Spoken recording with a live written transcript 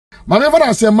Maneva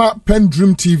na say ma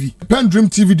PENDREAM TV. PENDREAM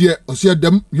TV there osia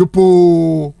dem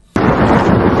yopo.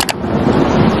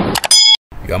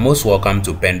 You are most welcome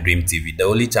to PENDREAM TV, the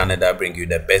only channel that brings you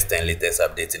the best and latest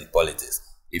updates in politics.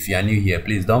 If you are new here,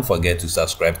 please don't forget to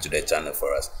subscribe to the channel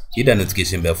for us. Hit the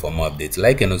notification bell for more updates.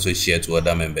 Like and also share to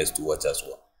other members to watch as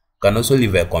well. You can also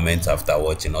leave a comment after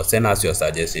watching or send us your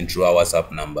suggestion through our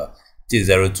WhatsApp number, which is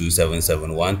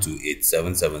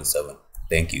 0277128777.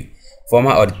 Thank you.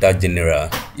 Former Auditor General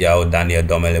Daniel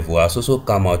Domelevo has also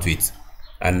come out with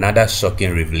another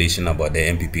shocking revelation about the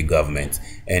NPP government,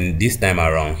 and this time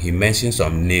around he mentioned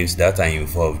some names that are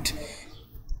involved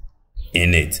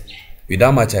in it.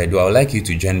 Without much ado, I would like you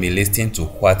to join me listening to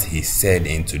what he said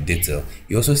into detail.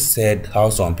 He also said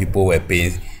how some people were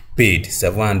paid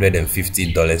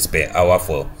 $750 per hour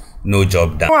for no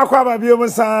job done.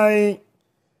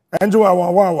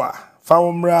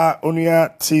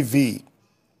 TV.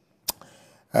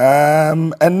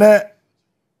 And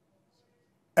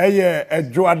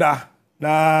Juada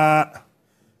na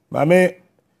mame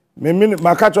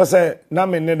makacho say na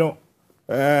me no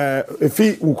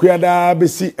efi ukuada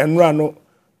besi enra no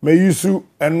me yusu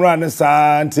enra ne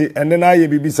sa nti ene na ye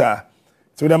bibisa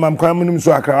so da mam kwan munum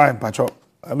so akra mpacho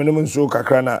amenum so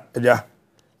kakra na eja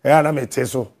ya na me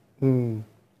teso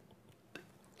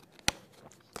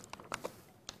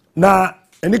na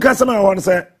enika sama won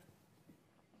say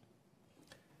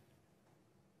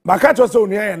makacho so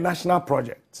oni a national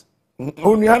project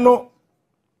oni no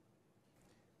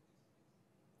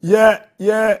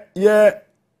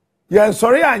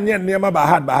sorry anye niema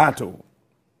bahat o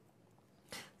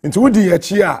nti wudi ya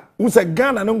chi a wo se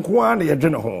Ghana no nko a na ye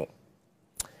dwene ho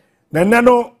na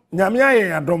no nyame aye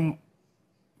yadom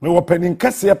me wo panin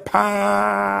kase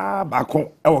pa ba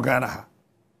ko e wo Ghana ha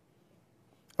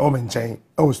o menchen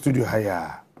o studio ha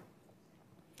ya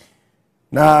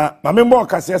na mame mbo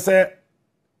kase se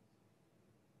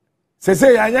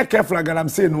ya anya careful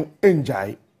galamse no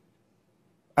enjai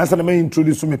asa na me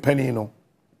introduce me penny no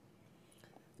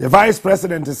the vice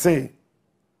president say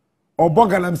obo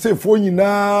galamse fo nyina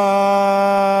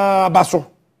baso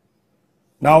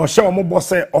na o hye omo bo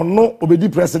say ono obedi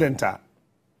president a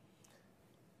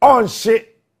on hye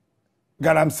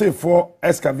galamse fo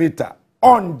excavator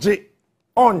on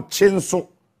chinso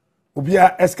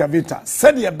obia excavator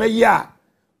said ye be ya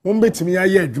mo betimi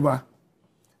aye adwuma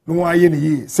no aye ne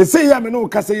yi sese ya me no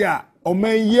kase ya o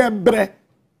man ye bre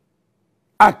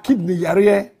a kidney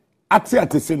yare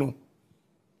ate no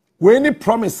we any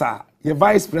promiser your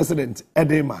vice president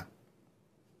edema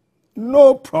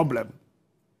no problem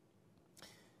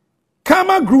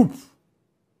Kama group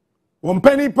one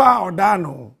penny pa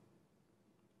odano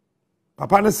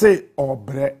papa ne say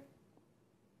obre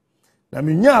na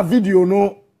me nya video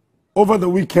no over the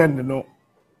weekend no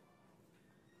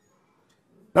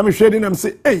na me share them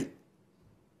say hey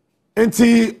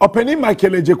enti openi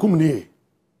Michael Ejekum ni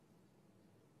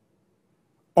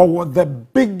or the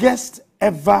biggest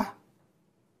ever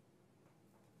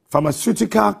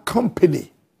pharmaceutical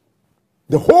company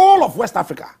the whole of West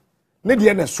Africa ne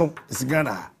de na so is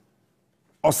Ghana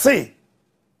or say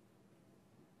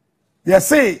yes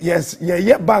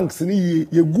banks ni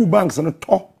ye good banks no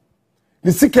to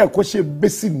ni sika kwahye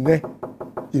besi ne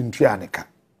intwianeka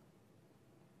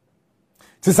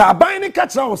ti sa ban ni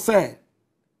katra o say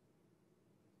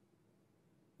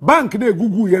bank de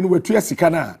gugu ye no watua sika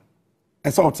na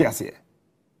esa otiase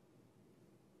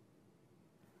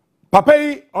papa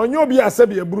yi onyo bi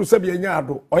asabi eburu sabi anya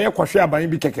ado oye kwahwe aban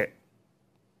bi keke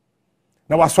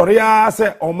na wasore ya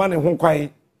se oma ne ho kwan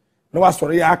na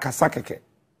wasore ya akasa keke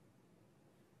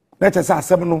na tese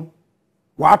asem no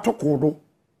wa atokodo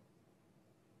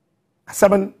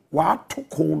asem wa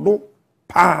atokodo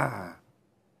pa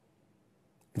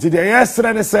nti de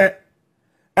yesre ne se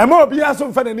ema obi aso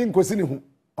mfa ne nkosi ne hu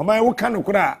oma wo kan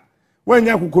kura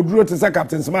wanya kokoduro te se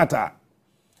Captain Smarta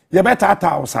ye beta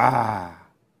tausa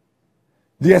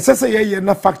de sese ye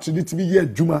na factory ti bi ye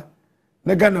adwuma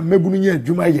na Ghana mabunu ye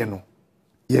adwuma ye no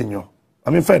yenyo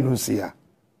ame fa no nsia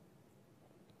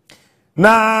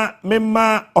na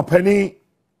memma openi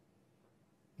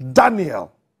Daniel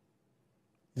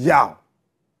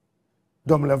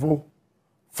Domelevo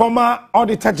former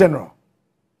Auditor General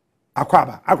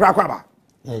akwaba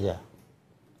yeah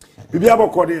bibi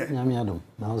abokode nyame adom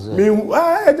na ozo mi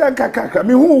eja kakaka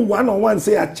mi hu one on one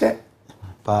say ache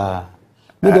pa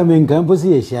me dem nkan po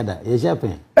si yeshia da yeshia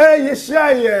pen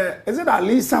yeshia is it at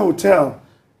Lisa Hotel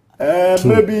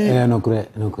maybe no kure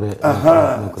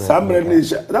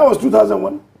that was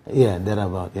 2001 yeah there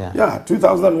about yeah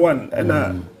 2001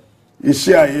 and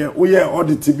yeshia we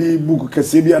audit bi book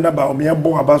kase bi anaba o me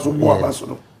bo abaso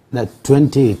no That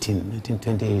 2018.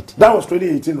 That was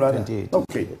 2018, rather. 2018.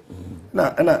 Okay. Na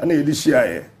this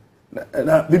year.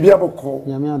 Na Bibia Boko.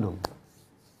 Yamiadom.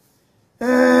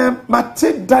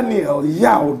 Mate Daniel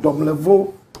Yao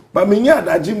Domelevo. But minya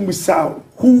da Jim Wisao,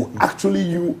 who actually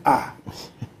you are.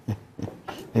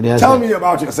 Tell me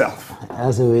about yourself.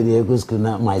 As a way the echoes could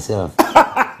not myself.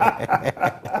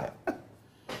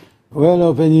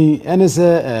 Well, Penny, and it's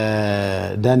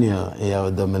Daniel Yao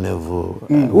Domelevo.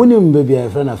 When you baby a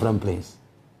friend from place.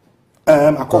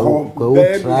 Alcohol,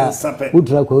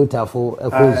 Ultra quota for a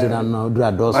question and no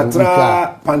drados.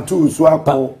 Pantu,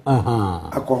 Swako,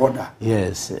 Alcohoda.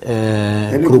 Yes,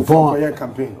 Coupon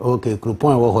campaign. Okay,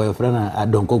 Coupon or your friend at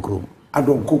Donkokrum.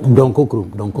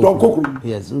 Donkokrum.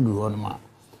 Yes, you do one man.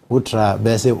 Ultra,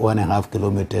 basic 1.5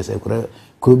 kilometers.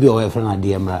 Could be our friend at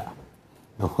Diamra.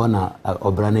 The Hona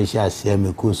Obranisha,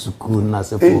 Siam, Kusuku,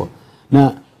 Nasapo.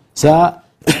 Now, sir,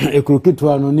 a crooked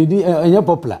one, needy a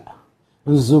popular.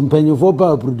 Some penny for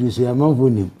power producer, a month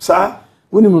with him. Sir,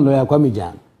 Winnie lawyer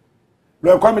Kwamijan.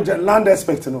 Lawyer Kwamijan, land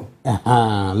expect no.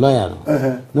 Lawyer.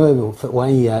 No,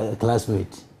 1 year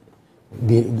classmate.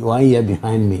 1 year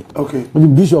behind me. Okay. The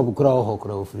Bishop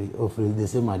Crow free, the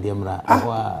same Adiamra.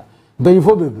 But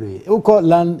for Bebre, you call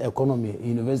land economy,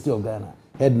 University of Ghana.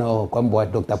 Head now,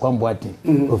 Dr. Kwamboati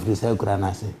of the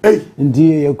Selkranasi.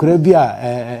 Indeed, you could be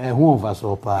a home of us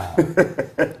or pa.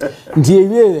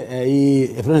 Indeed,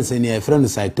 a friend sent a friend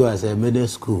side to us a middle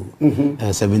school,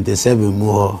 77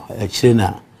 more, a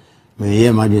trainer. May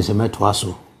hear my dear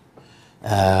Metwaso.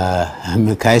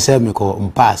 Mekaisa, me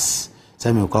call pass.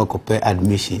 Some call pay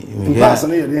admission. Price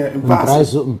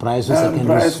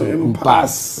secondary school,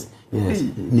 pass. Yes,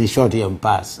 in short, you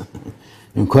pass.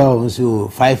 In call so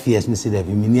 5 years, Mr.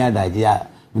 David, Minia Dadia,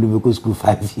 we go school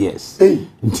 5 years. To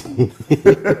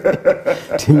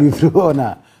me through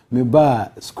me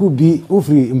bar school be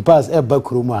ufri impasse a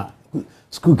bakruma.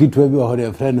 School kit will be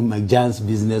a friend of my Jan's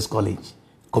Business College,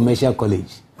 Commercial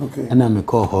College. Okay. And I'm a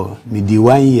call her, me the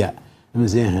 1 year. I'm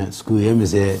saying school, I'm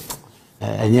say,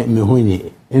 and yet me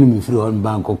honey, enemy through on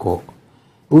Bangkok.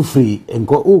 Ufri and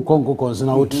go Conco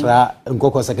Consona Utra and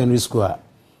Coco Secondary School.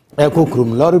 Echo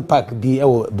Krum, Lorry Park be a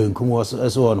Benkum was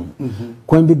as one.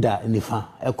 Quambida in the farm.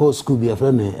 Echo School be a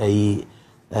friend a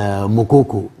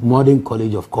Mukoko, Modern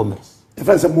College of Commerce. If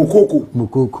I say Mukoko,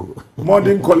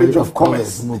 Modern College of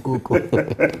Commerce. Mukoko.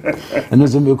 And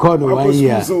as we call the 1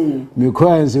 year, me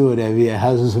cry and say that we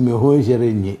have some whole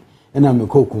sharing, and I'm a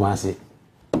cook,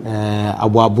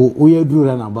 Abu, we do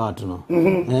run about no.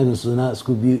 And so now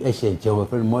school be a shade, your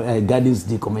friend, Gardens,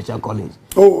 the Commercial College.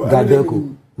 Oh,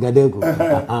 Gadeku. Me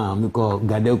call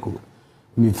Gadeku.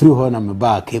 Me through her and me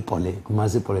bar K-Poly,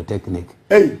 Kumasi Polytechnic.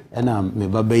 Hey! And me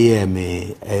baby,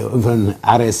 me even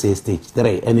RSA stage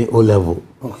 3, any O level.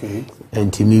 Okay.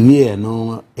 And to me,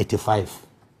 no 85.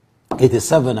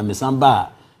 87, I'm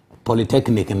Samba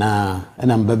Polytechnic now,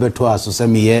 and I'm baby to us, so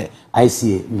send me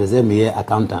ICA, me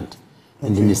accountant.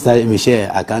 And me start me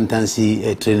share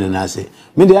accountancy training. I say,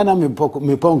 me the ana me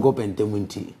pongo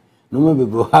pentemunti. No me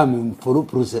be ham for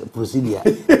procedure.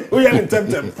 We are in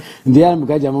temtem. The ana me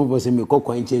kaja mo say me ko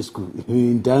kwanche school.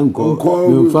 In time ko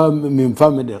me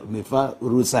fa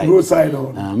roadside. Roadside.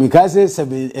 Me ka say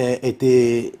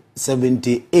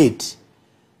 78.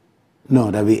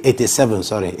 No, that be 87.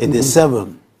 Sorry,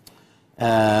 87.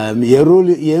 Me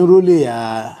enroll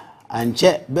ya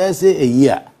anche be say a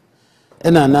year.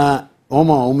 Na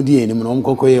Oma di any mon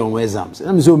on exams.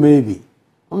 I'm so maybe.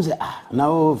 I'm say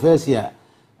now first year.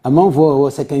 Among for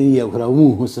second year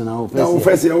who so now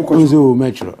first year so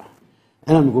metro.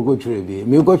 And I'm go trade.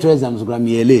 Me go to exams go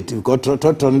me late because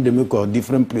turn them go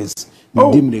different place.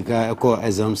 Dimrika call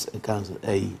exams council.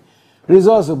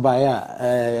 Results by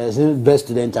best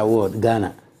student award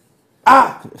Ghana.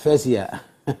 First year.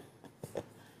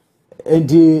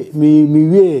 And me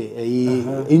we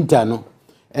internal.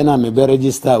 And I'm a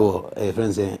register or a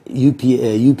friend say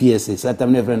UPS,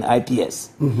 certain friend IPS.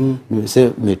 Me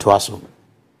say me twaso.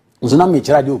 So now me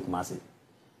try do kumase.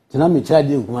 So now me try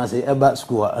do kumase about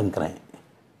school and cry.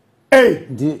 Hey,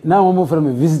 now I'm from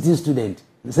a visiting student.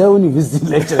 Say only visiting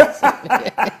lecturers.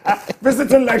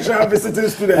 Visiting lecturer, visiting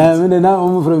student. And now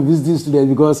I'm from visiting student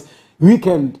because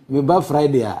weekend me back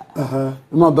Friday.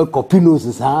 My back copy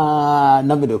notes na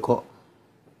me the call.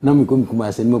 Na me come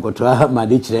kumase me go try my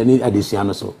teacher ni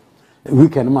addition so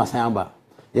weekend ma san ba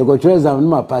you go try exam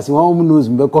ma pass one knows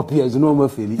me copy as no ma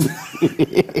feel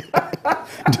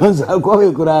don't say go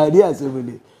we kura idea se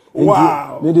me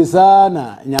wow me de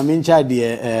sana nyame ncha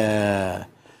de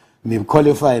me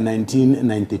qualify in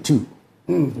 1992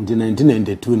 in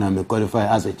 1992 na me qualify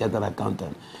as a chartered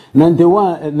accountant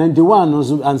 91 no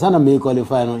ansana me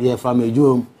qualify no yeah from a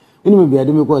job Inu be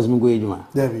ade me course me go ejuma.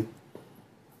 David.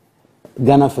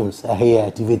 Ghana Films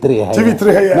here TV3 here.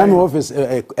 TV3 here. Na me office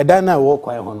dan na wo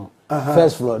kwai ho no.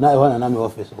 First floor na ho na me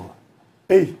office ho.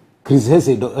 Hey. Chris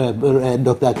Hesse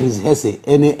Dr. Chris Hesse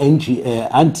any entry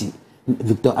auntie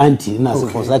Victor auntie na say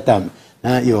for that time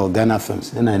na your Ghana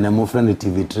Films na mo friend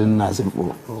TV3 na say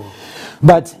for.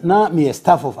 But now me a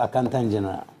staff of accountant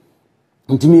general.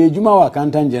 Ntimi ejuma wa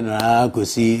accountant general ko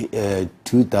si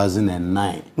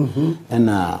 2009. And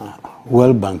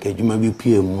World Bank ejuma bi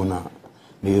pie mu na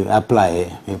me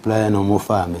apply no mo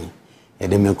fa me e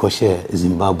de me ko share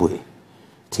Zimbabwe.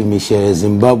 Timi share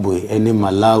Zimbabwe ene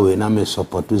Malawi na me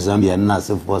support Zambia na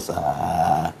se force.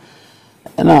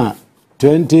 Na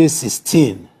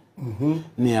 2016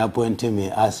 ni appointed me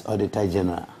as auditor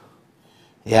general.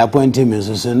 He appointed me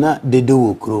so na de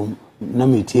do krom na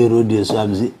me tie road so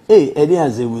am say edi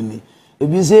azemuni e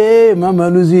bi say mama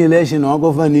lose election o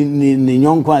go fa ni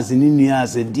nyonko ase ni nua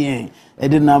ase den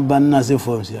edi na ban na se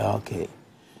form say okay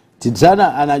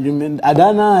titsana anadwume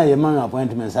adana ye man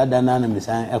appointments adana na me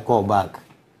san e call back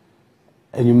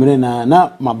enyumre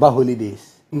na maba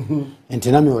holidays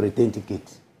entina me return ticket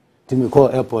to me call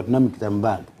airport na me kitam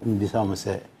back me bisa mo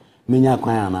say menya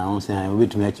kwan na on say we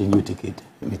to me change ticket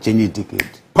me change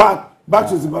ticket back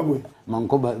to Zimbabwe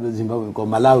manko Zimbabwe ko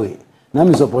Malawi na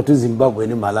me support Zimbabwe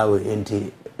ni Malawi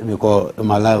enti me ko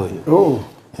Malawi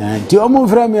ti omo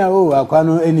frɛ me akwa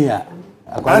no enia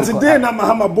and today na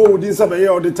Mahama Bo din sabe ye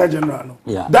auditor general no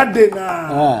that day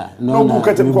no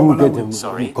buketem ko Malawi.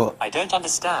 Sorry, I don't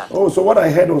understand. Oh, so what I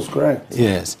heard was correct.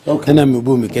 Yes. Okay. Na me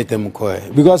bu me ketem ko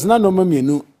because na no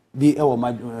mamienu bi e wo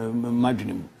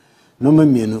madwenem no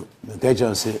mamienu me ka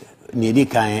chance ni di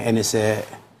kan ene se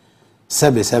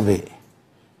sebe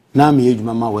na me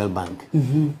ejuma ma World Bank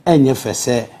enye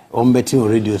fese on beti on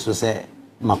radio so say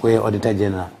makoye auditor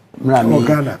general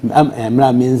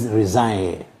mra means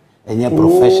resign enye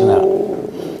professional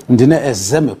ndine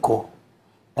ezemeko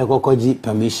ekokoji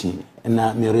permission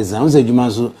na me resign unse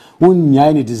ejuma so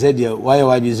unnya ni say there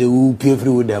why you say u pay free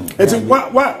with them it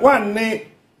one ne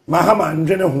Mahama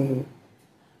ndwene hu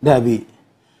dabi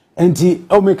enti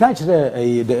o me ka kire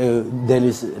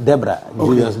Dennis Debra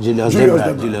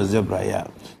Julius Debra yeah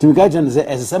timi ka kire say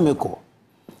esemeko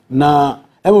na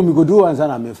emo mi godu ansa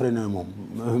na me frɛ no mo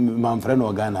man frɛ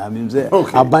no Ghana mi say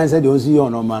aban say de o si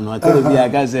on ma no akere bi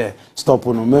aga say stop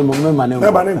no me ma ne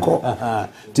nko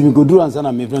timi godu ansa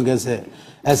na me frɛ no say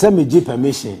eseme give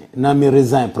permission na me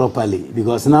resign properly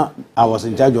because now I was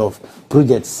in charge of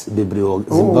projects Bebre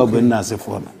Zimbabwe na se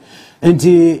for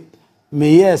enti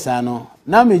me yes ano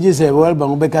na me ji say World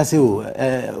Bank be ka say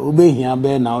o be hia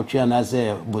be na o twa na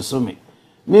say bosome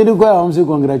me do go am say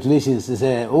congratulations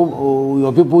say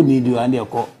your people need you and they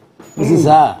call this is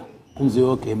say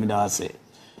okay me da say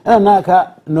na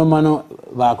ka no mano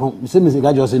ba ko say me say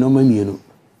ga just no ma mienu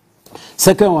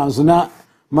second one so na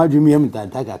madwumi am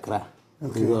tanta kakra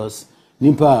because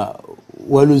nipa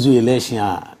waluzu election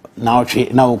na o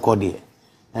twe na o kode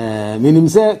meaning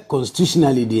say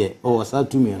constitutionally there or start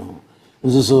to me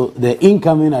so the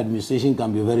incoming administration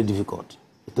can be very difficult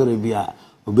to be a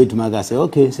obetuma say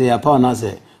okay say your power na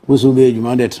say we so be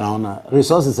ejuma de trauna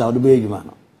resources are be ejuma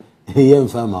no ye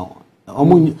mfa ma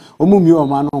omumi o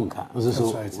ma no nka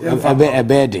so a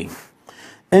bedding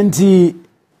enti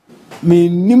me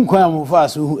nim kwa mo fa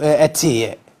so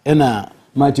ete na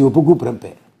mati opoku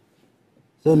prempe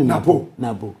so ni napo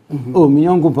oh mi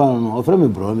nyonko pa no ofre me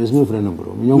bro me so friend no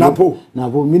bro mi nyonko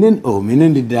napo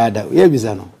minen di dada ye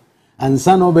bisa no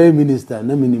ansa no be minister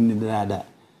na minim ni dada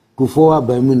kufo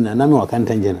abamun na me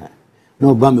wakanta njena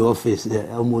no ba me office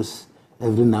almost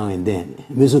every now and then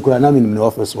me so kura na minim ni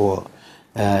office or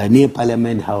near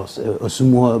Parliament House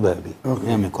osumo baby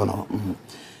ya me kono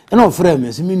na ofre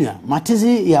me so minia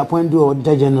matezi ya appoint do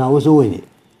auditor general wo so wenye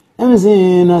em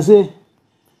say na say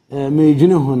me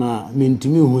dwene ho na me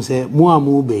ntimi hu say mo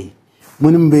amu be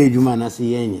munim be adwuma na say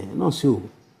yenye no so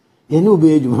ye ne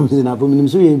obe adwuma me na minim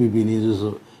so ye bibi ni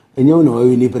so enye wo na wa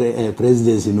ni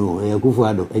presidency no ya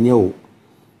Kufuado enye wo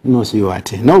no so you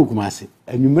ate na okumase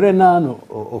anwumre na no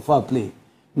ofa play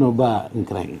no ba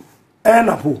nkran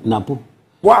napo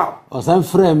wow osan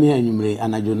frame me anwumre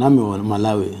anajo na me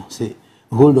Malawi say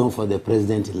hold on for the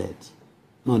president elect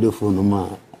no the phone ma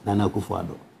na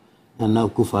Kufuado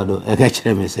e ka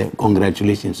kire me say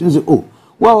congratulations so oh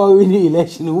wow we win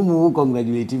election who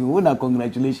congratulate me who na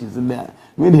congratulations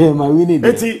me dey my winning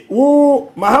eti wo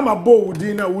Mahama Bo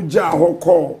udina uja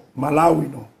hoko Malawi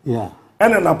no yeah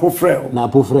ena na po frɛ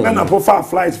na po fa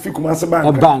flight fi Kumasi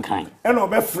bank kan ena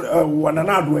obe wana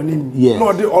na do anim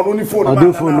no de ono ni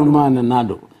phone man na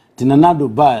do Tinanado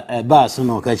ba so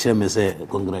no ka kire me say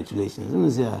congratulations. Me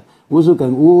say wo so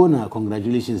kan wo na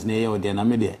congratulations na ye o de na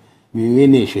me de me we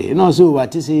na hwe. No so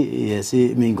what say yes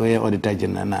me nko ye auditor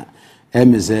general na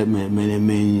me say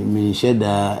me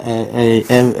sheda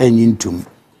enyintum.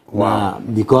 Wow.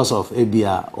 Because of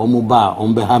ebia omuba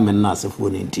ombe ha me na asefo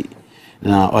nti.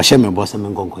 Na o hye me boss me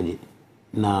nkonkoje.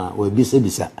 Na we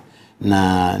bisa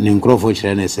na ne nkrofo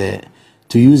kire na say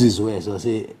to use his words or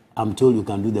say I'm told you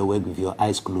can do the work with your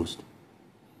eyes closed.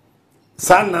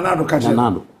 San Nanado Kachira.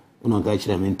 Nanado. Uno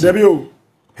Kachira minti. W.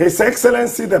 His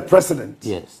Excellency the President.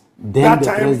 Yes. Then that the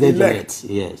time president elect.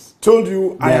 Yes. Told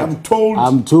you, I'm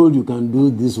told you can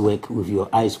do this work with your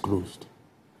eyes closed.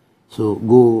 So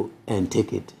go and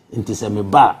take it into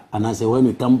Semeba. And I say when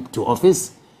we come to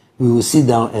office, we will sit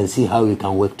down and see how we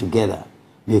can work together.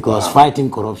 Because fighting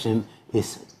corruption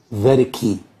is very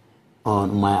key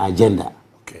on my agenda.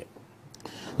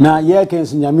 Now, yeah, can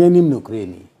Nyamianim no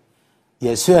crane.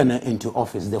 Yes, sir, into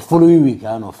office. The following week,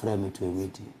 I know frame it to a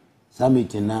meeting. Some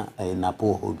meeting na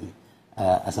Napo hobby.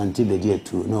 Asanti bedia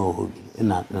to no hobby.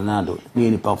 Na Nanado,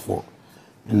 nearly part 4.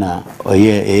 Na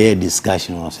a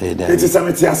discussion or say that. It is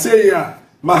a say,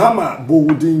 Mahama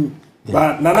Bowding,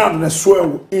 but Nanado na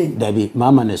swell in. Dabi,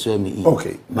 Mama na swell me in.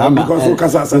 Okay, Mama,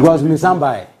 because me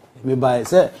somebody, me buy,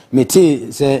 say, me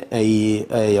tea, say,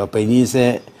 your penny,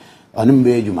 say, on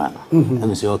be juma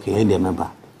and say okay and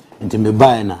remember until me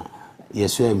buy na you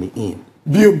swear me in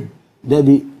biom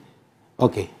Debbie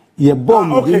okay you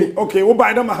bomb okay we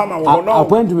buy them Mahama no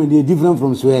appointment is different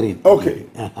from swearing okay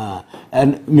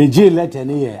and me jail letter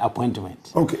any appointment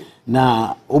okay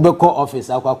now obeko office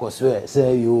akwa swear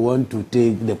say you want to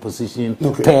take the position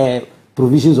per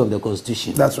provisions of the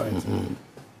constitution that's right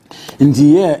in the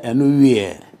year and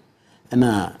we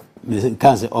na me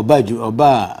can say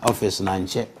oba office na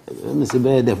nche me say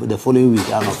be the following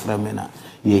week I'm from na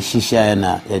ye shisha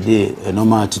na ye de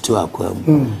normal tutu akwam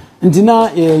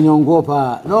ntina ye nyongo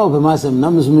pa no be masem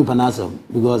na me so me panasem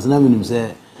because na me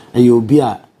say e obi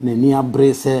a na ni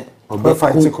abre say oba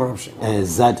fight corruption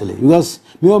exactly because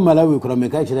me o Malawi kura me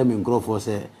ka kire me nkrofo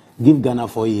say give Ghana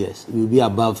 4 years we will be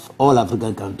above all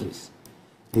African countries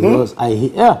because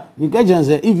you can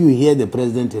say if you hear the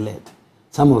president elect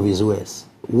some of his words.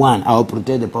 1, I will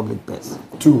protect the public purse.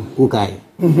 2, okay.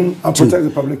 I'll protect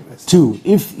the public purse. 2,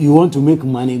 if you want to make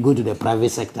money, go to the private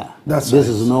sector. This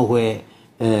is not where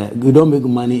you don't make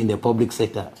money in the public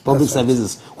sector. Public service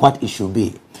is what it should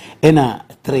be. And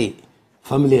 3,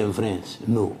 family and friends.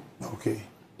 No. Okay.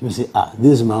 You say,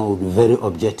 this man will be very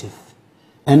objective.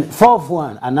 And 4th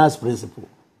one, Anas principle.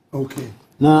 Okay.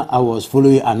 Now I was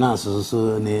following Anas,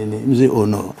 so you say, oh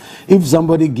no. If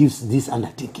somebody gives this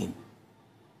undertaking,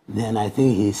 then I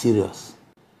think he's serious.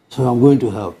 So I'm going to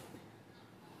help.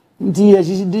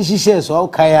 She says, so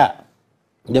Kaya,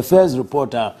 the first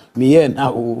reporter, me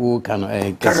now who can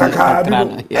I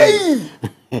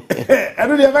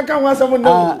don't ever come once someone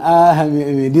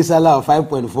know. This allow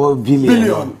 5.4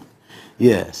 billion.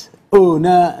 Yes. Oh,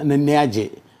 na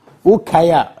Nyaje. Oh,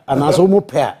 Kaya, and also more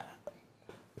pair.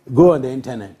 Go on the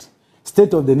internet.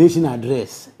 State of the Nation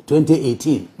Address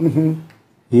 2018.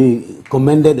 He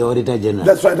commended the Auditor General.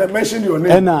 That's right, I mentioned your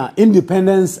name. And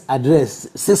Independence Address,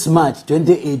 6 March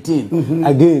 2018.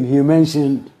 Again, he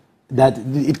mentioned that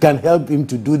it can help him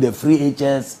to do the free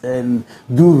HS and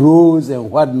do roads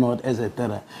and whatnot,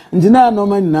 etc. And now, no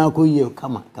man now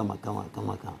come on.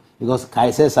 Because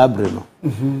Kai says Sabrino.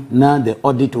 Now the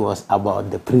audit was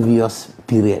about the previous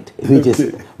period, which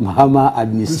is Mahama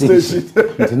administration.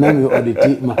 Now we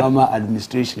audit Mahama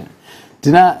administration.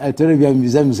 Now, a Television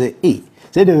Museum say,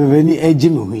 say the very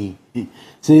edging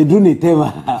say you do need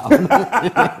tema.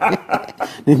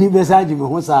 The people say you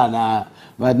must na,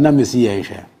 but na me see ya.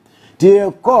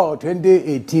 Dear call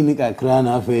 2018 ka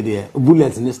krana fe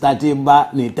bullets ni starting ba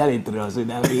ni territory so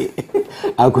that we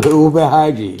I could over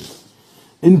hard.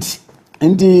 And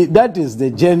that is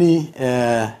the journey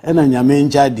and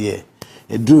anyamencha there.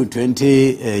 Do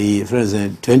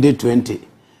 2020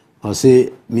 or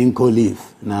say minko leave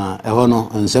na ehono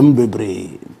nsem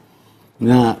bebre.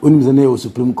 Na unimzane o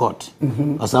Supreme Court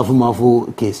asafu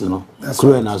mafu case no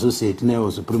crew and associate na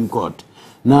o Supreme Court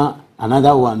na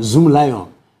another one Zoom Lion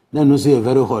na no say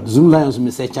very hot Zoom Lions me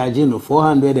say charging no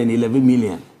 411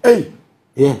 million. Hey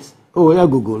yes oh yeah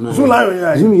Google na Zoom Lion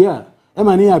yeah Zoom yeah e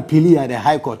man appeal at the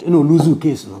High Court no lose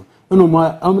case no no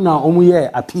na omu yeah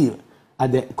appeal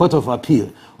at the Court of Appeal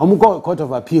Court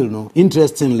of Appeal no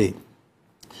interestingly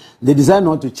they decide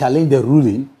not to challenge the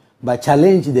ruling but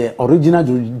challenge the original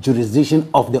jurisdiction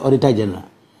of the Auditor General.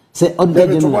 Say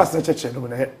Auditor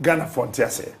General. Ghana Frontier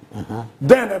say.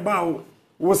 Then about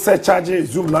was charging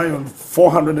Zoom Lion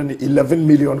 411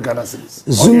 million Ghana cedis.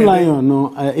 Zoom Lion,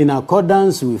 no, in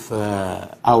accordance with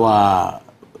our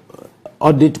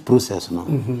audit process, no.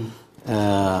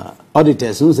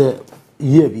 Auditors who say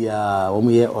year 1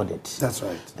 year audit. That's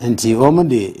right. And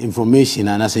the information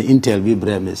and as an intel we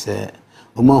bring say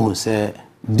who say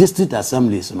district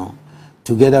assemblies, no,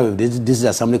 together with this district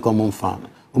assembly common fund,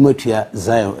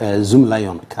 Zoom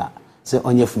Lion car. Say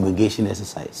on your fumigation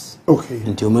exercise. Okay.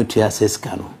 Until Umetia says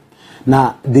cano.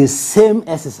 Now the same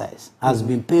exercise has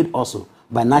been paid also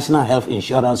by National Health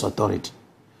Insurance Authority.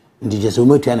 And just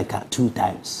Umetia 2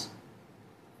 times.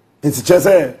 It's just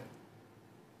a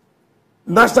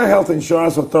National Health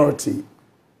Insurance Authority.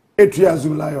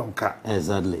 Zoom Lion car.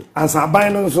 Exactly. As a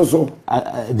binary so.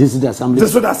 This is the assembly.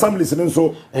 This is the assembly.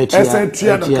 So. It's a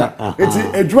Trianica. It's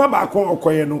a drama.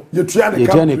 You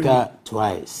Trianica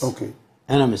twice. Okay.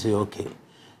 And I'm say okay.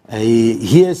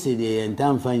 Here say the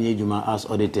entire fine Juma as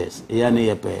auditors.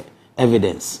 Here pay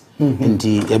evidence.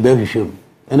 Inti ebe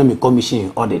and I'm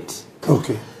commission audit.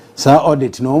 Okay. So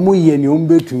audit no mu ye ni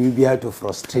umbe to be able to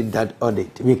frustrate that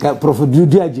audit. We can Professor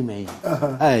Duajimai.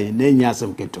 Aye, nenya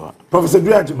asem ketwa. Professor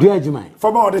Duajimai.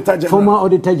 Former auditor general. Former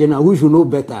auditor general who should know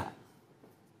better.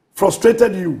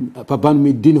 Frustrated you. Papa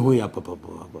me didn't hoya papa.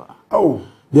 Oh.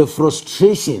 The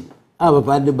frustration.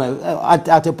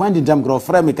 At a point in time, grow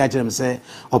friend me catch them say,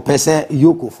 or pese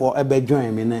Yoko for a bed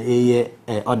join me na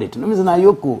audit. No, Mr.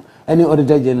 Yoko, any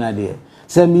auditor general there.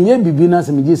 Say me bibina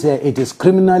se me say it is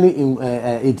criminally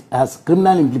it has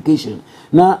criminal implication.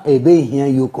 Now a bay here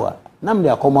Yoko. Now they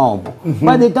are come on,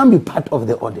 but they can be part of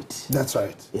the audit. That's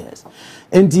right. Yes,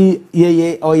 and the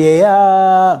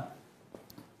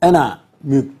and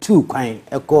me too kind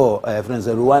echo friends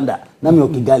Rwanda. Na me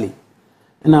Kigali.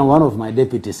 And one of my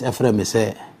deputies, Ephraim,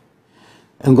 say,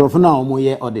 and go for now,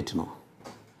 moye audit no.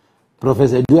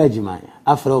 Professor Duajimai,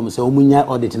 Ephraim say, Omunya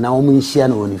audit now,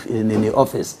 Omunshiano in the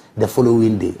office the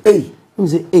following day. Hey, you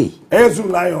say, hey, Zoom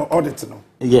Lion audit no.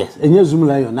 Yes, and you Zoom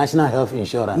Lion, National Health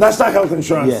Insurance. National Health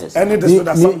Insurance. Yes, and it is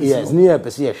yes, near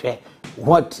PCF.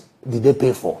 What did they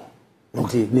pay for?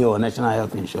 Okay, near National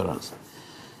Health Insurance.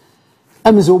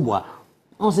 I'm so boy.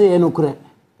 I say, no credit.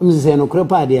 I'm saying, no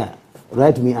credit.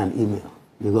 Write me an email.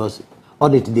 Because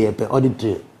audit the audit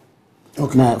trail.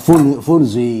 Okay. Now phone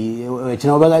zui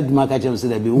chinabaga makacha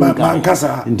msida bi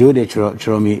unka until they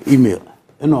throw me email.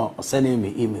 You know, sending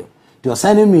me email. You're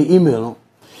sending me email.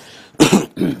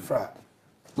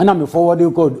 And I'm forward you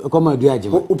code come and do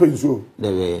open so.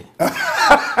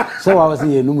 So I was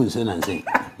here no munso and say.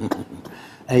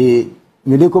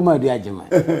 Me de come and do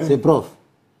say prof.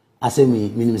 I say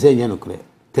me say no correct.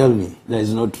 Tell me that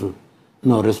is not true.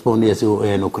 No respond yes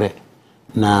no correct.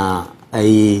 Na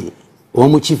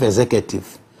one chief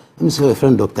executive. I'm sorry,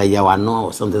 friend Dr. Yawano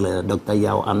or something like that. Dr.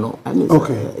 Yawano. I mean,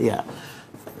 okay. Yeah.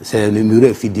 Say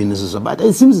the feeding so, but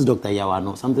it seems Dr.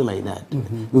 Yawano, something like that.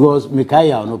 Because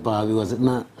Mikaya no power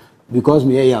because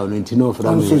me Yawano no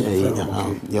from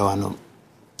Yawano.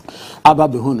 Abba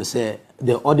Behun say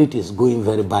the audit is going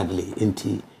very badly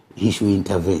into he should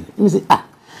intervene. Me say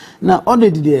now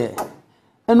audit there.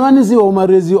 And one is the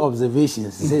Omarezi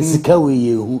observations. Says Sikawi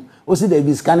you. Also, they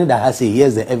be scanning that has say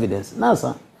here's the evidence. Now,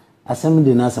 sir,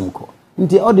 assembly the Nasam call. In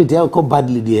the audit, they call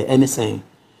badly there anything.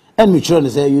 And me trying to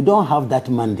say you don't have that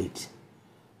mandate.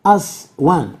 As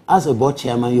a board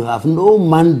chairman, you have no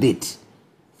mandate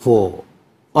for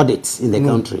audits in the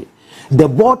country. The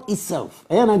board itself,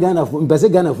 Ghana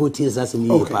for tears as a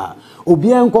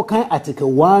Obian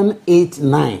Article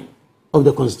 189 of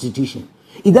the Constitution.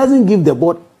 It doesn't give the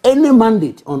board any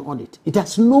mandate on audit. It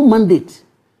has no mandate,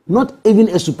 not even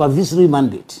a supervisory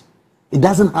mandate. It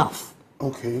doesn't have.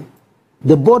 Okay.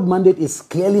 The board mandate is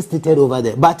clearly stated over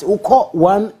there. But we call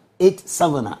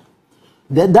 187.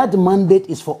 That mandate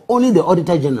is for only the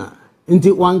Auditor General.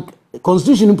 Into one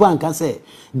constitution can say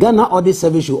Ghana Audit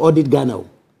Service should audit Ghana.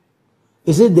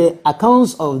 It said the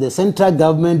accounts of the central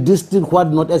government, district,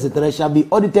 what not, etc., shall be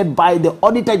audited by the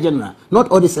Auditor General,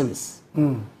 not Audit Service.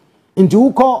 Into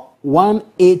we call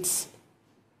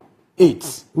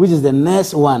 188, which is the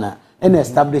next one, and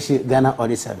establish Ghana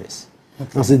Audit Service.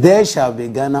 Okay. So there shall be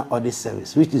Ghana Audit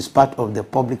Service, which is part of the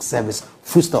public service.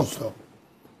 Full stop.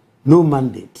 No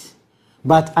mandate.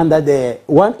 But under the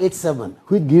 187,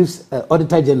 which gives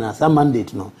Auditor General some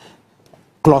mandate, no,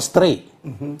 clause 3,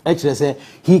 actually say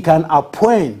he can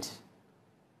appoint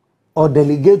or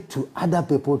delegate to other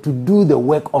people to do the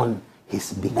work on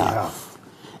his behalf.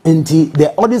 And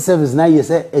the audit service now is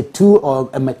a tool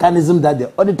or a mechanism that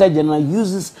the Auditor General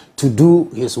uses to do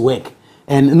his work.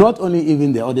 And not only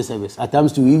even the audit service, at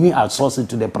times to even outsource it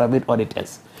to the private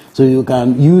auditors. So you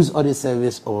can use audit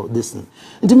service or this thing.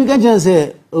 And to make a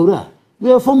say, Ora,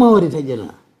 We are former auditor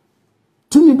general.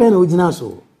 To me, Ben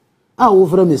Ojinaso. I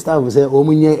offer me staff say,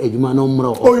 Omunye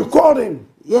Ejumano. Oh, you called him?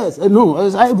 Yes, no,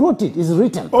 I wrote it. It's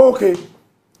written. Oh, okay.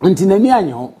 And in any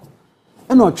annual,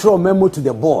 and not throw memo to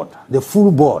the board, the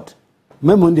full board.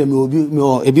 Memo on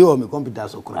the computer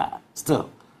so cry. Still,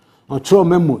 not throw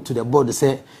memo to the board.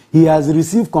 Say he has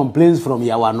received complaints from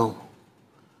Yawano,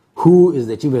 who is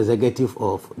the chief executive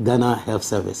of Ghana Health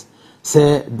Service.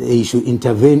 Say he should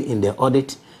intervene in the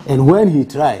audit. And when he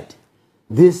tried,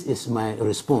 this is my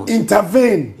response.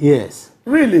 Intervene? Yes.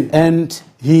 Really? And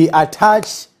he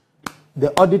attached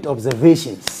the audit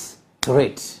observations to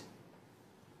it.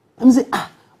 I'm saying,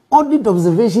 audit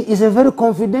observation is a very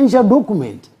confidential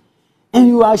document. And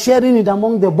you are sharing it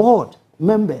among the board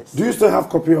members. Do you still have a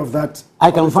copy of that? I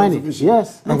can find it.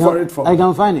 Yes. Look for it for me. I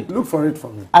can find it. Look for it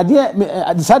for me. I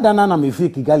decided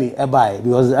Kigali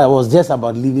because I was just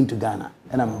about leaving to Ghana.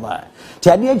 And I'm by.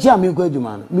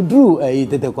 We drew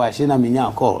a question and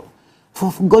I call for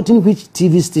forgotten which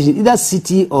TV station, either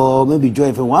City or maybe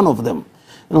Joy FM, one of them.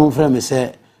 And my friend me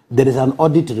say there is an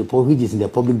audit report which is in the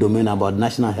public domain about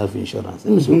national health insurance.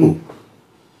 And say, oh,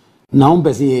 now I'm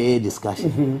a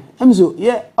discussion. And so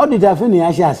yeah, audit I find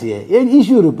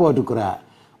issue report to cry.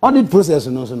 Audit process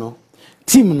no.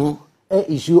 Team no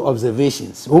issue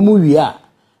observations. We are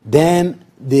then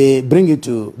they bring it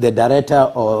to the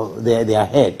director or their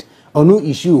head or no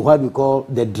issue what we call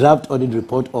the draft audit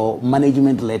report or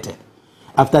management letter.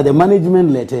 After the management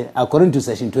letter, according to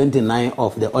section 29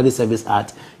 of the Audit Service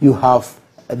Act, you have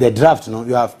the draft,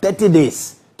 you have 30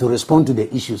 days to respond to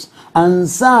the issues. And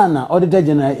sana Auditor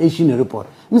General issuing a report.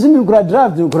 Mr.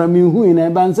 draft,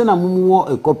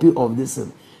 a copy of this.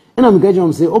 And I'm going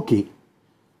to say, okay,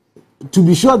 to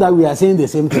be sure that we are saying the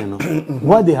same thing,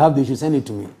 what they have, they should send it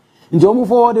to me.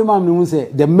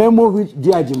 The memo which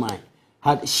DIGMI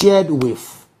had shared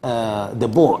with the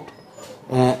board,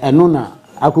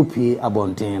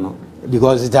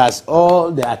 because it has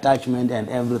all the attachment and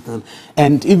everything,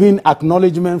 and even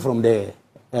acknowledgement from the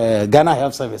Ghana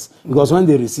Health Service, because when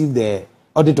they receive the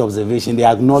audit observation, they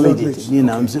acknowledge it. You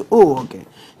know, I'm saying, oh, okay.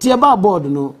 Tiaba board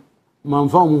no,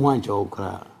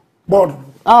 board.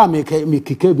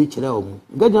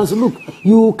 Look,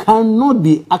 you cannot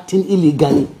be acting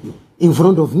illegally in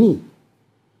front of me.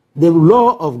 The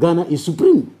law of Ghana is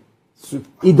supreme.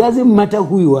 It doesn't matter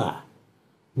who you are.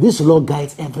 This law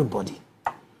guides everybody.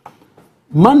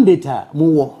 Mandate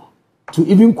more to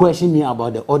even question me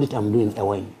about the audit I'm doing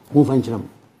away.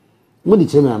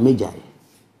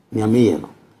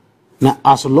 Now,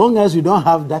 as long as you don't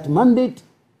have that mandate,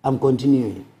 I'm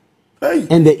continuing. Hey.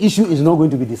 And the issue is not going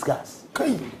to be discussed.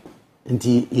 Hey.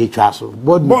 Until you transfer.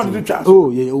 Board transfer.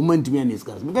 Oh, yeah, woman to me and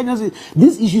discuss. Because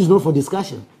this issue is not for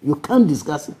discussion. You can't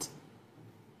discuss it.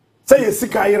 Say a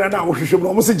sick eye now, we should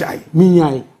almost say.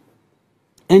 Minyai.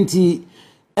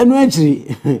 And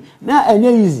actually, now and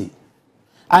easy.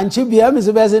 And Chibia is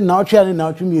the best now trying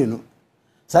now to me, you know.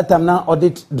 Satam now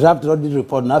audit draft audit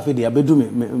report now for the abedu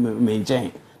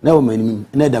maintain. Never many,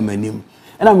 neither many. And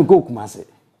I'm go Kumasi.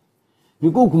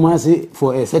 We go Kumasi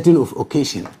for a certain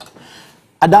occasion.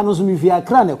 Adanos mi fi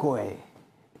akra ne ko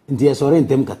nti esore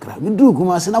ntem kakra mi du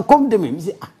Kumasi na come to me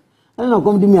say na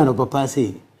come to me and papa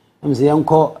say I'm say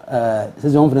yanko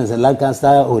say conference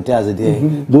Lancaster hotels there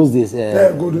those days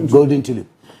golden tulip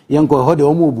yanko ho de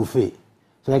omo buffet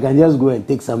so I can just go and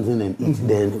take something and eat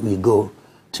then we go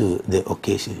to the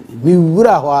occasion we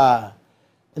wura ho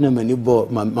na mani bo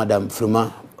madam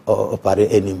Fruma opare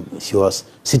enim she was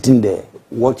sitting there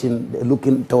watching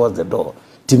looking towards the door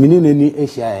timini nani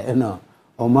asia no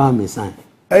Omami sign.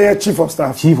 Chief of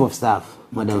staff. Chief of staff,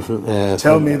 Madam.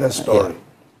 Tell me the story.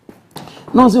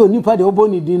 No, so you party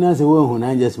oboni dinner say we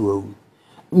huna just we.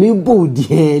 Me bo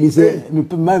die ni say me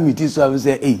pema me ti so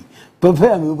say eh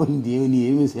papa me oboni die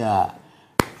ni me say ah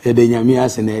e de nyame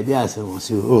ase na e de ase wo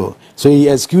say oh so he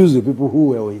excused the people who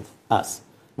were with us.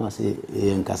 No say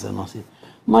enkasa no say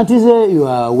Mati say you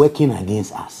are working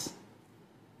against us.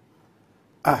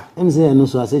 Em say no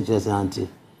so say just auntie.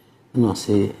 No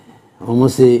say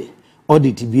almost say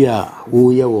audit be a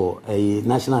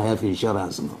national health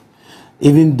insurance no.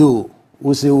 Even though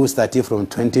we say we started from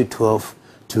 2012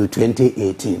 to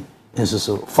 2018 and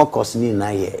so focus ni na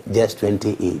year just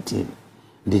 2018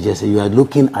 they just say you are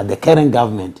looking at the current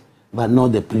government but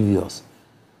not the previous.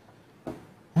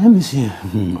 Let me see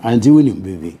until winning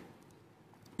baby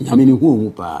nyamini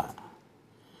hu pa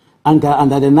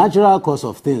under the natural course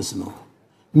of things no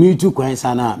me too kwan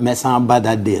sana mesan ba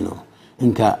that day no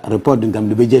nka report nka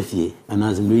mbeje fie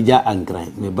anazim beja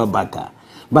ankran me babaka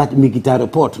but me kita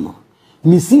report no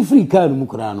me see free car no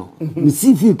mukura no me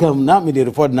see free car na me the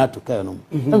report na to car no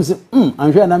am say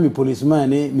I'm sure na me policeman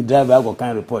me driver go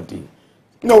kan report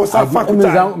no sa fact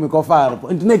me ko fa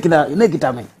report na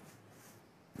kita me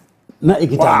na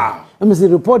ekita am say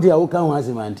report ya wo kan ho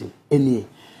asemanti enie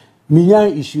me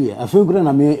yan issue ya afenkura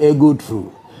na me go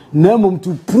through na mum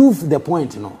to prove the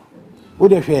point no wo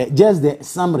de hwe just the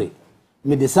summary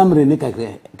me the summary ne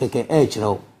keke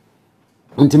chiro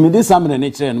until me the summary ne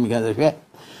chiro no me ga hwe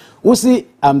we see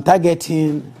I'm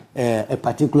targeting a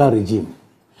particular regime.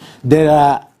 There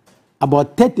are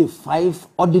about 35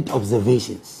 audit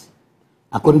observations,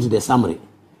 according to the summary.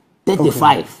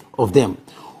 35 of them.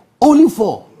 Only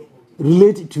 4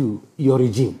 relate to your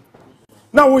regime.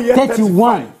 Now we have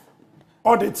 31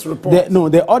 audit report.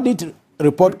 The audit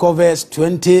report covers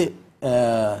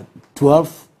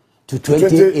 2012 to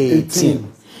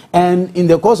 2018. And in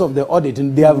the course of the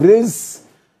audit, they have raised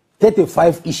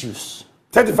 35 issues.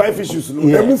 35 issues. No?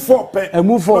 Yeah. A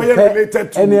move for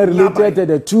related to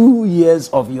the 2 years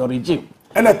of your regime.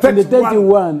 And the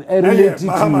 31 related to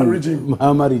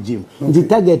Mahama regime. Okay. The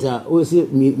target, we say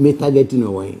me target in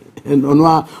a way. And on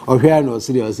one or here no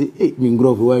serious. Hey, me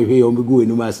grow for why here on be go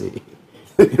no say.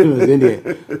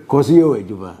 Cause you were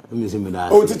Juba.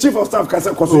 Oh, the chief of staff can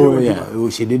say cause you yeah.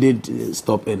 She didn't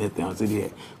stop anything. I said yeah.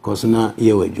 Cause na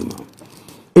you were Juba.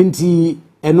 Inti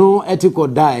no ethical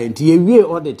die until a year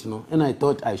audit, no, and I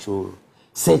thought I should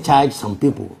surcharge some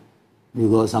people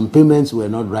because some payments were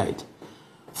not right.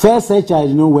 First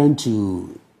surcharge, went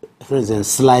to, for instance,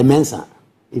 Sly Mensa.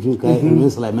 If you can remember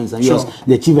Sly Mensa, he was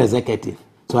the chief executive.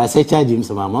 So I surcharged him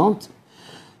some amount.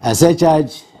 I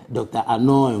surcharged Dr.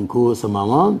 Ano and Co. some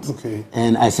amount. Okay.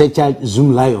 And I surcharged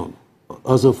Zoom Lion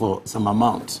also for some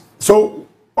amount. So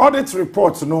audit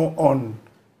reports, on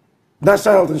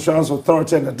National Health Insurance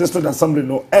Authority and the District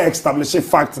Assembly establish a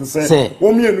fact and say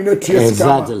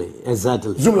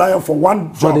exactly. Zoom Lion for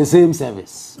one job. For the same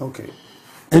service. Okay.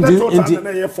 And the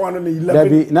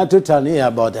total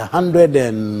about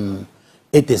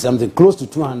 180 something, close to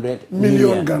 200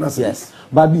 million Ghana cedis. Yes.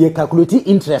 But we calculate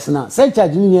interest now. Say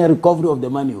charge recovery of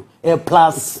the money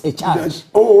plus a charge.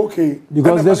 Oh, okay.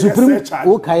 Because the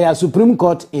Supreme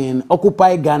Court in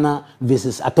Occupy Ghana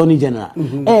versus Attorney General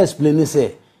explain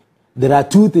say there are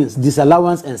 2 things: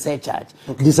 disallowance and surcharge.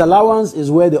 Okay. Disallowance is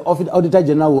where the Auditor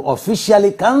General will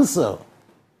officially cancel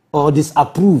or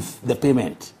disapprove the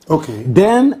payment. Okay.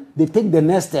 Then they take the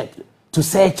next step to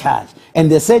surcharge,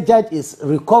 and the surcharge is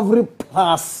recovery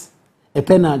plus a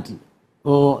penalty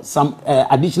or some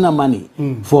additional money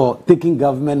for taking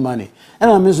government money.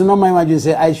 And I'm not my imagine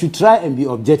say I should try and be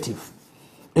objective.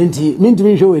 And he mean to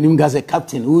me show when him as a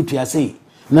captain who to say.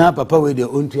 Now, Papa, with their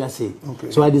own say. Okay.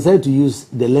 So I decided to use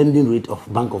the lending rate of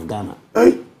Bank of Ghana.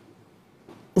 Hey.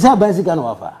 It's a basic kind of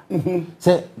offer.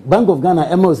 Say Bank of Ghana,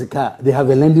 Emosika, they have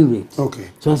a lending rate. Okay.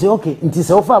 So I say, okay, it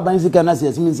is offer Bank of Ghana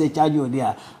says, means say charge you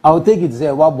there. I'll take it say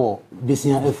wabo this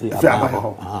year every.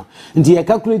 And the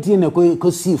calculating a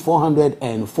see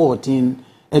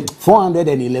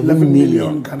 411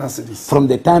 million Ghana cedis from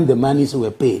the time the monies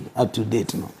were paid up to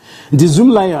date. The Zoom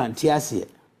Lion TSC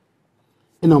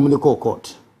in a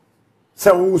court.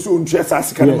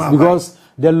 Yes, because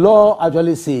the law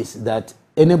actually says that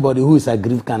anybody who is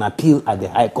aggrieved can appeal at the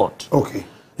High Court. Okay.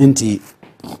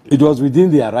 It was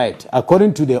within their right.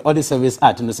 According to the Audit Service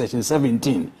Act, in Section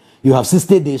 17, you have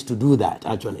 60 days to do that,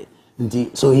 actually.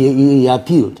 So he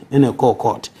appealed in a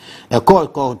court. A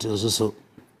court is also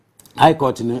High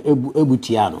Court in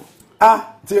Ebutiano.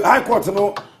 The High Court,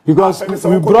 because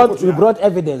we brought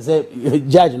evidence,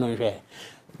 judge,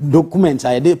 documents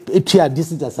I did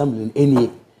District Assembly in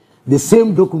any the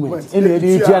same document in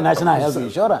the National Health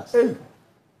Insurance.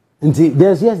 And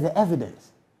there's the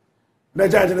evidence. The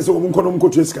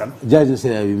judge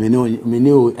said me know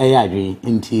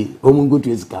inti omungo to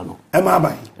escano.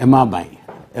 Emma by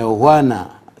one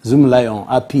Zoom Lion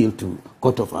appeal to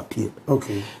Court of Appeal.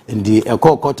 Okay. And the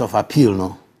Court of Appeal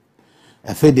no.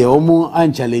 I fed the omu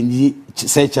and challenge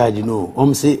surcharge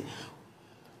say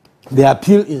the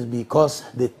appeal is because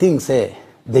the thing say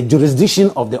the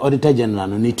jurisdiction of the Auditor General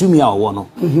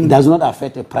does not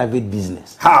affect a private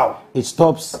business. How? It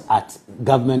stops at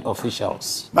government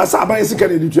officials. And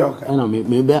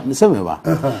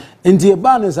the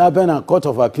ban is happening at Court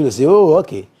of Appeal say, oh,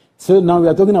 okay. So now we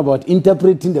are talking about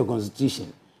interpreting the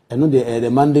Constitution. And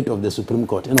the mandate of the Supreme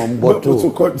Court.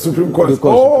 Supreme Court.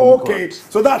 Oh, okay.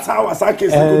 So that's how Asake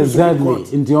is exactly.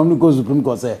 In the Supreme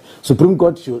Court say Supreme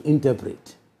Court should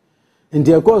interpret. In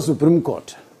the Supreme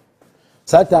Court,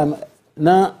 Satam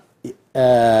na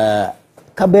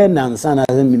kabe na sana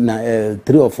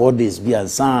 3 or 4 days be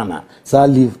ansana sa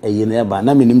leave a yeneba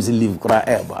na minim si leave kra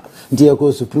eba. In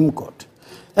the Supreme Court,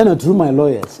 And through my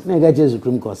lawyers, Nigeria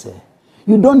Supreme Court say,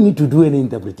 you don't need to do any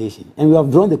interpretation. And we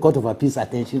have drawn the Court of Appeal's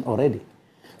attention already.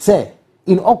 Say,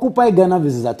 in Occupy Ghana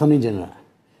versus Attorney General,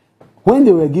 when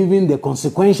they were giving the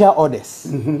consequential orders,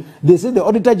 they said the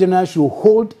Auditor General should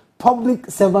hold public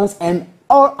servants and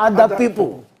all other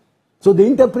people. So they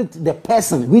interpret the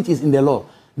person which is in the law.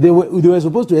 They were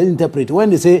supposed to interpret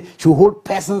when they say should hold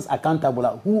persons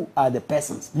accountable. Who are the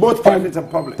persons? Both private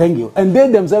and public. Thank you. And they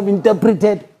themselves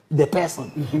interpreted the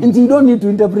person. And you don't need to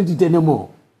interpret it anymore.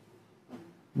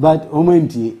 But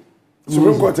Omenti.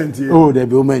 Supreme Court oh, there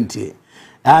be Omenti.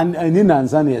 And in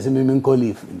Ansani, I say, me call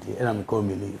leave. And I'm call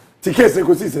me leave. Tikes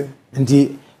ekosise.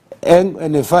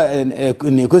 And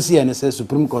the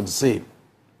Supreme Court say,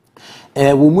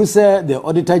 we say the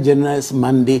Auditor General's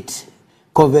mandate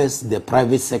covers the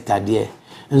private sector there,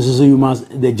 and so you must.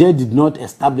 The judge did not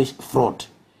establish fraud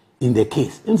in the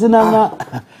case. And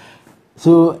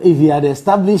so if he had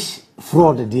established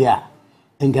fraud there,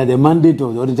 and the mandate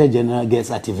of the Auditor General gets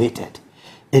activated,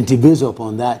 and based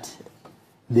upon that,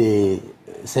 they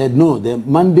said no, the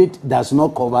mandate does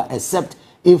not cover except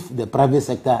if the private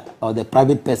sector or the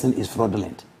private person is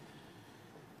fraudulent.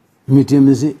 Me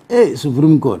say, hey,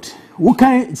 Supreme Court, what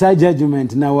kind of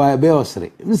judgment now? I be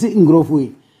osre. Me say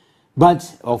ingrofui,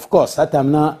 but of course, that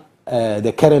time now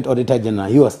the current Auditor General,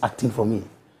 he was acting for me,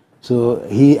 so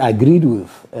he agreed with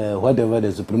whatever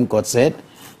the Supreme Court said,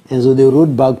 and so they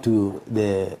wrote back to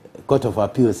the Court of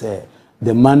Appeal say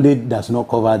the mandate does not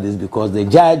cover this because the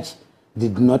judge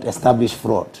did not establish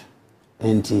fraud.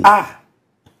 And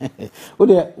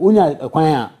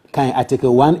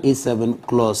Article 187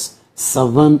 clause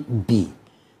 7B.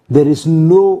 There is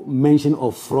no mention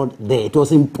of fraud there. It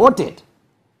was imported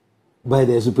by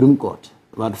the Supreme Court.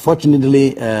 But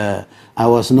fortunately, I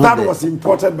was not. That was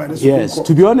imported by the Supreme Court. Yes.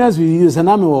 To be honest with you, an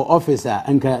army officer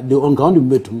and the on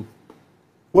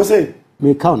what's it?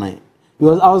 Because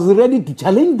I was ready to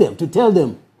challenge them, to tell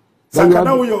them. I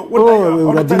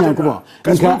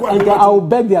will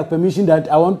beg their permission that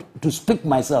I want to speak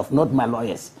myself, not my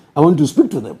lawyers. I want to speak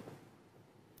to them.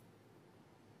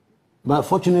 But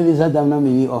fortunately, that I'm not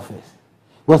in the office.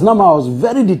 Because now I was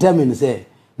very determined to say,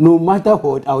 no matter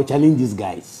what, I will challenge these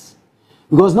guys.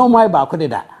 Because no more about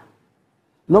that.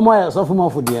 No more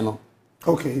sophomore for the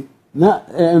okay. Now,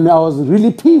 and I was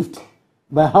really peeved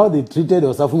by how they treated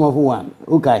the sophomore for one.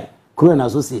 Okay, Crew and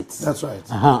Associates. That's right.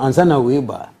 And Sana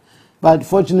Weber. But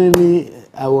fortunately,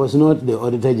 I was not the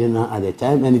Auditor General at the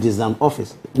time, and it is an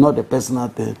office, not a personal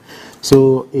thing.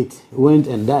 So it went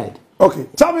and died. Okay,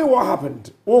 tell me what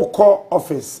happened. Who call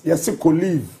office? Yes, you could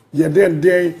leave. You then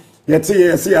day. You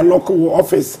see a local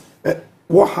office.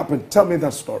 What happened? Tell me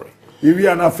that story. You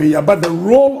are not fair about the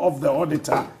role of the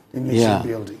auditor in the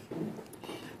building.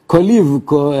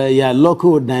 Colleague,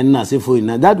 local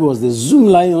that was the Zoom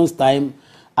Lions time,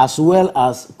 as well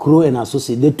as Crow and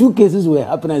Associate. The two cases were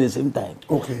happening at the same time.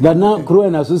 Okay. But now Crow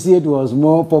and Associate was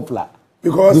more popular.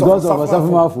 Because of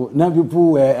Asafumafu. Now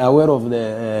people were aware of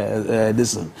the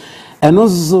this one. And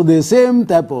also the same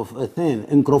type of thing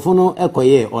in Crofono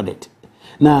Ekoye audit.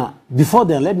 Now, before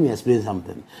then, let me explain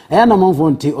something. I am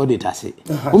among the auditors.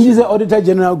 The Auditor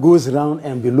General goes around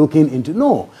and be looking into.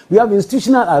 No, we have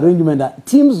institutional arrangement that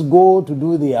teams go to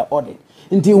do their audit.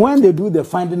 Until when they do the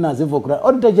finding as if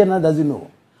Auditor General doesn't know.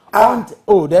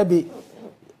 There be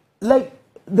like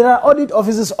there are audit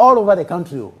offices all over the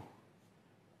country.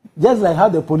 Just like how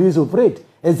the police operate.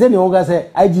 And then you say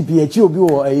IGP, Chiobi,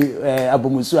 or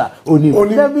Abumusua,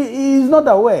 he is not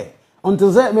aware.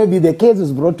 Until that maybe the case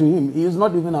is brought to him, he is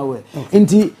not even aware. Okay.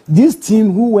 Until this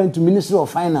team who went to Ministry of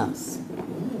Finance,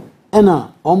 and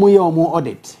Omo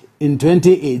audit in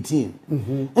 2018,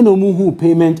 and Omo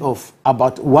payment of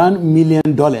about $1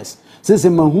 million. Since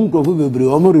a man who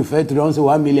Omo referred to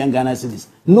 $1 million Ghana cedis.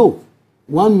 No.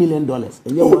 $1 million.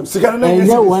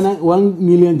 $1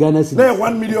 million Ghana cedis.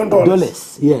 $1 million.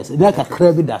 Yes, that's a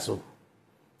credit that's all.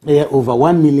 Over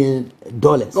 $1 million.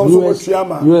 US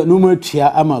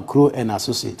Crow and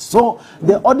Associates. So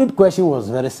the audit question was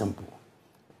very simple.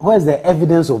 Where's the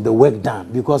evidence of the work done?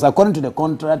 Because according to the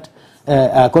contract,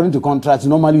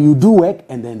 normally you do work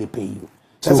and then they pay you.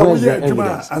 So where's the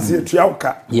evidence?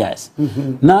 Yes.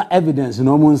 Now evidence,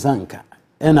 no monsanka.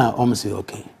 And I almost say,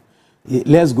 okay.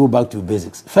 Let's go back to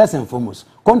basics. First and foremost,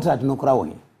 contract no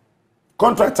crowing.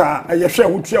 Contractor, you share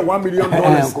 $1 million.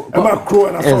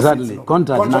 Exactly.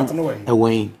 Contract no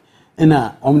away. And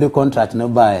on the contract no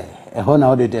buy a honor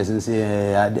auditors and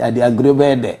say I agree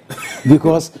there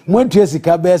because when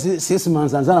Jessica bears 6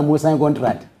 months and some more sign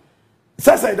contract.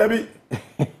 Sasa Debbie,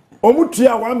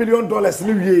 $1 million.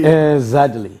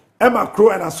 Exactly. Emma Crow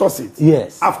and Associates.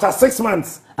 Yes. After 6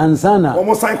 months. And Sana.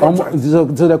 Almost signed contract. So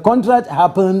the contract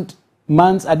happened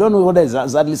months. I don't know what is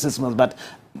exactly 6 months, but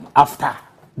after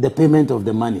the payment of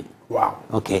the money. Wow.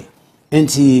 Okay. And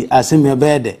she assume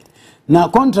bed. Now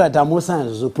contract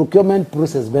amosan so procurement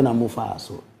process ben amofa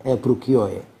so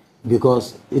procure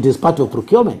because it is part of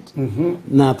procurement.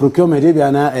 Now procurement be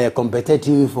na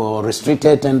competitive or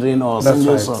restricted tendering or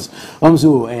single source.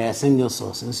 So single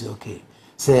source and say okay.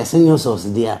 Say single source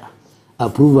there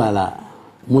approval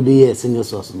mode single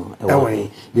source no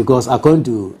because according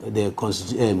to the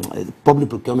Public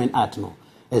Procurement Act no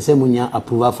say munya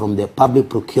approval from the Public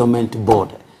Procurement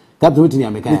Board. That's what I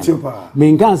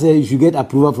can say you should get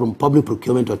approval from Public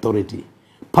Procurement Authority.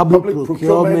 Public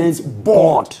Procurement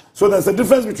Board. So there's a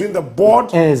difference between the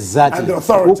board exactly. and the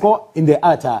authority. In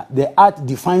the act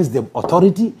defines the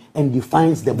authority and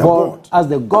defines the board as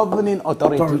the governing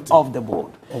authority of the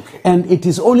board. Okay. And it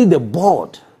is only the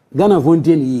board. Ghana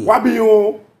Fontaine.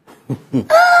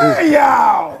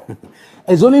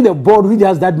 It's only the board which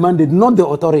has that mandate, not the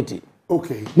authority.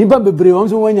 Okay. Nipa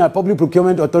bebre when you Public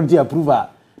Procurement Authority approval.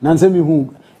 Nansemi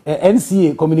who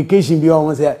NCA communication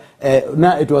beyond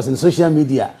now it was in social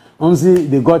media. Only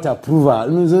they got approval.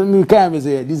 Me can't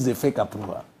say this is a fake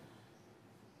approval.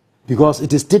 Because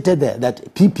it is stated there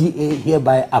that PPA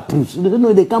hereby approves.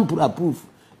 No, they can't approve.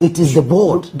 It is the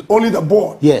board. Only the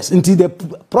board. Yes, until the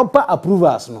proper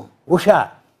approvals. No, Osha,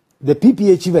 the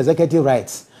PPA chief executive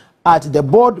writes at the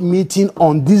board meeting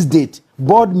on this date,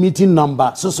 board meeting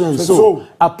number so and so,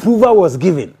 approval was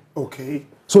given. Okay.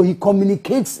 So he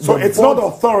communicates. So it's not the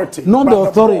authority. Not the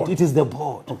authority, it is the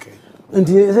board. Okay. And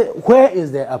he say, where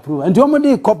is the approval? And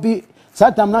somebody copy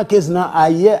Satamna case now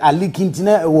I hear a leak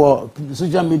internet or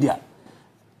social media.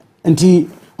 And he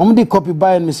somebody copy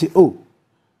by and me say, oh,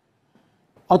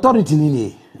 authority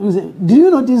nini. Do you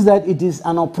notice that it is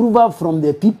an approval from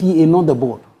the PPA, not the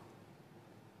board?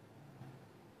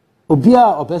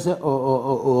 Obia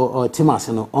or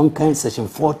Timasino on kind section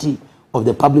 40 of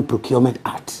the Public Procurement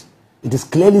Act. It is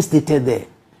clearly stated there,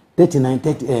 39,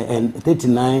 and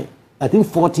 39, I think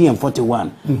 40 and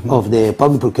 41 of the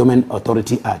Public Procurement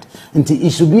Authority Act. And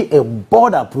it should be a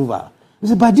board approval. You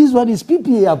say, but this one is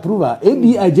PPA approval.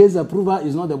 ABIJ's approval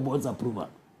is not the board's approval.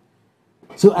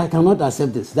 So I cannot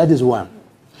accept this. That is one.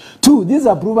 Two, this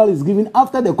approval is given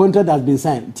after the contract has been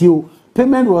signed. Till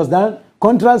payment was done,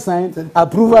 contract signed,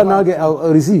 approval now get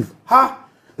received.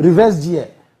 Reverse G.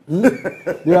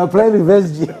 They are applying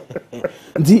reverse G.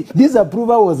 This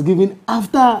approval was given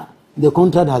after the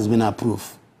contract has been approved.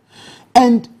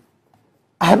 And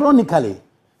ironically,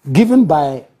 given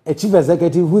by a chief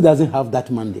executive who doesn't have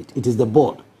that mandate. It is the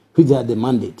board which has the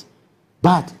mandate.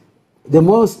 But the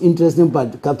most interesting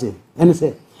part, Captain, and he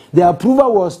said, the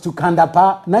approval was to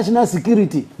Kandapa national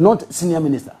security, not senior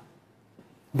minister.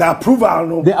 The approval,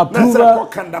 no. The approval.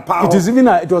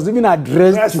 It was even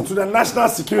addressed to the national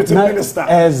security minister.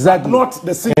 Exactly. Not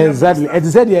the senior exactly. minister.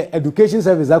 It said the education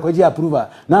service approval.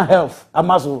 Now health.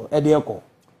 Amaso Edieko.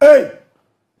 Hey.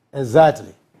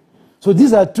 Exactly. So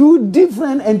these are two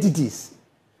different entities.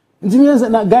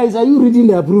 Now, guys, are you reading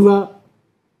the approval?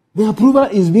 The approval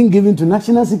is being given to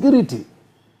national security.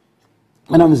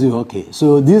 And I'm saying, okay,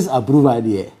 so this approval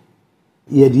idea,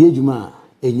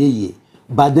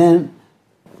 but then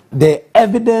the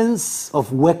evidence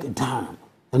of work done,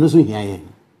 and also here,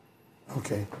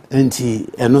 okay, and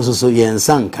also so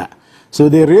so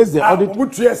they raised the audit.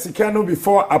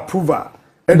 Before approval.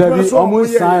 And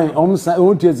almost sign, and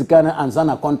sign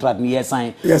a contract. Yes,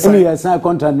 sign. Yes, sign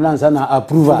contract and sign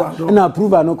approval. And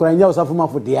approval no cranya was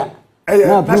for there.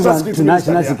 Approval to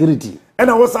national security. And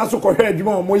I was also correct.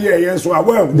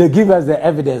 They give us the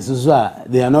evidence, so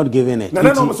they are not giving it. No,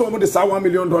 almost $1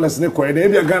 million. No,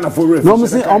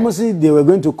 almost they were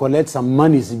going to collect some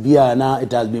money. Now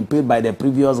it has been paid by the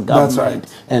previous government. That's right.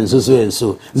 And so.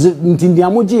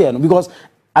 Because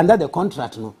under the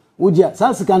contract, no.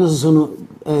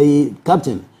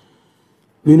 Captain,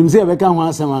 we say we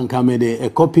can someone come a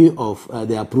copy of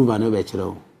the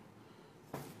approval.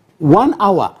 1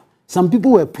 hour, some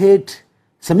people were paid.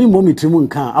 Some about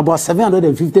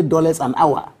 $750 an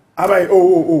hour.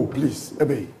 Oh, please,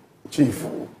 Chief.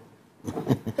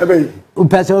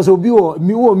 Also,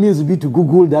 means be to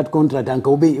Google that contract and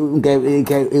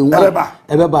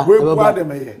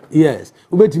yes,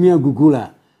 Google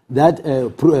that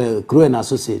Crow and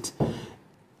Associates.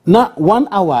 Now 1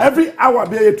 hour. Every hour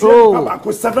be a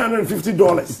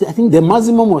 $750. I think the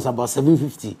maximum was about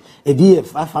 $750. A day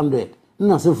 500.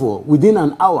 No, so for within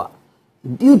an hour.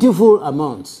 Beautiful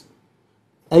amounts.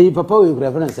 Papa with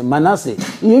reference Manasseh.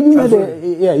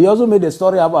 He also made a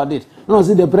story about it. No,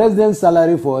 see the president's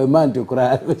salary for a man to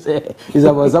cry is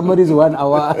about somebody's 1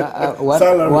 hour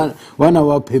 1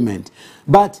 hour payment.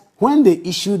 But when they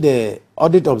issued the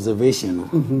audit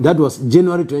observation, that was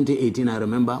January 2018, I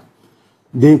remember,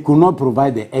 they could not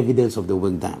provide the evidence of the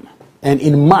work done. And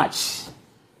in March,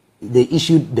 they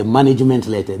issued the management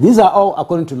letter. These are all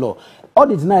according to law.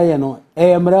 Audit na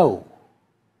AMRO.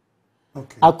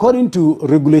 Okay. According to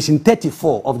Regulation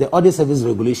 34 of the Audit Service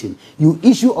Regulation, you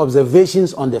issue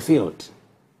observations on the field.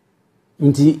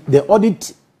 The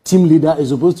audit team leader is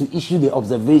supposed to issue the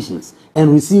observations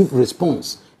and receive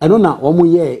response. I don't know, 1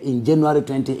 year in January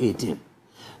 2018.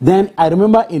 Then I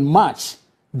remember in March,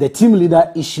 the team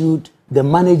leader issued the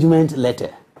management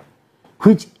letter,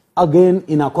 which again,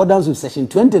 in accordance with Section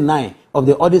 29 of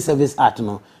the Audit Service Act,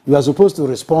 you are supposed to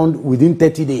respond within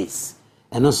 30 days.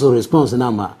 And also response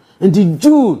number. Until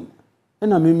June,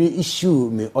 and I may issue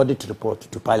my audit report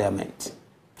to Parliament.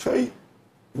 Okay.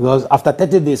 Because after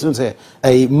 30 days, we say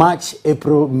March,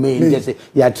 April, May. Just say,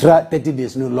 yeah, 30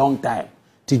 days, no long time.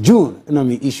 To June, and I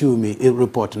may issue me a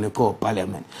report in the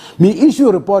Parliament. Me issue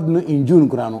a report in June,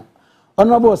 Grano.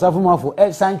 Honorable Safuma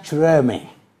for sanctuary me.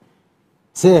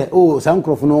 Say, oh, some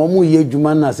crop no more ye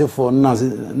Jumana say for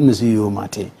Monsieur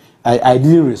Mate. I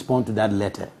didn't respond to that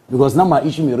letter because now my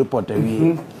issue me report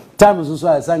every time is also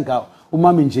I sank out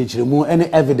umami nchechire mu any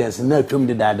evidence na twom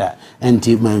de dada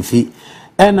enti manfi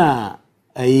ena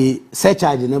search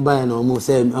charge ne ba na omo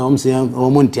say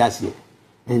omo ntiase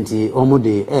enti omo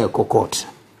de court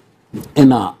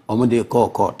ena omo de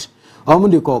court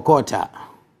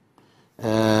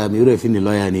me refi ni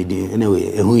lawyer ni di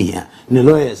anyway ehu hia ni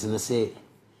lawyers na say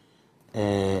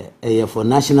for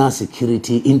national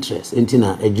security interest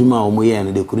entina ejuma omoye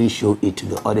and they couldn't show it to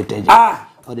the auditors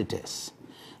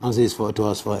and says it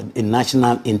was for a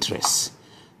national interest.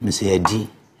 Mr. Edi,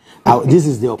 this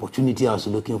is the opportunity I was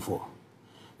looking for,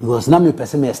 because now me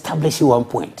person establish 1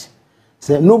 point.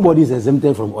 Say nobody is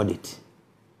exempted from audit,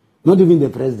 not even the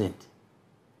president.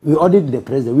 We audit the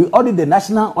president. We audit the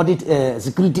National Audit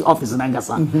Security Office in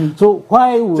Angasan. So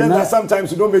why would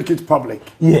sometimes you don't make it public?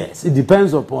 Yes, it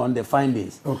depends upon the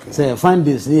findings. Okay. So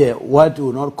findings here, what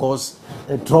will not cause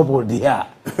trouble there.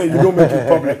 You don't make it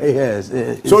public. Yes.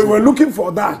 So you were looking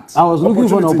for that. I was looking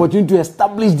for an opportunity to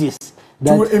establish this.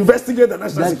 To investigate the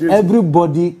national security.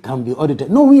 Everybody can be audited.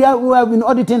 No, we have been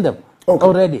auditing them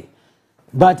already.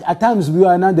 But at times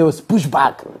there was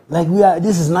pushback. Like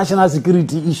this is national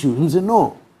security issue. We say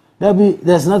no.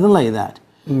 There's nothing like that.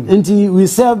 Until we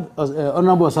serve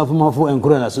Honorable Safumafo and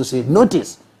Korean Associate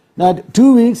notice that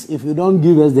 2 weeks, if you don't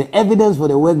give us the evidence for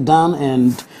the work done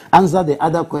and answer the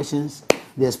other questions,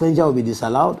 the expenditure will be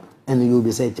disallowed and you will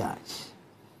be set charge.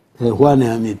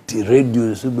 Anyway,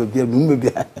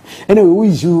 we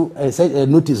issue a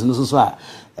notice.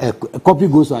 A copy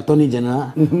goes to Attorney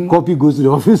General, copy goes to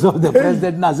the office of the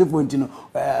President.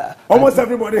 Almost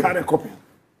everybody had a copy.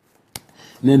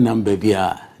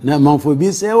 Na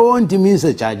manfobi say oh ntimi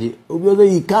say charge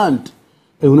obi you can't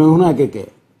ehuna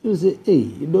keke you say hey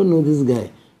you don't know this guy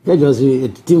just say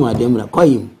team ademra call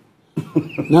him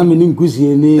na me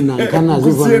nkusie ni na kana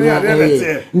ze for na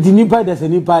nti nipa da se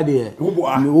nipa de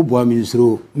wo boa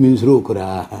minsro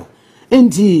kura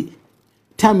enti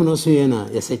time no so ye na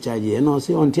ye say charge ye no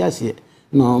say on tiase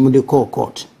no mo de call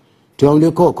court to on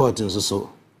de call court so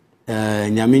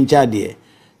nyamincha de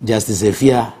justice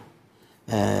efia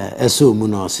so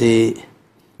muno say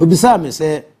obisa me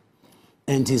say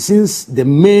and since the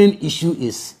main issue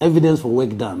is evidence for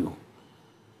work done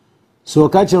so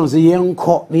catch on say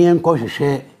yenko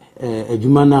hwehwe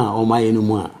adwuma na o maye no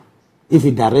mu a if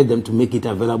you direct them to make it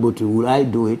available to you, will I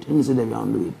do it? Let me say they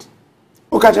won't do it.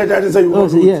 Okay, judge say you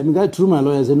won't do it. Yeah, me got through my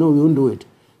lawyer say no, we won't do it.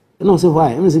 And I say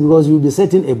why? Let me say because you will be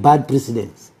setting a bad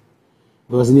precedent.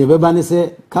 Because in everybody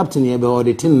say captain here or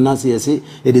the team now say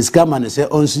it is come and say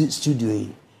on studio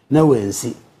now we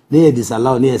see they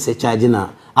disallow near say charge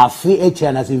now a free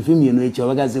HR as in film you know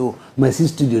HR say oh my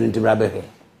studio into brabe.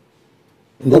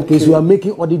 In that case you are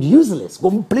making audit useless,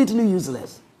 completely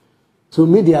useless. So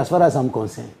media as far as I'm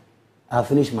concerned I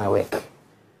finished my work.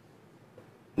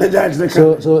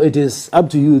 So it is up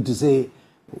to you to say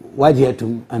what you have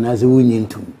to and as a winning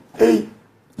to. Hey.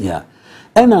 Yeah.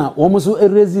 And almost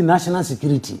raise the national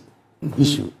security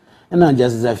issue. And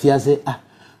Justice Afia say,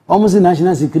 almost the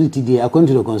national security there, according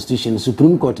to the Constitution,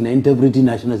 Supreme Court na interpreting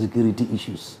national security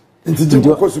issues.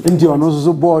 Into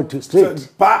also board straight.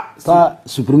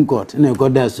 Supreme Court. And I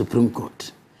got that Supreme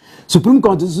Court. Supreme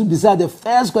Court is beside the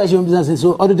first question.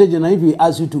 So, Auditor General, if we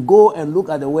ask you to go and look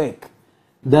at the work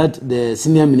that the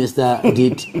senior minister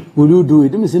did, will you do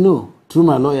it? Let me say no. through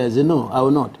my lawyer. I say, no, I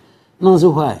will not. No, I say,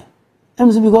 why? I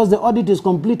say, because the audit is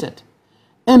completed.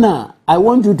 And I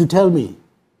want you to tell me,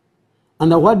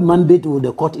 under what mandate will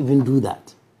the court even do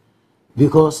that?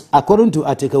 Because according to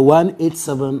Article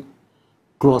 187,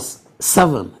 Clause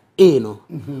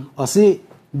 7A, or say,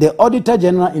 the Auditor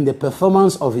General in the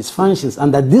performance of his functions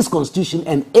under this Constitution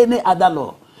and any other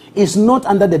law is not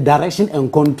under the direction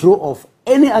and control of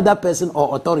any other person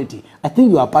or authority. I think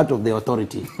you are part of the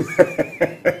authority.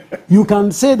 You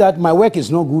can say that my work is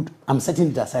not good, I'm setting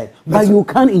it aside. But you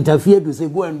can't interfere to say,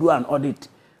 go and do an audit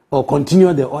or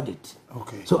continue the audit.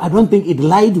 Okay. So I don't think it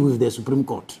lied with the Supreme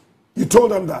Court. You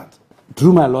told them that?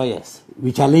 Through my lawyers,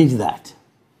 we challenged that.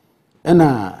 And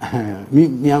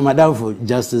me and Madam for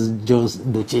Justice Jones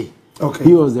Doche. Okay.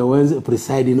 He was the one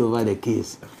presiding over the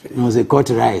case. Okay. It was a court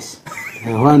rice.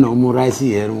 One of more rice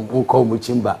here, call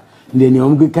Muchimba. Then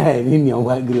you go in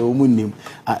your agree umunim.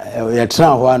 You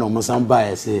try one of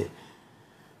Mosamba say.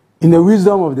 In the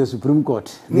wisdom of the Supreme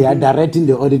Court, they are directing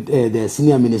the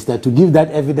senior minister to give that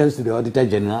evidence to the Auditor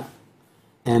General.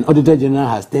 And Auditor General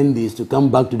has 10 days to come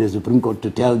back to the Supreme Court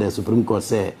to tell the Supreme Court,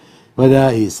 say,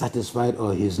 whether he is satisfied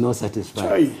or he is not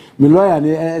satisfied. My lawyer,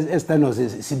 Esther, no,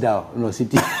 sit down, no, sit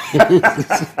down.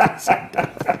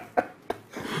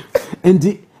 And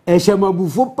the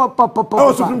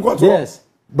Supreme Court. Yes,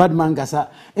 but Mangasa.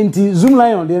 And the Zoom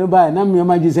Lion, the nearby,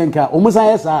 Namia Zenka, almost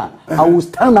I will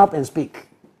stand up and speak.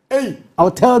 Hey.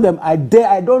 I'll tell them, I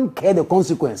don't care the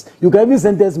consequence. You can even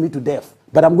sentence me to death,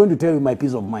 but I'm going to tell you my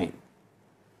peace of mind.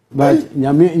 But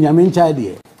Nyamin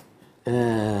Chadi,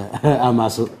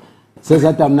 Amaso. Says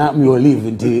that I'm not me will leave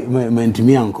into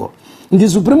me uncle. In the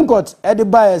Supreme Court, Eddie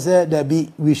Bayer said that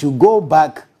we should go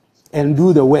back and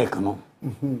do the work, no?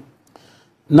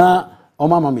 Now,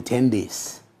 Omama me 10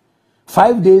 days.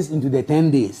 5 days into the 10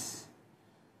 days.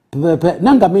 I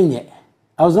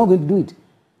was not going to do it.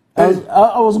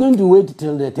 I was going to wait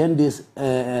till the 10 days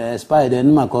expired,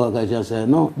 and my colleague said,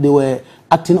 no, they were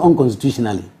acting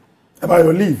unconstitutionally. About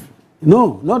your leave?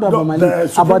 No, not about my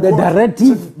leave. About the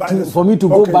directive for me to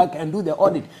go back and do the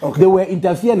audit. Okay. They were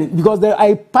interfering because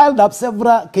I piled up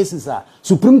several cases.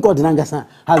 Supreme Court in Angasa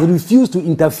has refused to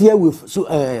interfere with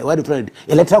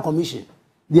Electoral Commission.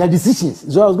 Their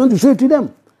decisions. So I was going to show it to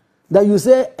them that you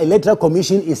say Electoral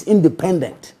Commission is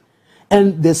independent,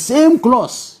 and the same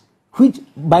clause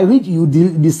by which you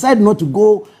decide not to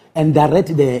go and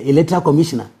direct the Electoral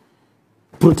Commissioner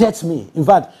protects me. In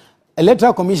fact,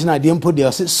 Electoral Commissioner didn't put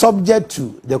there subject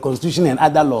to the Constitution and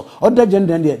other law. Other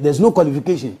gender, there's no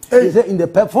qualification. Hey. He said in the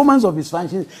performance of his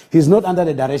functions, he's not under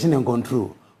the direction and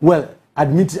control. Well,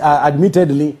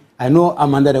 admittedly, I know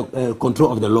I'm under the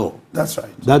control of the law. That's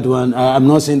right. That one, I'm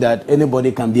not saying that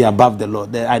anybody can be above the law.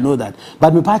 I know that.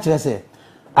 But my partner say,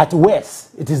 at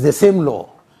worst, it is the same law.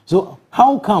 So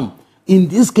how come in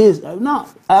this case, now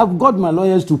I've got my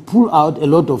lawyers to pull out a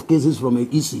lot of cases from an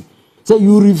EC. So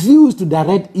you refuse to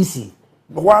direct EC.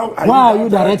 But why are you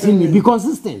directing me? Be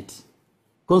consistent.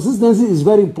 Consistency is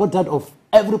very important of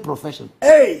every profession.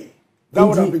 Hey, that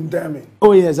would have been damning.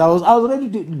 Oh yes, I was ready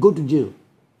to go to jail.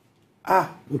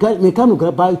 Me come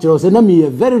to picture. I said, "No, me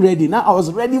very ready." Now I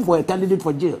was ready for a candidate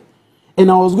for jail,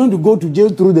 and I was going to go to jail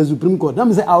through the Supreme Court. Now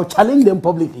I say, "I'll challenge them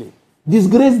publicly,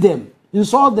 disgrace them,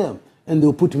 insult them, and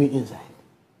they'll put me inside."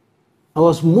 I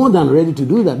was more than ready to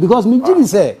do that because Mijimi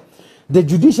said the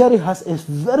judiciary has a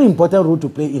very important role to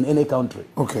play in any country.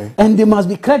 Okay. And they must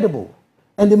be credible,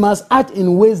 and they must act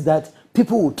in ways that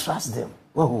people will trust them.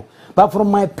 But from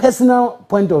my personal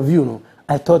point of view,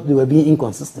 I thought they were being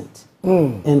inconsistent.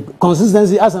 And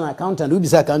consistency as an accountant, we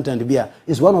say accountant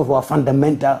is one of our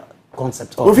fundamental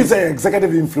concepts. If it's an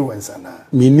executive influencer now.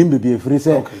 Meaning be free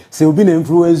say, okay. So being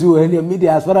influence you and the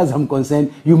media, as far as I'm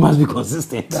concerned, you must be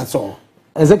consistent. That's all.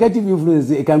 Executive influence,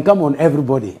 it can come on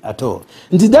everybody at all.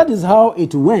 And that is how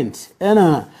it went.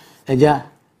 And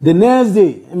the next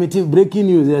day, breaking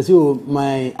news, I say,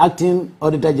 my acting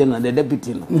Auditor General, the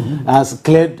deputy, has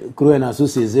cleared Crew and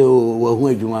Associates.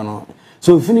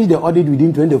 So we finished the audit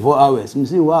within 24 hours. I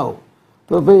say, wow.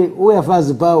 Where fast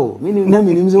the power?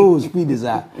 Meaning, speed is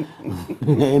that.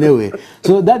 Anyway,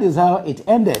 so that is how it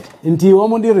ended. Until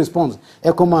one day response,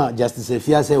 Ekoma Justice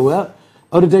Efia said, well,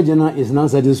 Auditor General is now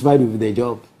satisfied with the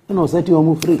job. Set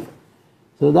you free.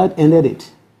 So that ended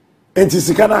it. And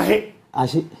Tisikana he?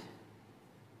 Ashi.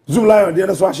 Zoom Lion, the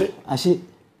other Swashi? Ashi.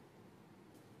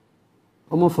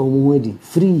 Almost from wedding.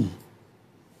 Free.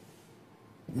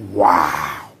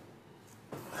 Wow.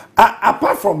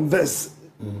 Apart from this,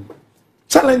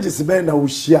 challenges men that will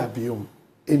share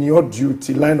in your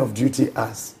duty, line of duty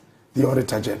as the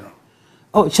Auditor General.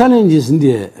 Oh, challenges in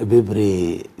the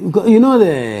baby. You know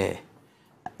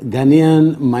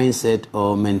Ghanaian mindset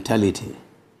or mentality.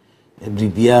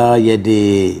 Bribia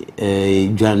yede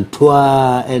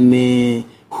Jantua any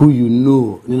who you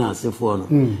know nina se for no.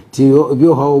 Ti obi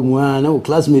ho mu na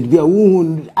classmate bia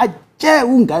wo ache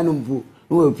wo nkan no mpu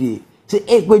no pie. Say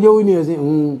ekwejo wo ni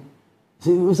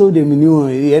say so de menu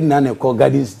e na na call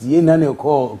gardens e na na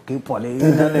call kipole e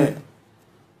na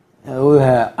na we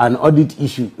have an audit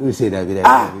issue we say that you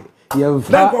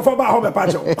then go for ba ho be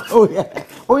patch.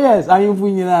 Oh yes, I am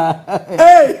funyina.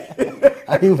 Hey.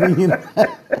 I am funyina.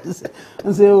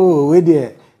 And say oh we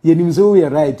there you nim so we are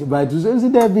right but so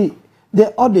there be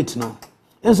the audit no.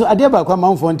 And so adeba kwa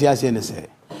manfo ntia say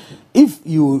if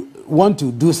you want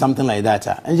to do something like that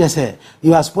and just say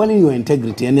you are spoiling your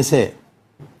integrity and they say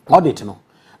audit no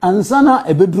and sana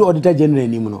a bedroom auditor general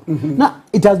anymore no. Now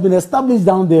it has been established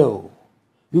down there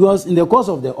because in the course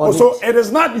of the audit so it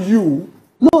is not you.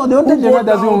 No, the auditor general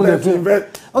doesn't own the field.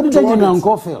 Auditor general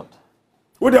on field.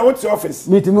 What's your office?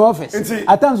 Meeting office.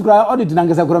 At times audit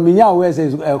nangasa kura minya where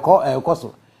says cost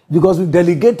because we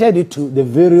delegated it to the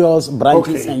various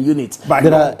branches and units.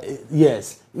 There are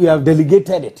yes, we have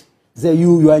delegated it. Say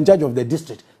you are in charge of the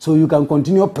district, so you can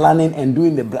continue planning and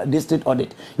doing the district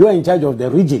audit. You are in charge of the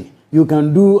region, you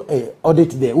can do a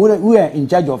audit there. We are in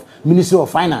charge of Ministry of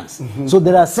Finance. So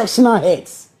there are sectional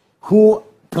heads who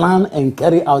plan and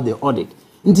carry out the audit.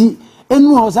 They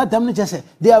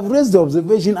have raised the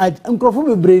observation at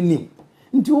Uncrophobia Brain.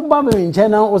 Into Ubama in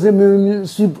China was a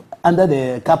sweep under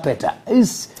the carpet.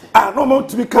 It's no more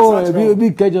to be cast.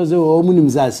 Big cages or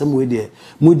Munims are somewhere there.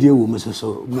 Moody woman,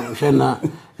 so Shana.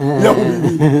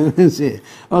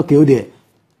 Okay, dear.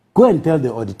 Go and tell the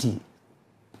auditee.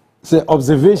 Say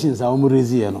observations are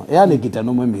Umuriziano. Yanekita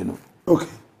no Mamino. Okay.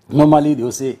 Normally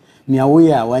they'll say,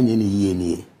 Niawea one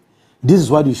yeni. This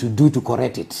is what you should do to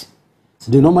correct it.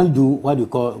 So they normally do what we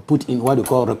call put in what we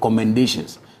call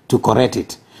recommendations to correct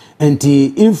it. And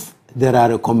if there are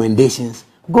recommendations,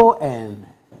 go and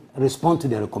respond to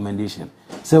the recommendation.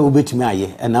 Say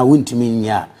ubetimi and I won't mean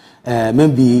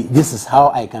maybe this is how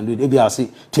I can do it. Maybe I'll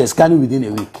say to scan within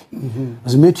a week.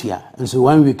 So metria and so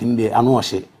 1 week in the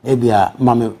anwash maybe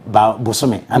mame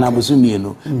bosome and abosumi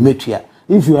no metria.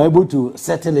 If you are able to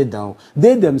settle it down,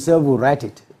 they themselves will write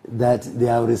it that they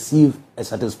have received a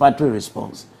satisfactory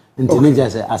response. Into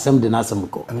assembly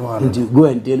and to go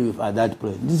and deal with at that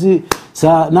point. You see,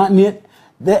 sir, not yet.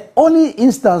 The only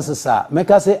instances, sir,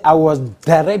 make us say I was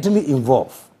directly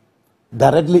involved.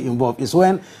 Directly involved is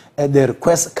when the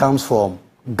request comes from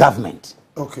government.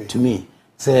 Okay. To me,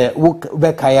 say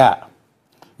Bekaya.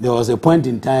 There was a point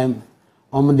in time,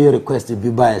 the request to be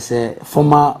by say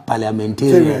former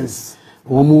parliamentarians.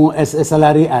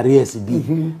 Salary arrears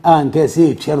be and can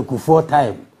say Cherku 4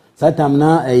 times. Satam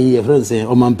na a friend say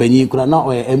Omampeni Kura na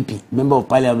or MP, member of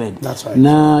parliament. That's right.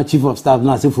 Na chief of staff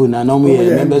na sifu na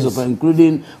members of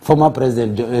including former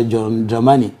president John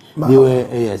Dramani. They were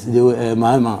they were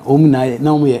Mahama.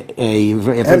 Now we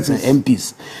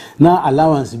MPs. Na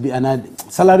allowance be and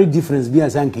salary difference be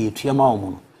as anke triama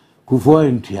omo. Kufo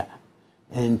entria.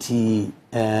 Enti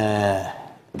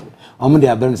de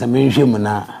abem sa menhwem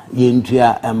na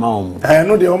yentua ema omo.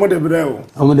 No de omo de breo.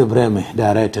 Omo de breme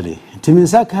directly.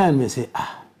 Timinsa kan me say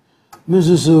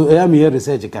mesusu e am here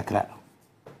research kakra.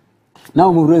 Na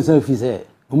omo research officer,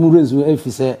 omo research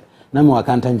officer na mo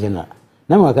accountant general.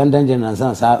 Na mo accountant general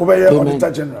sa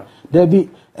auditor general. There be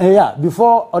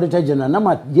before auditor general na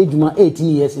ma jejuma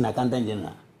 18 years in accountant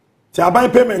general. Ti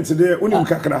abai payment there unim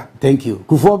kakra. Thank you.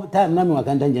 Before time na mo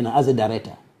accountant general as a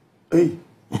director. Hey.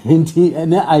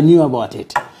 And I knew about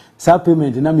it. Sa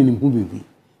payment na minim hubibi.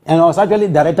 And I was actually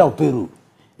director of payroll.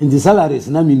 In the salaries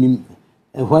na minim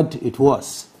what it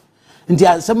was.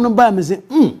 Nti some no buy me say,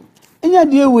 enya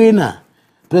die we na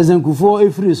President Kufo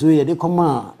Efri so ye dey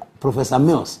come Professor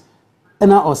Mills.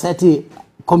 And our SETI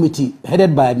committee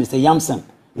headed by Mr. Yamson,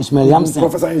 Ishmael Yamson.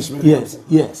 Professor Ishmael. Yes, Yamson.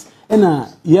 Yes. And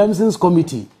Yamson's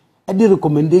committee the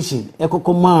recommendation e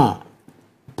come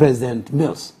President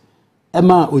Mills.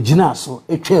 Emma Ojina so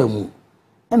etwemu.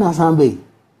 And asambe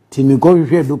timi go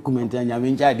hwe document anya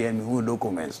me ncha de me hu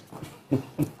documents.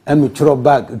 And me throw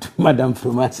back to Madam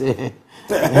Fromase.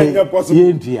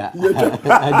 Yentia.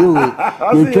 I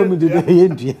do. You told me to do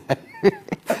yentia.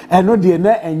 I know the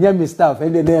na enya me staff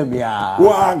and the name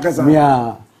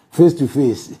ya face to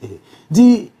face.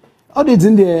 The audit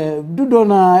in the do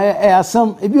na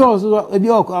some e bi also e bi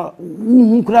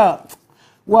hu kra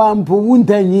wa mpo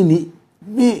wunta nyini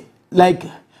be like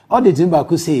auditing back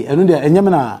could say and the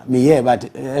enyamna me here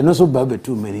but and also babe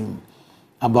too many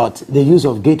about the use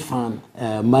of gate fund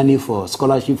money for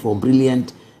scholarship for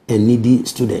brilliant and needy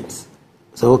students.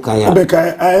 So okay.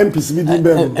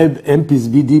 MPs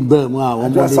BD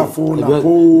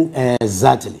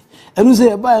exactly. And you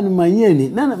say buy no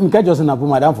manyeni na mka just na po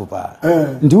madam for pa.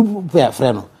 Ndu pay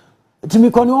friend no. To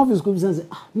me come office come say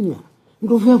ah me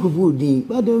go fear go din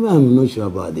but I'm not sure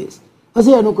about this. I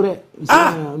say no kre.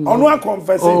 Onu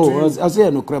confess to you. I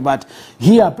say no kre but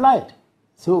he applied.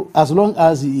 So as long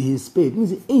as he is paid, me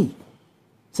say hey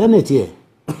Senate here.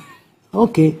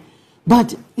 Okay.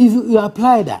 But if you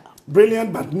apply that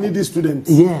brilliant but needy students.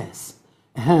 Yes.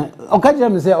 Okay,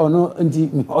 me say oh no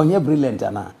onye brilliant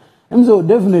ana. I'm so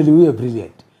definitely we are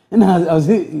brilliant. And I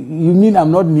say you mean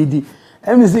I'm not needy.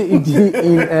 Let me say it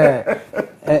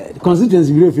in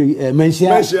constituency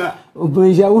Menshia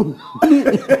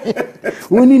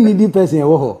only needy person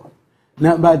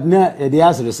now but now they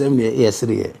ask the same yes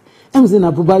I'm saying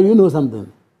you know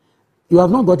something. You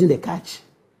have not gotten the catch.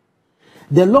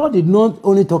 The law did not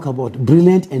only talk about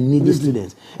brilliant and needy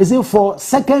students. It said for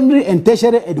secondary and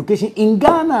tertiary education in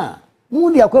Ghana.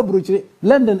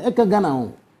 London, Eka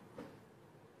Ghana.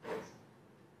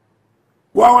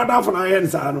 What for na yen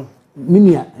sa no?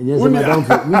 Minia.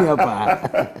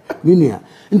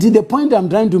 Until the point I'm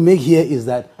trying to make here is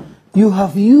that you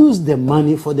have used the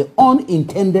money for the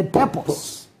unintended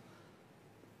purpose.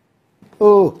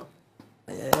 Oh,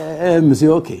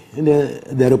 Monsieur, okay. And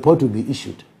the report will be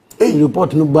issued. The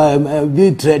report no by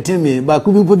be threatening me, but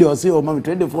could people they say, oh, mama,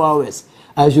 24 hours.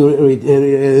 I should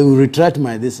retract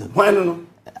my this. Why no?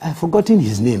 I've forgotten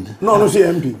his name. No, she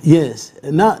MP. Yes.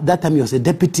 Now that time he was a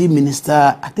deputy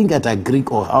minister, I think at a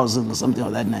Greek or housing or something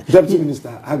of that night. Deputy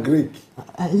minister, a Greek.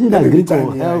 Is it a Greek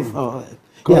or health?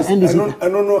 Yeah, and I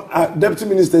don't know. Deputy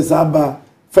minister Saba,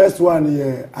 first one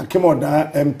here,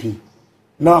 Akemoda MP.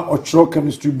 Now Ochro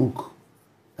chemistry book.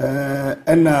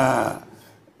 And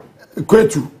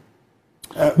Kwetu.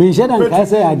 I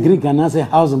say a Greek and I say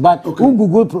housing, but who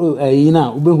Google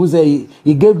who say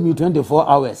he gave me 24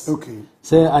 hours. Okay.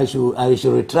 Say I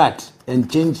should retract and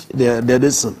change the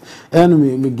lesson. And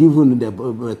me give him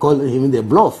call him the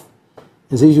bluff.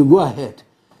 And say you should go ahead.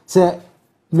 Say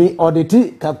me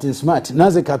audit Captain Smart. Now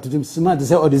say Captain Smart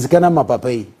say audit scanner ma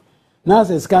papa. Now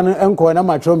say scanner enko na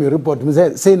ma throw me report. Me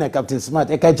say na Captain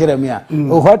Smart e ka kire me a.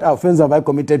 What offense have I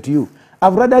committed to you?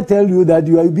 I'd rather tell you that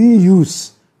you are being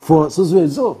used for so.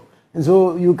 And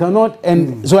so you cannot,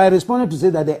 and so I responded to say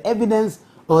that the evidence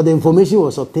or the information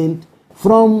was obtained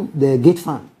from the gate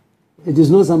fund. It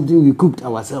is not something we cooked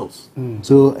ourselves.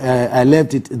 So I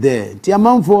left it there.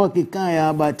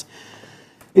 But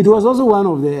it was also one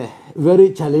of the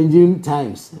very challenging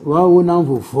times.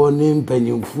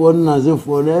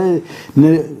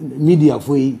 Media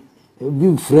for a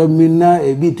big friend,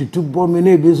 a bit to 2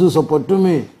 minutes, support to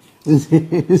me. It's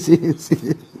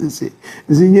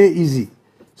easy.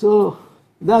 So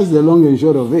that's the long and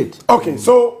short of it. Okay,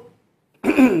 so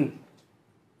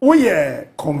we are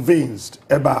convinced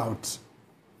about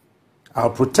I'll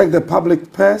protect the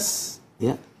public purse.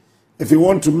 Yeah. If you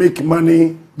want to make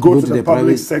money, go to the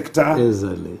public sector.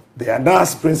 Exactly. The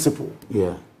Adas principle.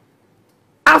 Yeah.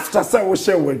 After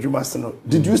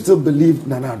did you still believe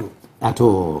Nanado? At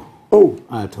all. Oh.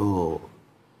 At all.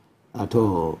 At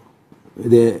all.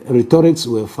 The rhetorics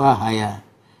were far higher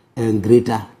and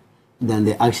greater than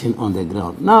the action on the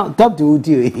ground. Now, come to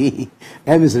Uti.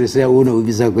 Emissary say, "Oh no,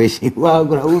 be a question. Wow,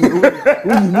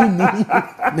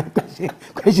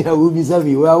 question will be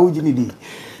something. Wow,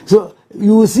 so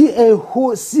you will see a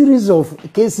whole series of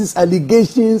cases,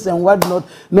 allegations, and whatnot.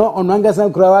 No, on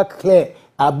Mangasan Krawa clear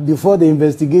before the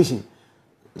investigation.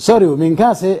 Sorry, I mean,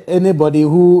 can't say anybody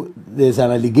who there's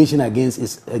an allegation against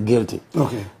is guilty.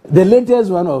 Okay. The latest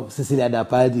one of Cecilia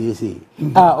Dapadi, you see,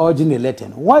 urging a letter.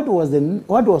 What was the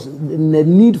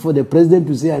need for the president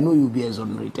to say, "I know you'll be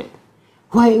exonerated"?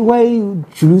 Why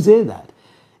should you say that?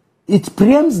 It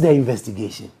preempts the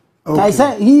investigation. Okay. I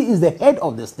said he is the head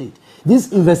of the state.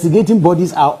 These investigating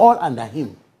bodies are all under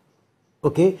him.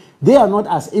 Okay, they are not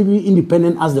as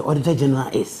independent as the Auditor General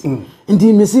is. And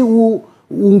he may say who.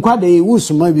 And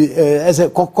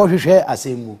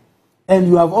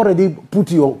you have already put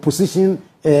your position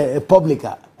public.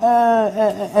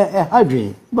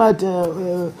 But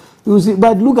you see,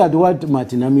 but look at what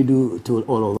Martin Amidu told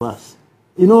all of us.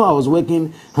 You know, I was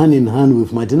working hand in hand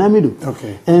with Martin Amidu.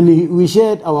 Okay. And we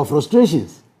shared our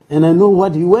frustrations. And I know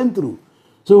what he went through.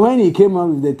 So when he came out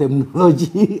with the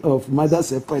terminology of mother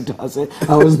separator,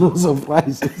 I was not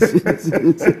surprised.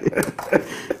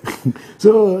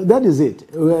 So that is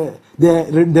it.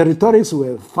 The rhetorics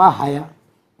were far higher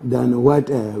than what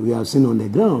we have seen on the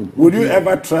ground. Would you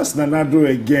ever trust Nanado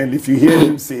again if you hear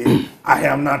him say, "I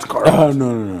am not corrupt"? Oh,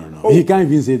 no. Oh. He can't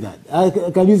even say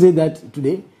that. Can you say that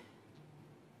today?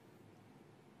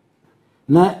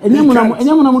 Na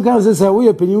enyamuna mu kan say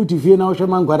we penyu tifie na wo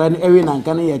hwema nkwara na ewe na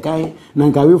nka na ye kan na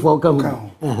nka we fo ka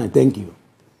ho. Thank you.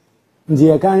 Ndi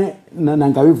ye kan na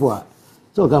nka we fo a.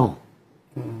 So ka ho.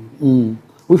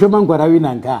 Wo hwema nkwara we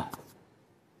na nka.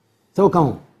 So ka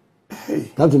ho.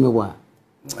 Ka to me wa.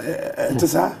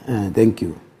 Thank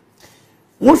you.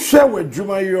 What share with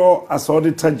Juma your as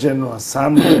Auditor General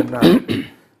Sam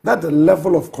that the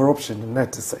level of corruption in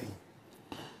that to say?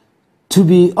 To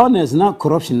be honest, not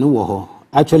corruption no wo.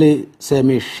 Actually, say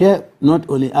me share not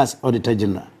only as Auditor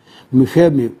General, me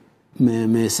share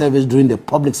me service during the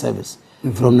public service.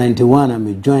 From 91 I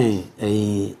me join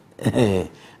a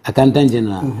Accountant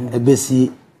General, a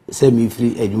BC semi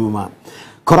free edumuma.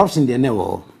 Corruption there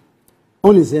never.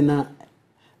 Only say na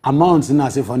amounts na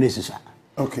say for necessary.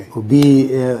 Okay. Could be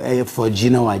for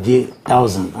Gina Waje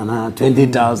 1,000 and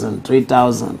 20,000,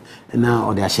 3,000, and now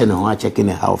or they are sharing checking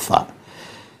how far.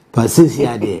 But since you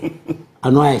are there, I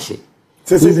know I say.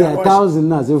 Since you are 1,000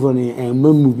 now, say for me, and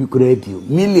movie create you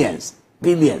millions,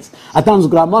 billions. At times,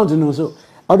 the amount you so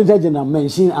Auditor General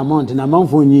mention amount and amount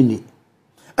for Nini.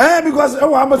 Because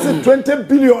I must say 20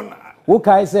 billion. What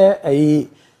I say,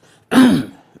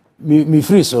 me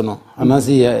free so no, and I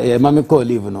say, Mammy call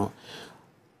leave no.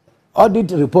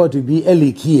 Audit report will be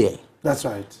early here. That's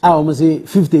right. I almost say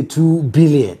 52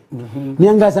 billion.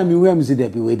 Nyanga sa mi wem si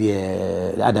depi we the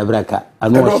adabraka.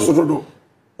 Ano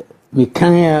me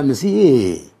kanya me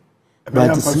see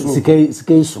but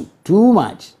sikay too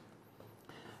much.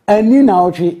 And ni na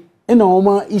ochi ina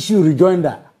oma issue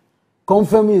rejoinder.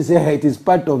 Confirm me say it is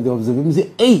part of the observation.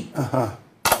 Say hey.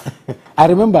 I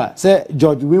remember say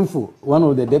George Winfo, one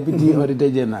of the deputy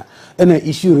auditor general, and an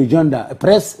issue rejoinder, a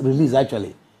press release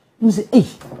actually. You say, hey,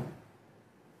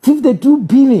 52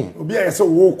 billion.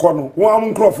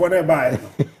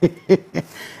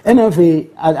 NFA,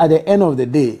 at the end of the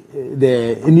day,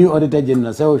 the new Auditor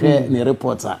General said, in a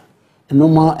reporter, no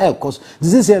more air cost.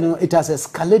 This is, it has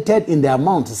escalated in the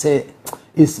amount. Say,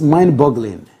 it's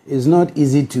mind-boggling. It's not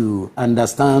easy to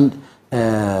understand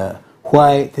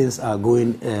why things are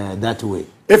going that way.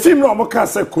 If him no more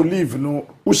say could leave, no,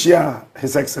 Ushia,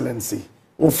 His Excellency,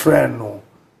 or friend, no.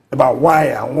 About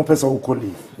why I want person who could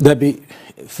leave. There be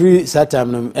free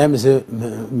Saturn, say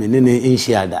menene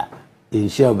in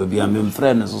share baby, I'm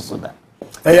friend also that.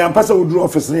 Hey, I'm person who do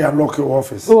office near lock your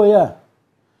office. Oh, yeah.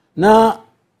 Now,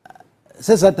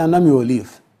 say Saturn, you will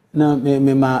leave. Now,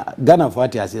 me ma Ghana for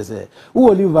what you say. Who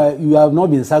will leave? You have not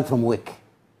been sacked from work.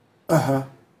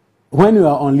 When you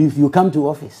are on leave, you come to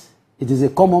office. It is a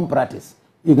common practice.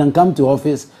 You can come to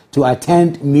office to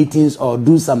attend meetings or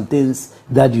do some things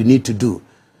that you need to do.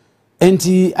 And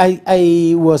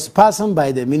I was passing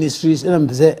by the ministries and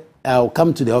I said, I'll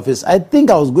come to the office. I think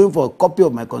I was going for a copy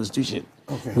of my constitution.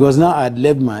 Okay. Because now I'd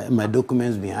left my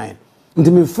documents behind. And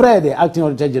to me, Fred, the acting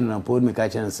auditor general, pulled me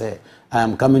catch and said, I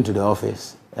am coming to the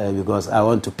office because I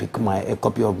want to pick a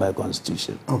copy of my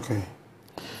constitution. Okay.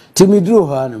 To me, drew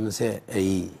her and said,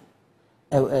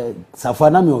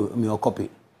 Safana me copy.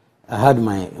 I had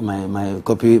my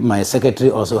copy, my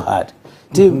secretary also had.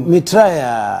 To me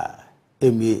try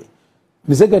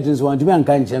my secretaries want to be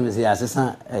unkind to say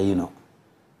assistant, you know.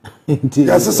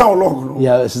 Yes, it's our local.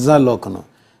 Yeah, it's our local.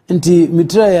 And me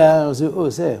try say, oh,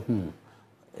 say,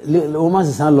 woman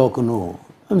is not local. No,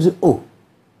 I'm say, oh,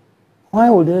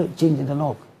 why would they change the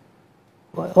lock?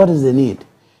 What is the need?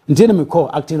 Until me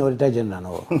call acting auditor general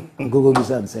no Google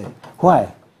this and say,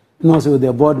 why? No, so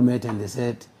the board met and they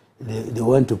said they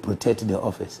want to protect the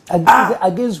office.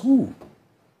 Against who?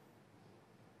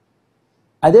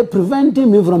 Are they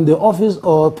preventing me from the office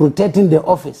or protecting the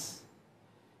office?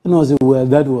 You know, so, well,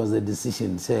 that was the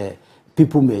decision. Say,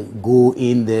 people may go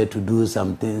in there to do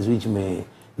some things which may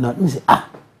not. We say,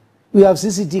 we have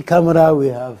CCTV camera, we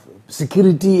have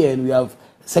security, and we have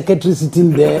secretary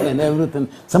sitting there and everything.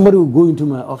 Somebody will go into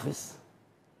my office.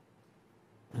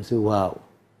 I say, wow.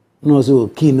 You know, so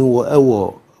key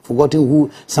no forgetting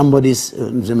who somebody's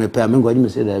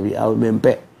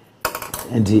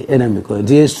and the enemy.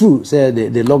 It is true, say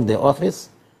they locked the office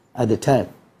at the time.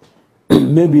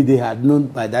 Maybe they had known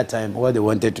by that time what they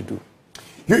wanted to do.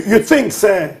 You think,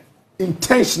 sir,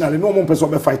 intentionally, no one person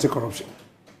will fight corruption?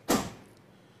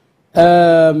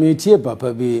 Me tia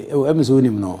papa be no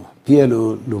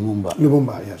PLO Lumumba.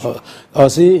 Lumumba, yes. Or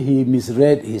see, he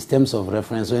misread his terms of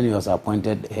reference when he was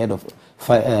appointed head of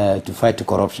to fight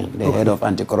corruption, the head of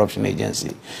anti-corruption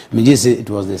agency. Me just say it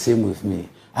was the same with me.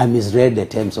 I misread the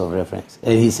terms of reference.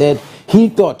 And he said he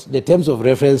thought the terms of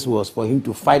reference was for him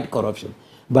to fight corruption.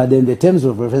 But then the terms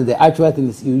of reference, the actual thing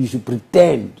is you should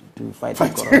pretend to fight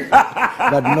corruption.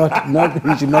 But not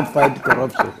you should not fight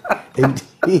corruption. And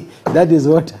That is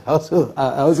what I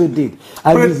also did.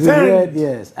 I misread.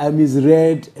 Yes, I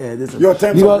misread this. Your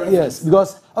terms of reference. Yes,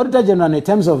 because Auditor General in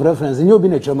terms of reference, and you've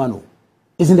been a chairman.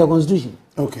 It's in the Constitution.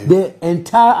 Okay. The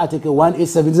entire Article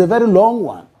 187 is a very long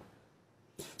one.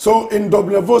 So, in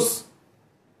Domelevo's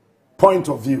point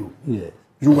of view, Yes.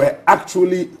 you were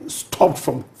actually stopped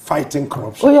from fighting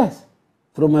corruption. Oh yes,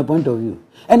 from my point of view,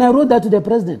 and I wrote that to the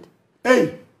president.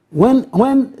 Hey. When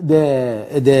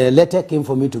the letter came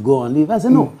for me to go on leave, I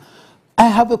said, no, I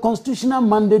have a constitutional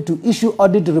mandate to issue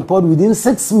audit report within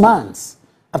 6 months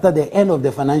after the end of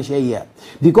the financial year.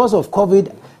 Because of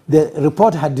COVID, the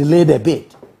report had delayed a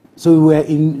bit. So we were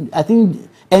in, I think,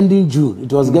 ending June.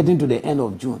 It was getting to the end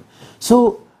of June.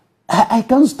 So I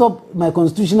can't stop my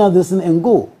constitutional lesson and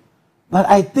go. But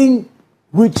I think,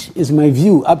 which is my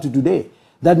view up to today,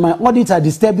 that my audits are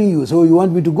disturbing you, so you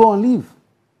want me to go on leave.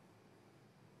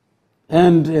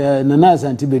 And Nana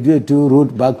Santibedwe too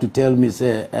wrote back to tell me,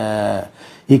 say,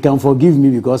 he can forgive me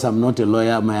because I'm not a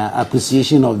lawyer. My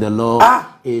appreciation of the law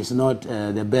is not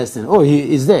the best. Oh,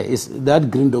 he is there. It's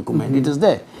that green document. It is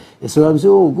there. So I'm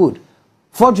saying, oh, good.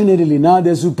 Fortunately, now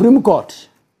the Supreme Court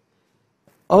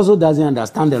also doesn't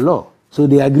understand the law. So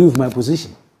they agree with my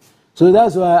position. So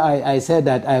that's why I said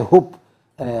that I hope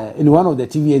in one of the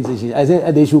TV stations, I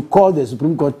said they should call the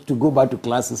Supreme Court to go back to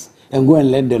classes and go and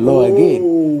learn the law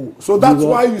again. So that's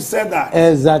why you said that?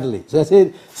 Exactly. So I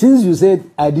said, since you said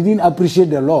I didn't appreciate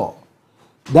the law,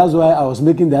 that's why I was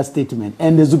making that statement.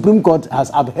 And the Supreme Court has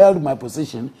upheld my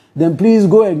position, then please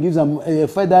go and give some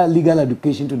further legal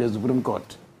education to the Supreme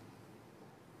Court.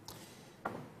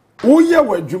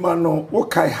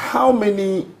 Okay, how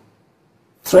many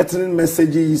threatening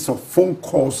messages or phone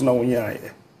calls now?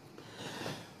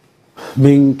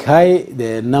 Minkai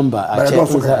the number I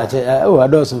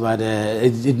don't know, but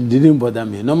it didn't bother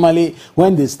me. Normally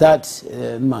when they start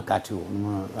Makatu,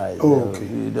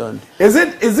 you don't. Is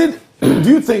it do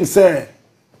you think, sir,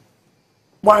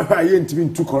 why are you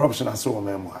into corruption as well,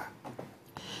 memoir?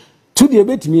 To the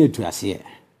bit me to us here.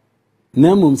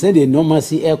 Namum said the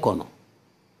normalcy econo.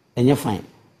 And you're fine.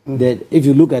 That if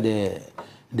you look at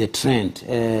the trend,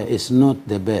 it's not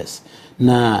the best.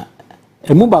 Now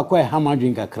Emuba kwa hammer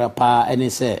drink a crapa and he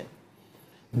said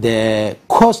the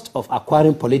cost of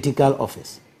acquiring political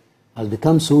office has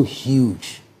become so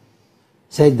huge,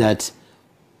 said that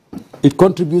it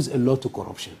contributes a lot to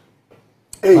corruption.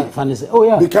 Hey, oh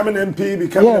yeah, becoming MP,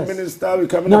 becoming a minister,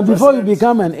 becoming now a before president. you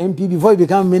become an MP, before you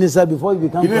become minister, before you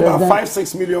become president, about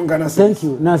 5-6 million Ghana cedis. Thank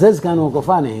you. Now says can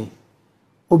okofane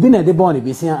obina de boni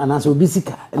be sia anaso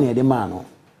obisika na de mano.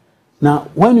 Now,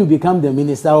 when you become the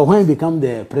minister or when you become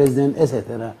the president,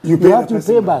 etc., you have to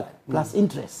pay back plus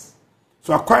interest.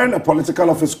 So acquiring a political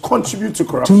office contributes to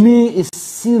corruption. To me, it's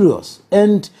serious.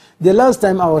 And the last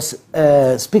time I was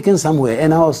speaking somewhere,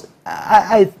 and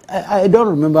I don't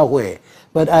remember where,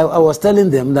 but I was telling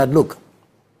them that, look,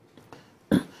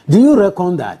 do you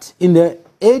reckon that in the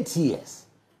 8 years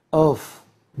of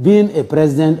being a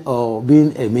president or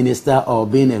being a minister or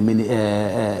being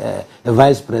a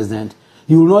vice president,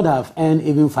 you will not have earned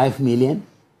even 5 million?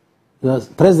 Because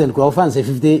President Kwafan said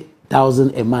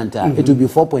 50,000 a month. It will be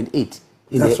 4.8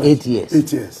 in the 8 years.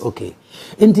 8 years. Okay.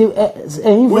 We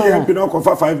have been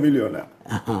offered 5 million.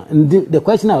 And the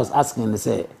question I was asking, they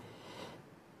say,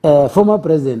 former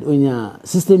president, unya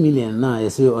 60 million now, you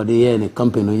say, or the year in a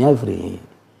company, unya free.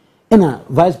 And a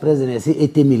vice president, you say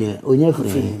 80 million, unya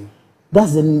free.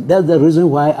 That's the reason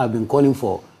why I've been calling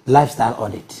for lifestyle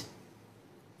audit.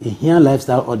 Here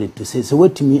lifestyle audit to say, so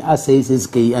what to me, I say is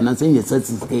K, and I say yes, it's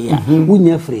K,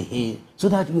 unya free, so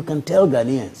that you can tell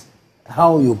Ghanaians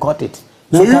how you got it.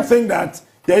 So you think that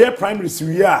the primary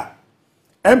we are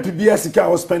MPBS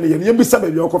was spending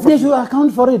they should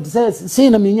account for it.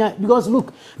 Because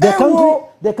look,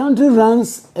 the country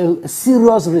runs a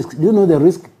serious risk. Do you know the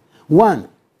risk? One,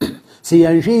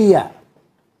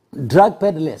 drug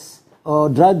peddlers or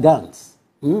drug gangs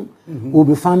will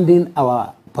be funding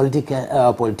our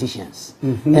politicians.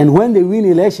 And when they win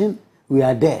election, we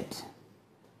are dead.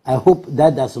 I hope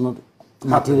that does not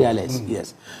materialize.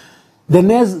 Yes. The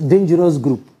next dangerous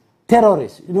group,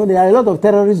 terrorists. You know, there are a lot of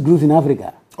terrorist groups in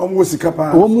Africa. Almost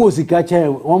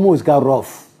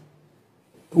rough.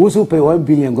 Also pay 1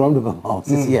 billion ground to come out.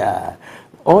 Yeah.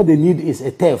 All they need is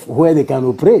a theft where they can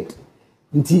operate.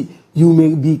 You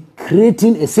may be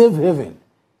creating a safe haven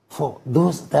for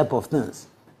those type of things.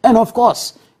 And of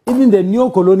course, even the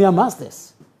neo-colonial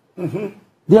masters,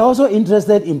 they are also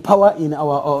interested in power in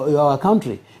our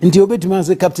country. In Tiobetuman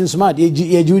say Captain Smart,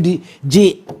 Judy,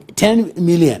 10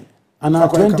 million and now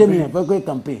 20 million for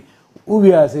campaign.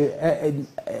 We are say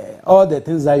all the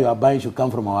things that you are buying should come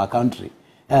from our country.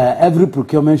 every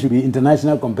procurement should be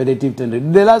international competitive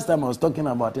tendering. The last time I was talking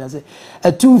about it, I said,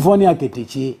 a two funny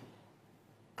architecture,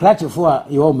 crash for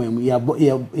your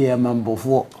member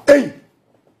for. Hey,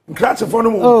 crash for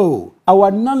no. Oh,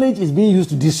 our knowledge is being used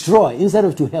to destroy instead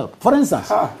of to help. For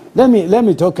instance, let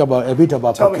me talk about a bit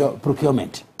about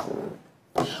procurement.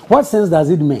 What sense does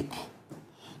it make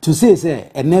to say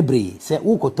a nebri say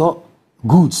ukoto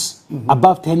goods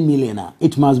above 10 million?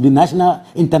 It must be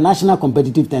international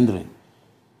competitive tendering.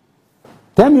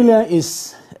 10 million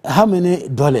is how many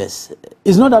dollars?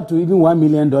 It's not up to even $1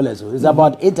 million. It's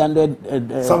about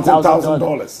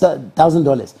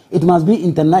 $800,000. It must be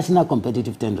international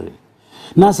competitive tendering.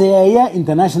 Now, say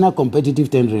international competitive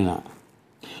tendering.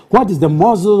 What is the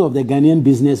muzzle of the Ghanaian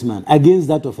businessman against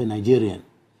that of a Nigerian,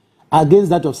 against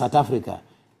that of South Africa,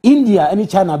 India, any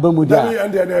China,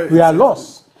 Bermuda? We are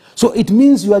lost. So it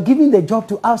means you are giving the job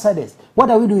to outsiders. What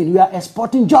are we doing? We are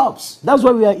exporting jobs. That's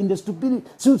why we are in the stupid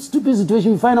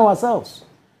situation we find ourselves.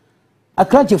 I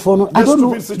don't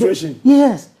know. Situation.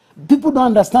 Yes. People don't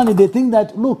understand it. They think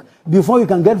that, look, before you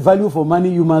can get value for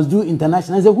money, you must do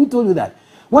international. I say, who told you that?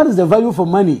 What is the value for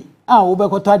money? Your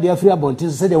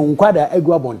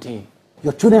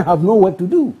children have no work to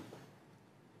do.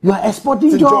 You are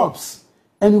exporting jobs.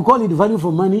 And you call it value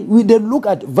for money. They look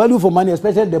at value for money,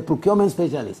 especially the procurement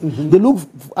specialists. They look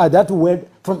at that word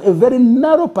from a very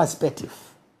narrow perspective.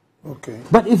 Okay.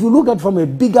 But if you look at it from a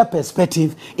bigger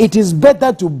perspective, it is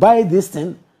better to buy this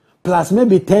thing plus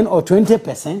maybe 10 or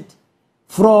 20%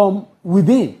 from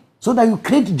within so that you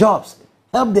create jobs,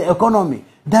 help the economy,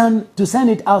 than to send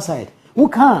it outside. Who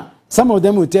can't? Some of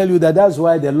them will tell you that that's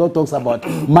why the law talks about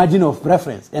margin of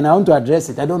preference. And I want to address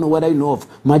it. I don't know whether you know of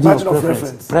margin of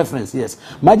preference. Preference, yes.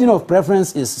 Margin of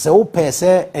preference is so per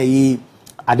se a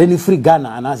free Ghana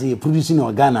and as a producing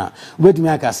or Ghana. Wait me,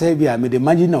 I can say I made a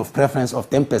margin of preference of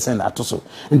 10% at also.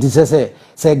 And this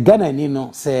say Ghana, you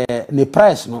know, say the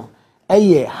price no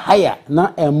a higher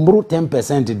now a more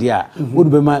 10% there would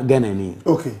be my Ghana.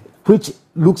 Okay. Which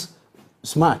looks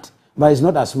smart, but it's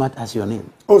not as smart as your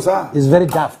name. Oh, sir. It's very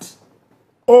daft.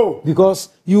 Oh. Because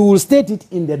you will state it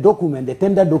in the document, the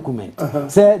tender document.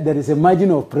 Say there is a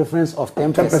margin of preference of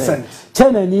 10%.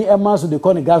 China ni emas the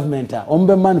corner government,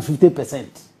 man 50%.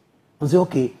 And say,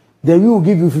 okay, then we will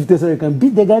give you 50 so you can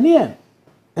beat the Ghanaian.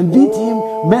 And beat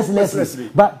him mercilessly.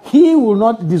 But he will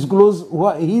not disclose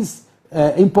what his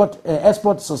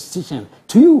export substitution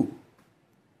to you.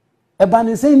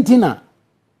 Ebani Sentina,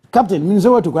 Captain, means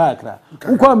over to Accra.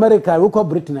 Uko America, Uko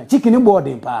Britain, chicken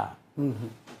boarding pa.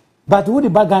 But with the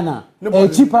Bagana,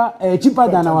 cheaper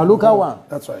than our local one.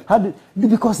 That's right.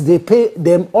 Because they pay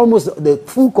them almost the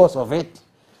full cost of it.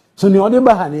 So the only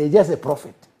Bahana is just a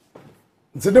profit.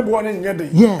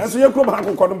 Yes.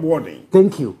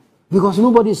 Thank you. Because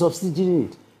nobody is subsidizing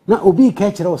it. Now, Obi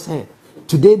Ketchero said,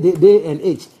 today, day and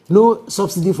age, no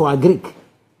subsidy for agric.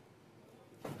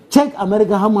 Check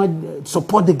America how much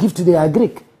support they give to the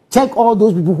agric. Check all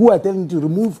those people who are telling to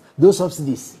remove those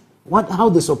subsidies. How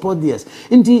they support this.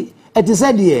 Inti it is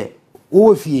said here,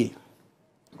 Ofie,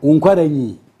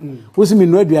 Unquarani, who's in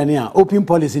Redriania, open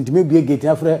policy into maybe a gate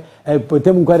after a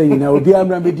potem quarantine, will be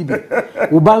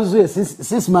Ubanzo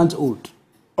 6 months old.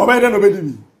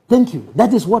 Thank you.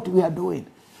 That is what we are doing.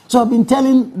 So I've been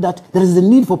telling that there is a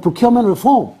need for procurement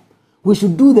reform. We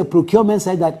should do the procurement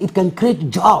side that it can create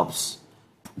jobs.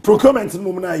 Procurement,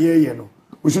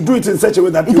 we should do it in such a way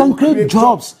that it can create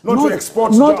jobs, not to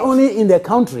export not jobs. only in the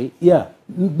country,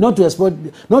 not to export,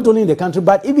 not only in the country,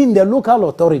 but even in the local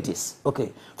authorities.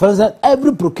 Okay, for example,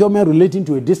 every procurement relating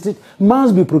to a district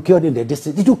must be procured in the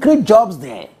district. It will create jobs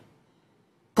there.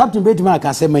 Captain Betima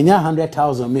can say, "Many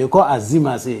 100,000." May call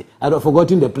Azima say, "I've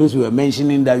forgotten the place we were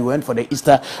mentioning that you went for the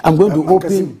Easter. I'm going to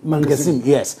open Mangasim."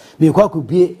 Yes, may call could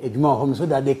be a home so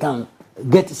that they can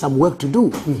get some work to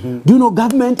do. Do you know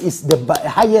government is the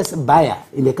highest buyer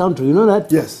in the country? You know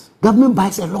that? Yes. Government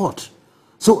buys a lot.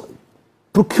 So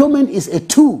procurement is a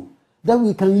tool that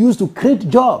we can use to create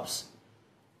jobs.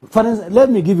 For instance,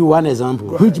 let me give you one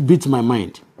example which beats my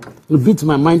mind. It beats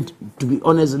my mind, to be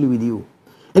honestly with you.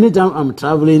 Anytime I'm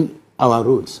traveling our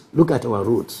roads, look at our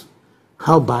roads,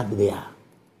 how bad they are.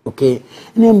 Okay?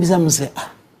 And then some say,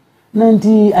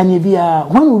 Nanti Anibia,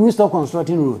 when will we stop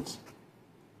constructing roads?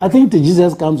 I think till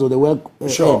Jesus comes or the work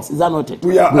ends. Is that not it?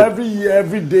 We are every year,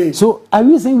 every day. So are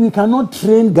we saying we cannot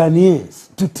train Ghanaians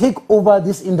to take over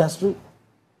this industry?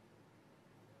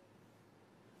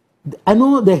 I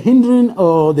know the hindering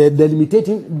or the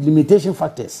limitation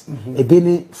factors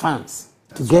again funds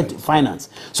to get finance.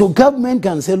 So government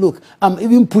can say, look, I'm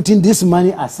even putting this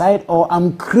money aside, or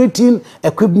I'm creating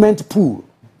equipment pool,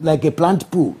 like a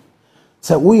plant pool.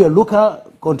 So we a local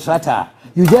contractor,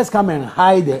 You just come and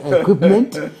hire the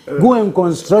equipment, go and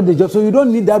construct the job. So you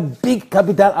don't need that big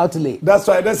capital outlay. That's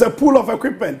right. There's a pool of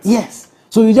equipment. Yes.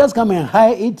 So you just come and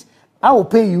hire it. I will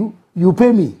pay you. You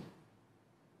pay me.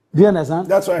 Do you understand?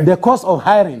 That's right. The cost of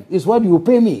hiring is what you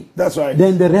pay me. That's right.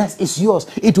 Then the rest is yours.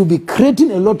 It will be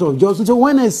creating a lot of jobs. So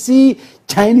when I see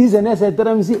Chinese and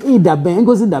etc., I say, hey, that bank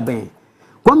goes in that bank.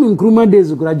 Come in Kruma days,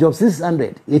 you got job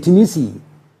 600. It means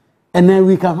and then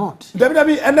we cannot.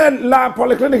 And then la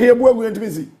polyclinic here, we're going to be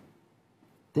see.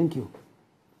 Thank you.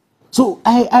 So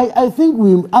I think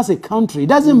we, as a country, it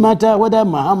doesn't matter whether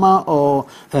Mahama or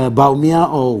Baumia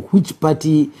or which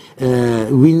party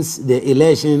wins the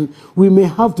election, we may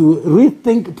have to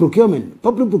rethink procurement.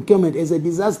 Public procurement is a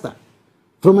disaster,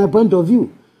 from my point of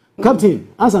view. Captain,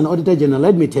 as an Auditor General,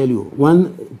 let me tell you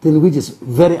one thing which is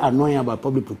very annoying about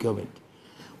public procurement.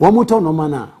 One more time, no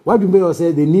man. What do you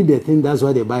say? They need the thing, that's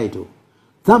why they buy it.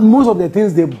 Most of the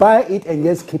things, they buy it and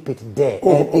just keep it there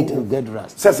and it will get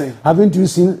rust. Haven't you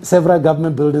seen several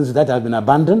government buildings that have been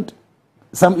abandoned?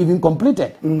 Some even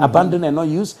completed, abandoned and not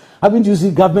used. Haven't you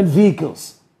seen government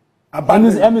vehicles?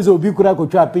 Abandoned.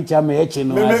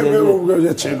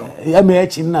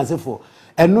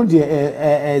 And not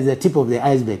the tip of the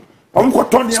iceberg.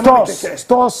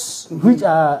 Stores which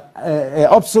are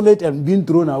obsolete and being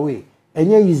thrown away. And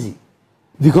yeah, easy.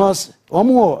 Because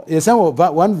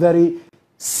one very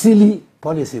silly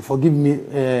policy, forgive me.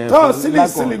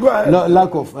 Silly, go ahead.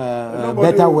 Lack of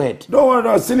better word. Don't worry,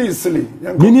 no, silly is silly.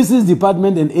 Ministries,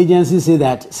 department, and agencies say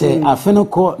that, say, I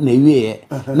fenoko na year.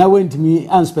 Now, when to me,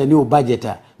 and spend your budget,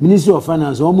 Ministry of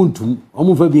Finance, Omun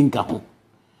being Kahon,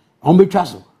 Ombe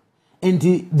Trasso. And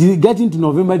getting to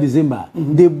November, December,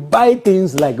 they buy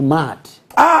things like mad.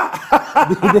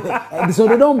 So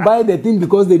they don't buy the thing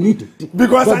because they need it.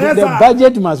 Because the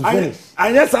budget must finish.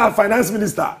 And yes, our finance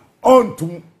minister on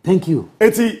to. Thank you.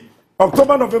 80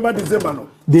 October, November, December. No.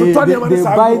 They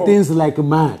buy things like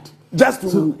mad. Just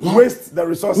to waste the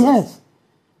resources. Yes.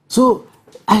 So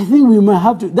I think we might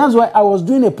have to. That's why I was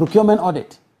doing a procurement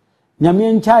audit.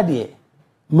 Nyamian Chadie,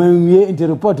 my into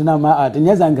report now my art. And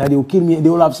yes, they will kill me. They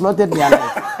will have slaughtered their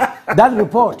life. That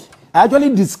report, I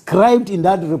actually described in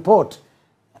that report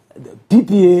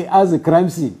PPA as a crime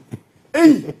scene.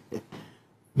 Hey.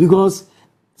 Because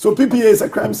so PPA is a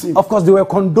crime scene. Of course, they were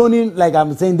condoning, like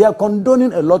I'm saying, they are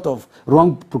condoning a lot of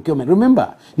wrong procurement.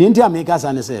 Remember, the entire makers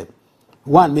and say,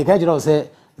 one, Maker say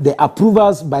the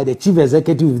approvals by the chief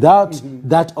executive without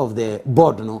that of the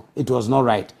board, no, it was not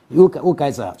right.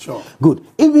 Okay, sir. Sure. Good.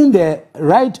 Even the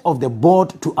right of the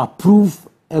board to approve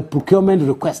a procurement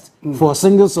request for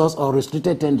single source or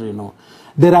restricted tender, you know,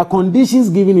 there are conditions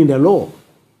given in the law.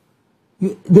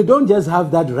 They don't just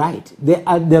have that right.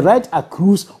 The right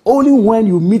accrues only when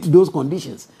you meet those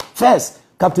conditions. First,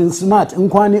 Captain Smart,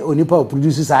 Nkwane Onipa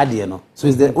produces idea, no? So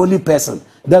he's the only person.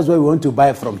 That's why we want to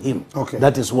buy from him. Okay.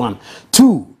 That is one.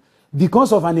 Two,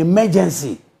 because of an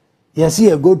emergency, you see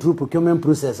a go through procurement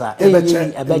process.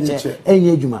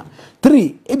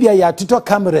 Three, if you are to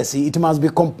cameras, it must be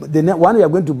the one you are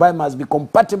going to buy must be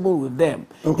compatible with them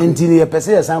until you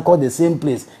person called the same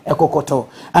place. Ekokoto.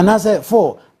 And I said,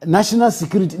 four, national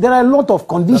security. There are a lot of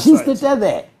conditions stated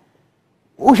there.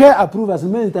 We shall approve as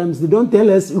many times. They don't tell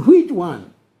us which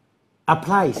one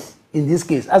applies in this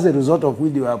case as a result of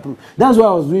which they were approved. That's why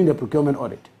I was doing the procurement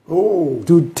audit.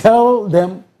 To tell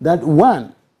them that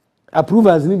one, approve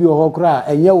as need your hokra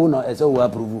and you will as a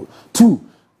approval. Two,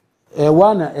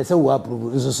 one as a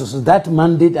approval. So that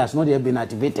mandate has not yet been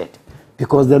activated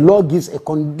because the law gives a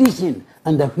condition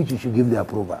under which you should give the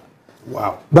approval.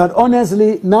 Wow. But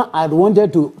honestly, now I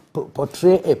wanted to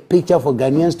portray a picture for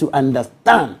Ghanaians to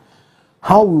understand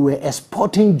how we were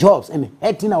exporting jobs and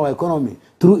hurting our economy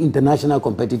through international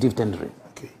competitive tendering.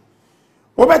 Okay.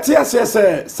 Yes,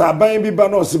 Sabayin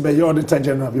Bibano Sibe, you're the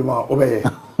General Bima, obey.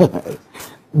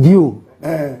 View.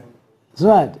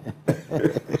 Swat.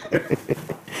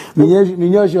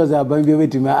 Minyo shows are going to be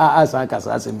to me. Ask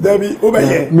Akassassin. Debbie,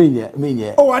 obey.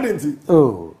 Minya. Oh, I didn't.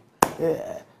 Oh.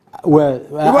 Well,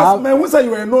 who say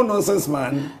you are a no-nonsense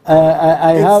man?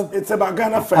 It's about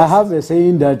Ghana first. I have a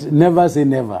saying that never say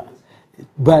never.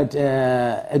 But you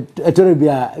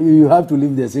have to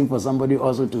leave the scene for somebody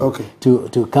also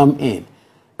to come in.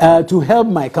 To help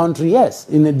my country, yes,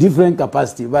 in a different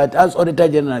capacity. But as Auditor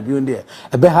General, being there,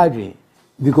 a bit hard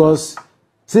because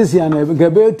since you are a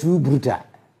bit too brutal.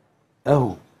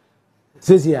 Oh,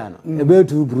 since you are a bit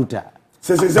too brutal.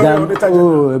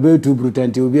 A bit too brutal.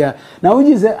 Now, when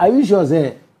you say, are you sure?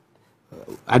 Say,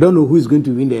 I don't know who is going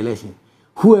to win the election.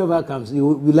 Whoever comes, we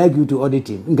like you to audit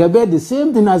him. The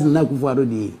same thing as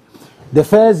the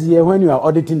first year when you are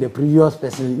auditing the previous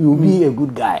person, you will be a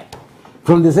good guy.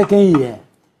 From the second year,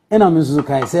 And I'm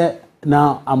Suzuka, I said,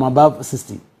 now I'm above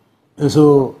 60. And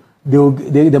so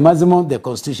the maximum the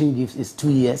Constitution gives is 2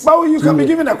 years. But you can be years.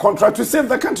 given a contract to save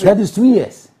the country. That is 2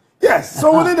 years. Yes,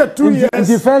 so within the 2 years. In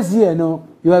the first year, no,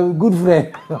 you are a good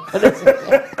friend.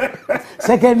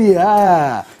 Second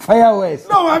year, fireworks.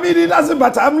 No, I mean, it doesn't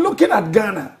matter. I'm looking at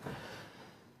Ghana.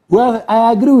 Well,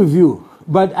 I agree with you,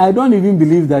 but I don't even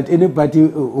believe that any party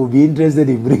will be interested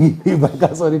in bringing me back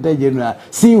as Auditor General,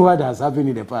 seeing what has happened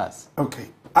in the past. Okay.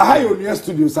 I have your near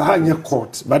studios, I have your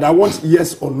court, but I want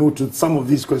yes or no to some of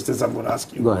these questions I'm going to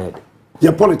ask you. Go ahead.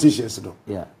 Your politicians, though.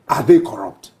 Yeah. Are they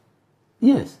corrupt?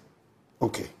 Yes.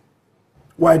 Okay.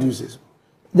 Why do you say so?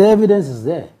 The evidence is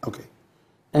there. Okay.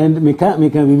 And me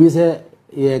can be say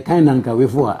kind of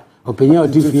before opinion or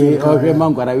TV or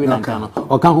mankwara we nankano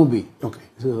or can be. Okay.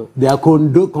 So they are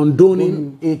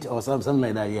condoning it or something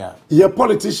like that. Yeah. Your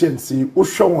politicians, see,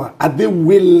 are they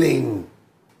willing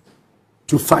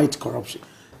to fight corruption?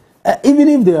 Even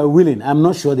if they are willing, I'm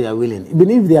not sure they are willing. Even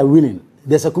if they are willing,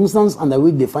 the circumstance under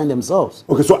which they find themselves.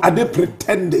 Okay, so are they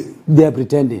pretending? They are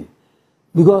pretending.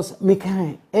 Because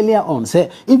Mikai earlier on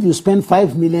said, if you spend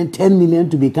 5 million, 10 million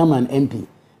to become an MP,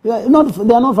 they are not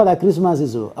for the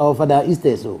Christmas or for the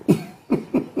Easter. So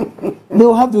they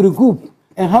will have to recoup.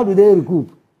 And how do they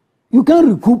recoup? You can't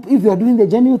recoup if you are doing the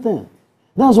genuine thing.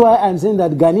 That's why I'm saying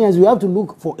that Ghanaians, we have to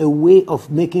look for a way of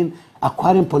making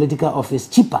acquiring political office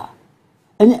cheaper.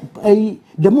 And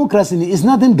democracy is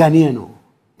nothing Ghanaian.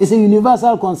 It's a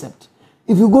universal concept.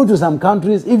 If you go to some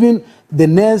countries, even the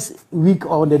next week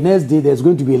or the next day there's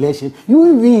going to be election, you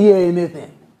won't even hear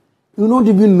anything. You don't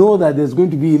even know that there's going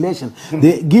to be election.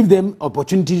 They give them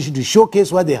opportunities to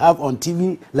showcase what they have on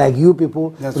TV, like you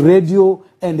people, radio,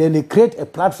 and then they create a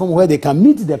platform where they can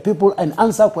meet the people and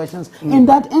answer questions, and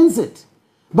that ends it.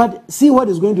 But see what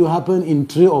is going to happen in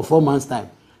 3 or 4 months' time.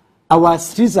 Our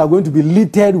streets are going to be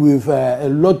littered with a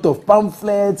lot of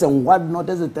pamphlets and whatnot,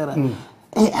 etc.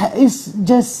 It's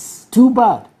just too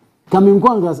bad. Coming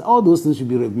all those things should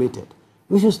be regulated.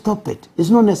 We should stop it. It's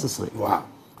not necessary. Wow.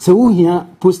 So we here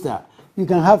poster. You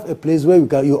can have a place where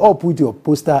you all put your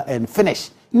poster and finish.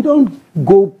 You don't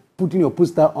go putting your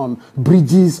poster on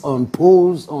bridges, on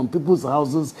poles, on people's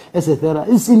houses, etc.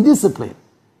 It's indiscipline.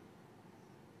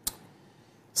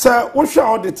 So, what's your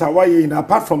auditor? Why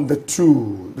apart from the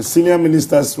two, the senior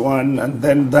ministers one, and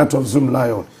then that of Zoom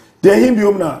Lion, they him be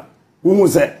umna. We will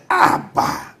say,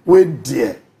 wait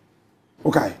dear.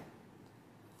 Okay.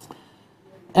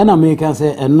 And American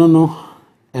say, no.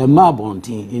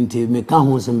 Mabonti into me can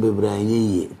hold some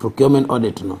baby procurement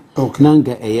audit no. Okay.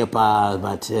 Nanga a year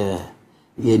but you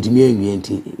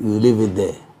leave it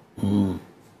there.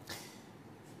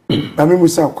 I mean, we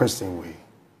say a question way.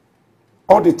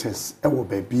 Auditors will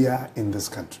be in this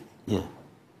country. Yeah.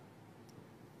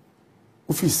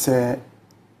 If you say,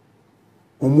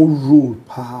 rule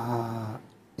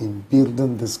in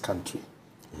building this country,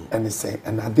 and they say,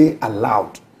 and are they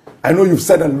allowed? I know you've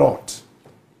said a lot.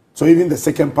 So even the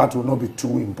second part will not be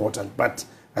too important, but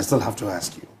I still have to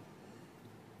ask you.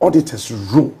 Auditors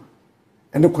rule.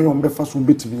 And the Koyombe first will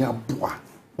be to be a bois.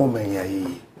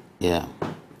 Yeah.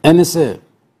 And it's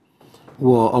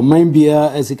well, on mine be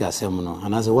a seminar,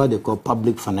 and as what they call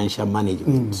public financial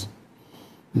management.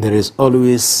 There is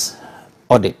always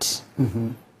audit.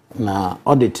 Now,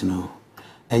 audit no.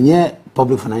 And yet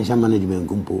public financial management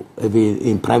gumpo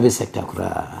in private sector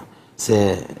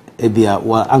say ebia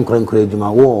wa anchor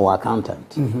encouragement war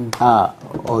accountant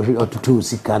or to two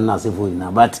sikana se for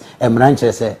na but branch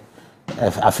say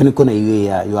afiniko na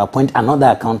you appoint another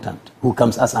accountant who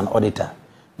comes as an auditor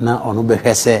na ono be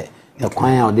hwese e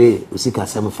kwan a de usika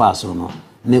sem fa so no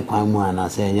ne kwan mu ana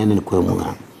say nya ne kwan mu.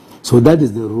 So that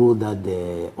is the role that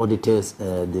the auditors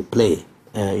they play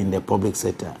in the public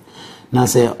sector. Now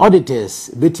say auditors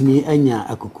betimi anya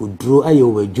akukudro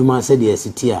ayo wadwuma say de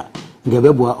sitia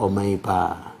ngebeboa oman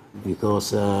pa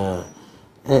because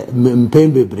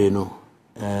mpembebre no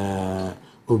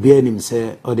obi anim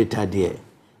say auditor de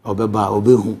obeba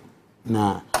obehu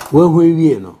na wahu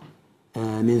ewie no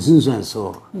ne nsunsun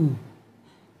so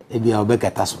ebi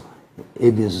obekata so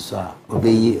ebi nsusu a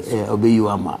obeyi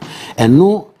wama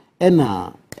eno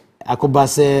ena akoba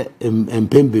se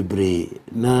mpembebre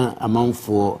na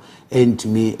amanfo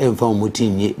entumi emfa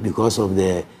omutinye because of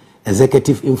the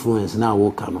executive influence na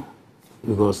wo kano.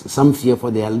 Because some fear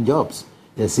for their jobs.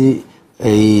 They see,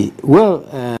 me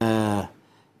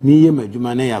my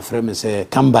Jumane ya friend say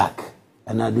come back,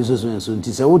 and I do so and so.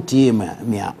 Say, oh,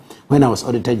 when I was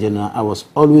Auditor General, I was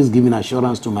always giving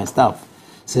assurance to my staff.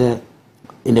 Say,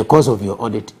 in the course of your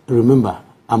audit, remember,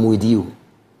 I'm with you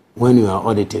when you are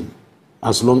auditing.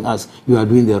 As long as you are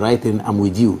doing the right thing, I'm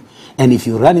with you. And if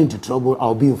you run into trouble,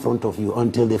 I'll be in front of you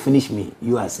until they finish me.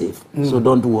 You are safe. So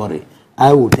don't worry.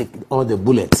 I will take all the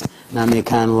bullets. Now,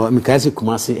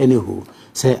 anywho,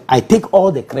 say I take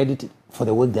all the credit for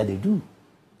the work that they do.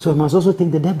 So I must also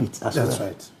take the debit as well. That's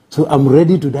right. So I'm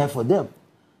ready to die for them.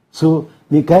 So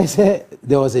Mikai said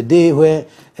there was a day where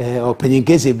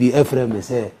Openyekese Ephraim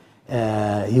said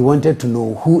he wanted to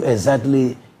know who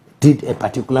exactly did a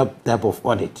particular type of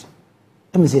audit.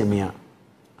 Let me say, Mia.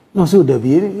 No, so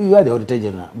you are the Auditor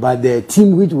General, but the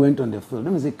team which went on the field,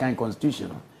 let me say, kind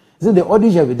constitutional. So the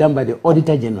audit shall be done by the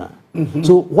Auditor General.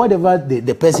 So whatever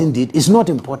the person did is not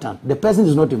important. The person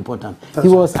is not important. He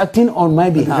was acting on my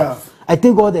behalf. I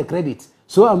take all the credit.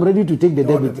 So I'm ready to take the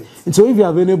debit. And so if you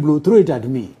have any blow, throw it at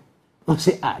me. I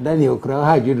say, Daniel,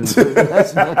 how you do?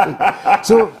 That's nothing.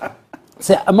 So,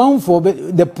 say, amount for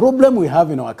the problem we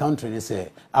have in our country is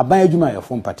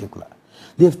Abayajuma in particular.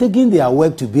 They've taken their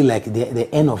work to be like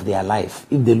the end of their life.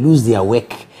 If they lose their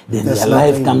work, then their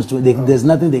life comes to there's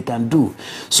nothing they can do.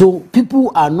 So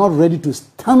people are not ready to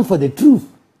stand for the truth.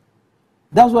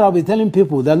 That's what I'll be telling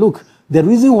people, that look, the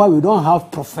reason why we don't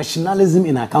have professionalism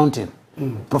in accounting,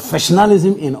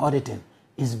 professionalism in auditing,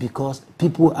 is because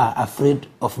people are afraid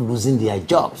of losing their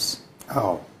jobs.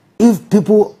 How? If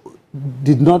people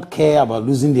did not care about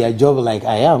losing their job like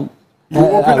I am,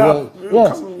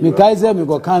 yes, Mikaize me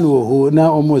go kanu ho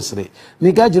na almost re.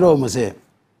 Mikajiro almost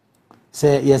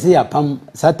say yes,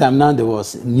 Satam now there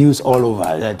was news all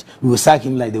over that we will sack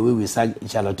him like the way we sack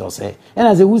Charlotte say. And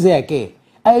I say, who say I care?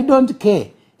 I don't care.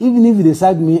 Even if they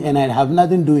sack me and I have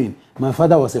nothing doing. My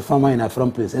father was a farmer in a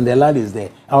farm place and the land is there.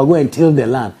 I'll go and till the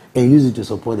land and use it to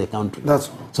support the country. That's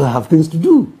all. So I have things to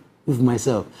do with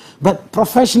myself. But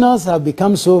professionals have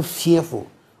become so fearful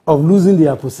of losing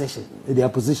their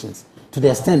positions to the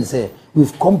extent say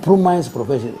we've compromised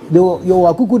profession. Your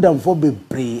wakuku dam for be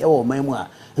pray or memwa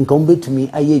and come back to me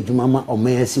aye jumama or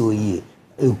mayasi oye.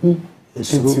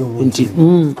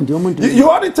 You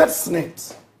audited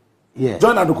SNET. Yeah.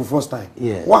 Join Aduku first time.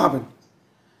 Yeah. What happened?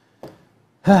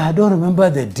 I don't remember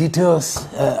the details.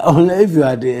 Only if you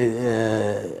had.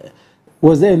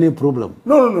 Was there any problem?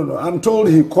 No. I'm told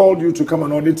he called you to come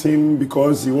and audit him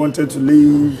because he wanted to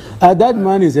leave. That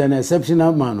man is an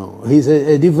exceptional man. He's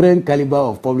a different caliber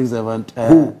of public servant.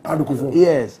 Who? Adukufo?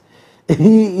 Yes.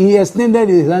 He extended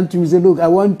his hand to me and said, look, I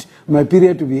want my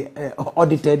period to be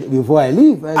audited before I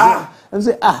leave. I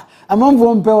said, I'm on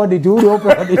one audit. You will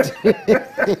audit.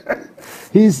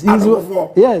 He's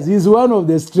one of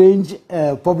the strange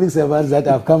public servants that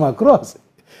I've come across.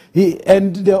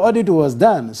 And the audit was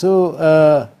done. So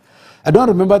I don't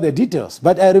remember the details,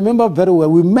 but I remember very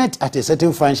well. We met at a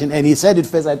certain function and he said it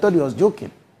first. I thought he was joking.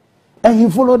 And he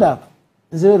followed up.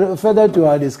 So further to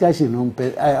our discussion,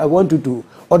 I want you to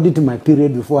audit my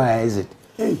period before I exit.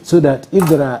 So that if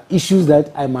there are issues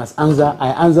that I must answer, I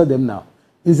answer them now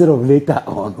instead of later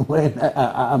on when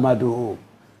I'm at home.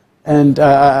 And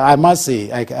I must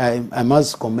say, I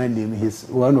must commend him. He's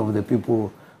one of the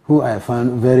people who I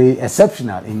found very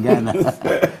exceptional in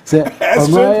Ghana. So,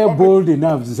 I'm bold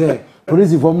enough to say,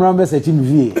 police from Rambas searching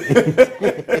VA.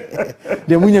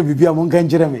 The Munya Bibia Monkan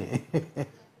Jeremy.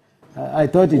 I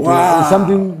thought it was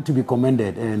something to be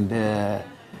commended, and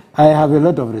I have a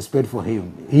lot of respect for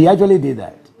him. He actually did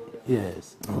that.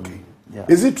 Yes. Okay. Yeah.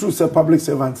 Is it true, sir, public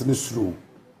servants in this room,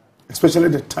 especially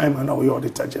the time and now we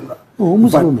Auditor General? No,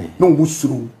 Muslim. No,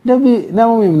 Muslim. There be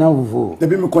now. There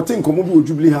be me cutting come over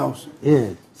Jubilee House.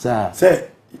 Yes, sir. Say,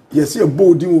 yes, a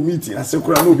board meeting. I say,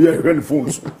 "Kura no be a rent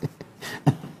phones."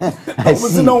 I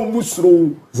see. No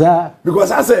Muslim. Sir.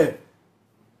 Because I say,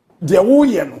 the whole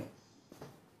year.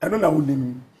 I don't know.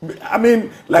 I mean,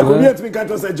 like we have to make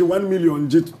a say 1 million,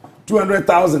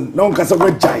 200,000. No one can say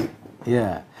jai.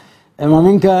 Yeah. And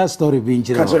Maminka story being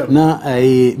now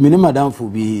I Madam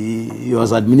Fubi, he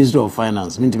was Administrator of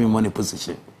Finance, mean to me money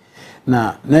position.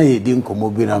 Now he didn't come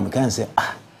over and can say,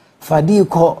 Fadi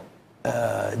call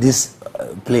this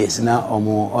place now or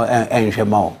more and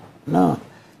Shemao. No,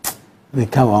 we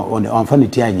come on funny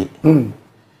tiani.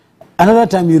 Another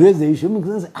time you raise the issue,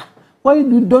 because why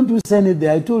don't you send it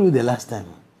there? I told you the last time.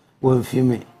 Well,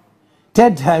 filming.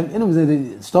 Third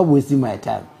time, stop wasting my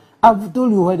time. I've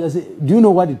told you what I say. Do you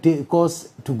know what it costs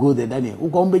to go there, Daniel?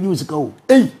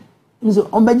 Hey,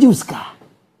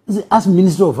 ask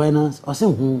Minister of Finance or say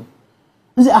who?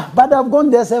 But I've gone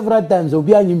there several times.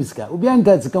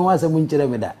 Obianka can ask someone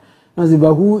Cheremeda.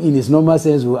 But who in his normal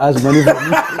sense will ask money from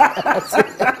me?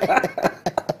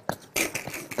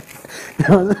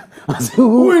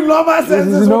 Who in normal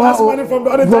sense will ask money from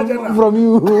the Auditor General? From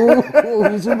you.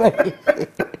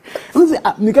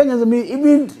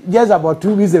 Even just about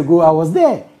 2 weeks ago, I was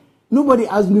there. Nobody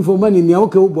asked me for money.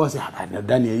 Okay, boss,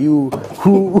 Daniel, you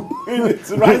who?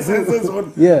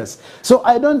 Yes. So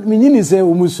I don't mean say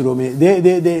umusrome.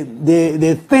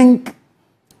 They think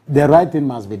the right thing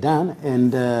must be done,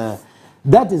 and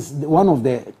that is one of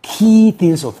the key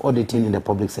things of auditing in the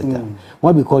public sector.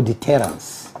 What we call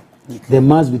deterrence. There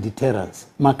must be deterrence.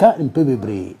 Maka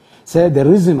Mpebebre said the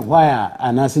reason why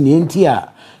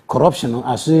NTR corruption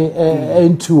as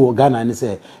into Ghana and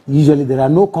say usually there are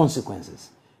no consequences.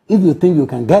 If you think you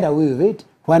can get away with it,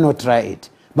 why not try it?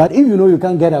 But if you know you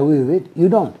can't get away with it, you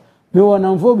don't. Me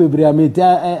wana mfo bebre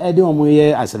ameta ede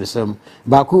omoye asresem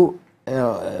baku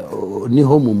ni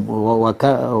home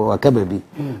waka baby.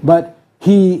 But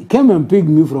he came and picked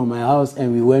me from my house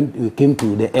and we came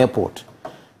to the airport.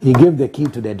 He gave the key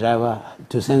to the driver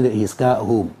to send his car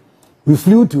home. We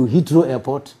flew to Heathrow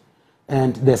Airport,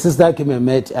 and the sister came and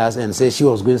met us and said she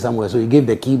was going somewhere. So he gave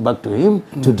the key back to him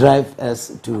to drive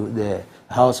us to the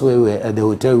house where we were at the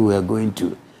hotel we were going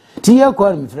to. Tia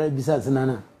called me, besides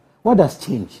Nana, what has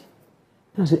changed?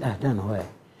 I said, I don't know why.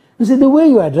 He said, the way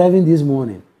you are driving this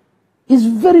morning is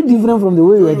very different from the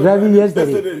way you were driving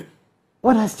yesterday.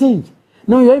 What has changed?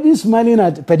 Now you're even smiling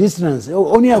at pedestrians.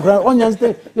 Only you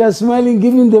are smiling,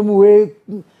 giving them away.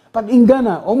 But in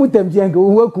Ghana, almost we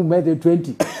work at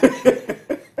 20.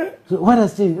 So what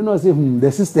has changed? You know, I say,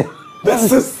 the system. The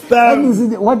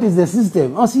system. What is the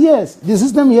system? I say, yes, the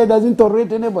system here doesn't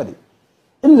tolerate anybody.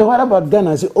 And what about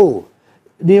Ghana? I say, oh,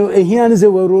 here and say,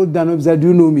 well, road down, do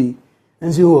you know me?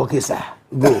 And say, oh, okay, sir,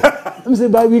 go. I say,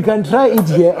 but we can try it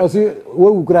here. I say,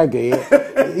 what we crack here?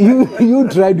 You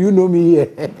tried, you know me here.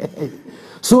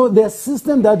 So the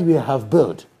system that we have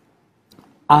built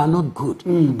are not good.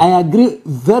 I agree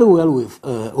very well with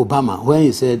Obama when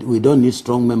he said we don't need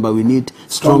strong members, we need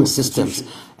strong systems.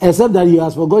 Except that he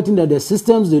has forgotten that the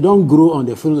systems, they don't grow on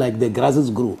the field like the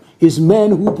grasses grow. It's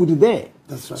men who put it there.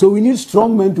 That's right. So we need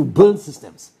strong men to build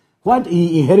systems. What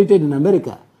he inherited in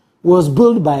America was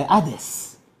built by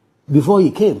others before he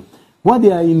came. What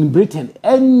they are in Britain,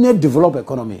 any developed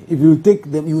economy, if you take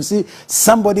them, you see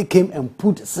somebody came and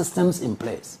put systems in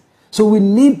place. So we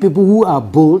need people who are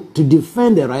bold to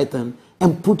defend the right thing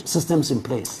and put systems in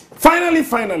place. Finally,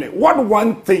 what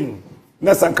one thing,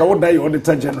 Nasanka, what you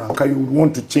Auditor General, can you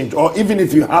want to change? Or even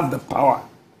if you have the power,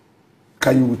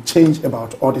 can you change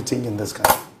about auditing in this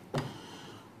country?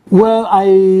 Well, I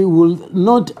will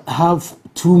not have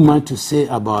too much to say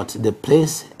about the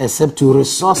place except to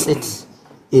resource it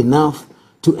enough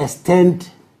to extend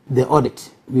the audit.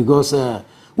 Because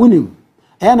when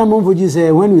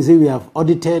we say we have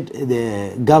audited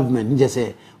the government, just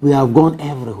say we have gone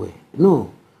everywhere.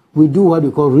 No, we do what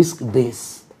we call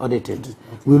risk-based auditing.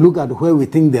 We look at where we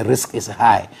think the risk is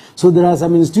high. So there are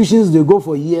some institutions, they go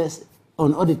for years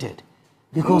unaudited.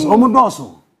 Because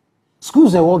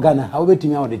schools are all Ghana, how about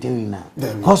auditing now?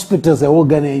 Hospitals are all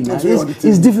Ghana.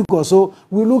 It's difficult. So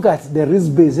we look at the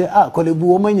risk base.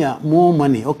 Kolebu, more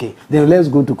money. Okay, then let's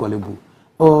go to Kolebu.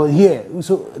 Or here.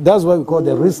 So that's what we call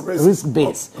the risk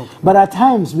base. Okay. But at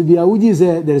times, with the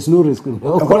Awuji, there is no risk.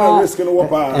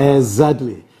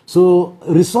 Exactly. So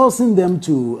resourcing them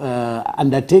to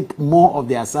undertake more of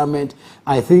the assignment,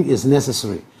 I think, is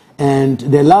necessary. And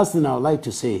the last thing I would like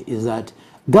to say is that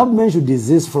government should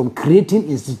desist from creating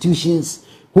institutions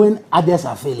when others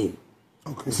are failing.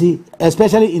 Okay. See,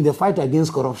 especially in the fight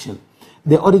against corruption.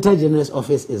 The Auditor General's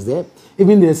office is there.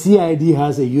 Even the CID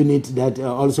has a unit that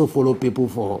also follow people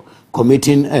for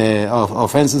committing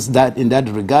offenses in that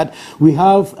regard. We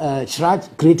have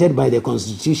SHRAT created by the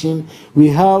Constitution. We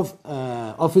have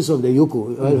Office of the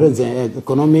YOCO,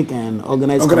 Economic and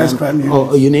Organized Crime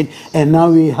unit. And now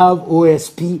we have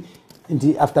OSP.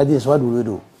 After this, what will we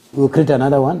do? We'll create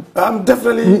another one.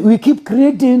 Definitely. We keep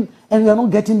creating and we are not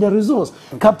getting the results.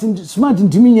 Okay. Captain Smart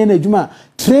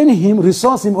train him,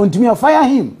 resource him, and fire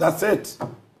him. That's it.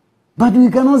 But we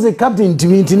cannot say Captain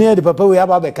the papa we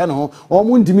have a cano,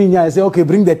 or say, okay,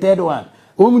 bring the third one.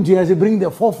 Or bring the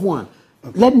fourth one.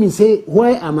 Okay. Let me say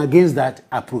why I'm against that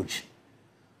approach.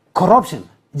 Corruption,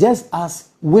 just as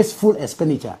wasteful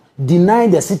expenditure, deny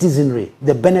the citizenry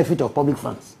the benefit of public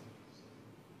funds.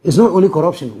 It's not only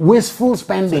corruption, wasteful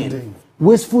spending.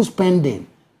 Wasteful spending.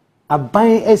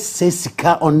 Buying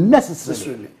SSK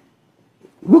unnecessarily.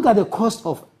 Look at the cost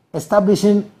of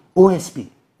establishing OSP,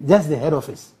 just the head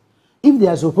office. If they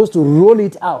are supposed to roll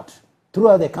it out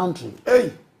throughout the country.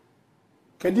 Hey.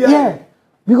 Yeah,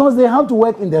 because they have to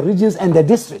work in the regions and the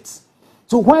districts.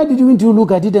 So why did we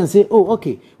look at it and say, oh,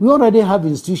 okay, we already have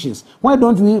institutions. Why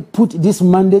don't we put this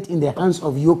mandate in the hands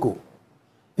of YOCO?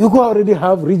 YOCO already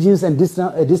have regions and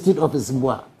district offices.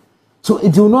 So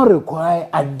it will not require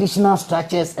additional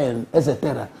structures and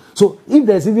etc. So if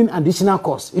there's even additional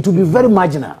cost, it will be very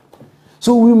marginal.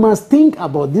 So we must think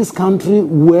about this country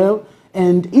well,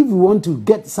 and if we want to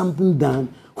get something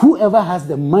done, whoever has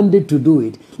the mandate to do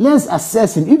it, let's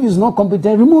assess him. If he's not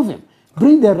competent, remove him.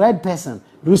 Bring the right person,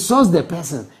 resource the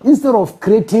person, instead of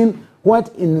creating what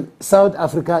in South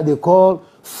Africa they call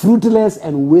fruitless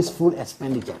and wasteful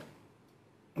expenditure.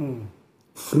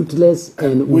 Fruitless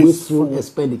and wasteful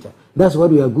expenditure. That's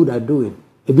what we are good at doing.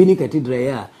 Ebini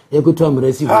Cathedral,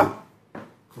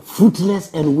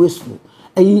 fruitless and wasteful.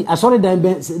 I saw it down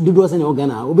did was an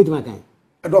organ. Obit my kind.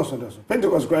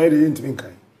 Pentecost cried into me.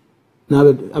 Now,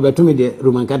 about to me, the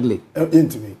Roman Catholic.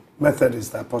 Into me.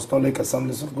 Methodist, Apostolic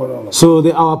Assemblies of God. So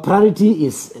our priority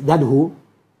is that who?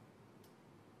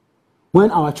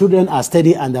 When our children are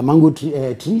studying under mango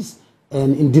trees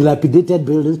and in dilapidated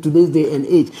buildings, today's day and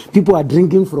age, people are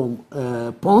drinking from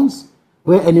ponds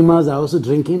where animals are also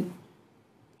drinking.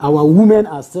 Our women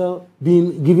are still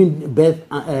being given birth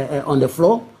on the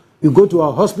floor. You go to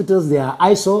our hospitals, they are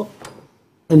eyesore,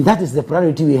 and that is the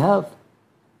priority we have.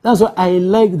 That's why I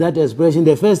like that expression.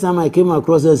 The first time I came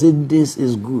across it, I said, this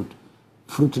is good.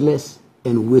 Fruitless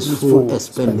and wasteful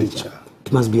expenditure.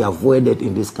 It must be avoided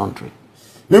in this country.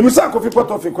 Maybe some coffee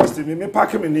pot of a question. Me pack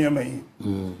him near me.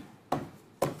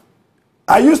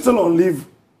 Are you still on leave,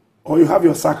 or you have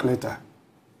your sack letter?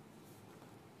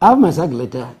 I have my sack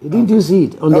letter. Didn't you see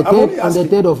it on the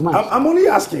 3rd of March? I'm only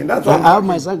asking. That's why I have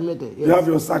my sack letter. Yes. You have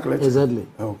your sack letter. Exactly.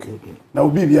 Okay. Now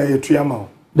be a triamount.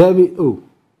 There be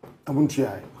I won't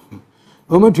try.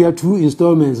 I'm going to have 2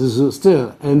 installments so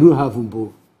still and do half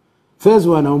both. First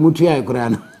one, I'm going to try.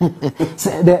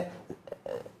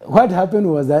 What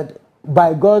happened was that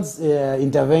by God's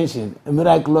intervention,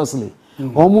 miraculously,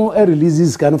 almost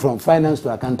releases kind from finance to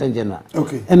accountant general.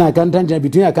 Okay. And accountant general,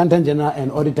 between accountant general and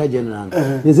auditor general,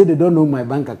 they say they don't know my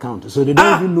bank account, so they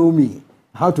don't even know me,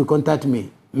 how to contact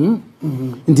me. In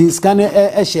this kind of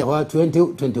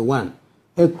 2021,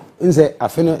 the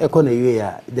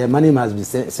money must be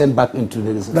sent back into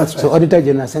the. That's right. So auditor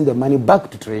general sent the money back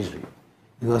to treasury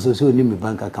because also need my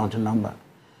bank account number.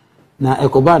 Now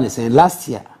Ecoban is saying last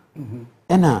year,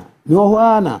 and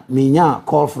no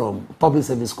call from Public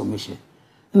Service Commission.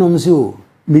 No, monsieur,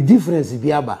 me difference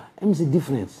biaba. MC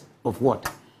difference of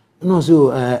what? No,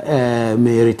 so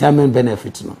me retirement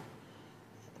benefits no.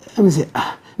 Let me say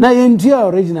now in your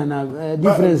original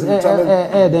difference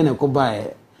then I could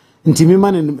buy. I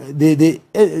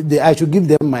should give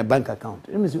them my bank account.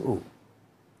 Let me say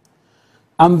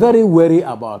I'm very wary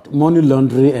about money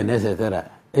laundering and etc.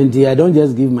 And I don't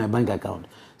just give my bank account.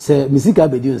 Say, Misika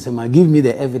Bediun say, give me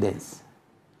the evidence.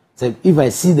 So if I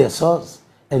see the source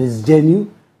and it's genuine,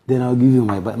 then I'll give you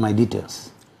my details.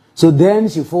 So then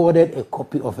she forwarded a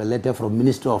copy of a letter from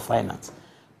Minister of Finance,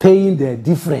 paying the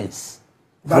difference.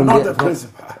 But not the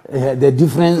principal. The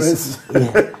difference.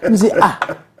 You see,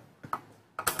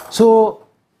 So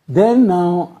then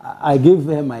now I gave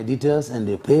her my details and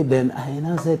they paid. Then I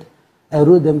now said, I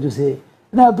wrote them to say,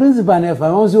 now principal, if I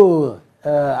also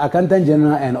accountant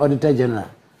general and auditor general.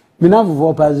 Me now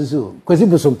for so because it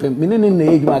was some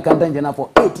my accountant general for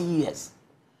 80 years.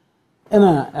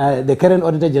 And the current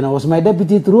auditor general was my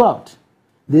deputy throughout.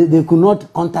 They could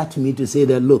not contact me to say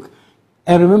that, look,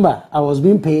 and remember, I was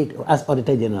being paid as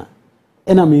auditor general.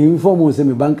 And I'm informed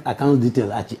my bank account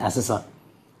details assessor.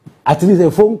 At least a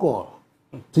phone call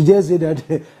to just say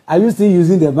that are you still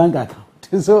using the bank account?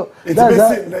 So it's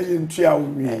basic that you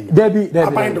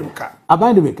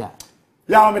Abide the maker.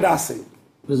 Yeah, I'm say.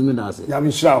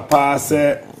 Yamisha pass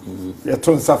your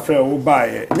ton suffer will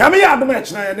buy. Yami had the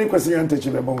match now, and Nicosi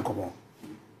Antichi the Boncomo.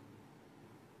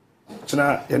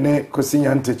 China, Yane Cosi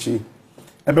Antichi,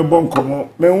 a Boncomo.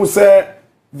 Men who say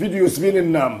videos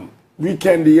meaning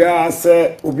weekend, yeah,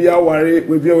 say, Ubia worry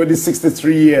will be already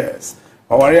 63 years.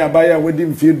 Or I buy a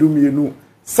wedding field, do me, you know.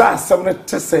 Sa, some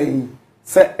tessay,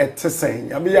 say a tessay.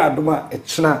 Yami Aduma, a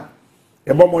china,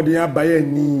 a bombardier by a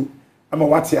knee. I'm a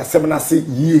watch ya 7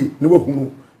 ye,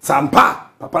 no Sampa,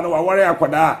 Papa no worry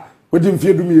aquada, wedding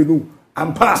fear do me, no,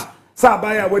 Ampa,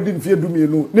 Sabaya, wedding fear do me,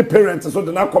 no, ni parents, so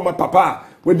the now come papa,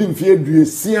 wedding fear do you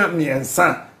see me and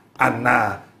son, and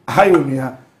na,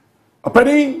 Hionia, a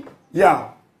penny, ya,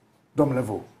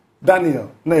 Domelevo, Daniel,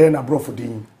 Nayana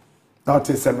Brofodin, now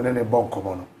 7 and a bon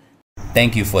common.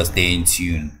 Thank you for staying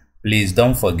tuned. Please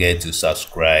don't forget to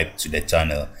subscribe to the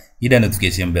channel, hit the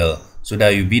notification bell so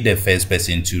that you'll be the first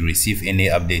person to receive any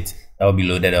updates that will be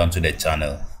loaded onto the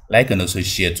channel. Like and also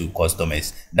share to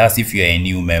customers. That's if you are a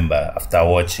new member. After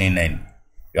watching and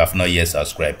you have not yet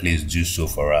subscribed, please do so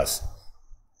for us.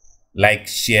 Like,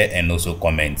 share and also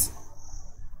comment.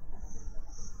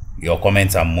 Your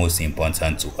comments are most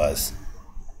important to us.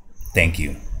 Thank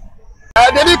you.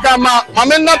 Dedi kama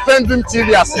mamena PENDREAM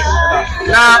TV ase.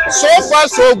 Na so far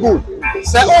so good.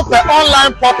 Say open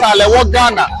online portal e wo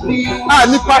Ghana. Ah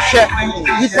nipa share,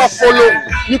 nipa follow,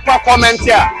 nipa comment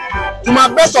here. To my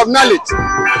best of knowledge,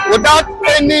 without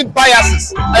any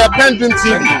biases, PENDREAM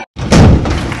TV.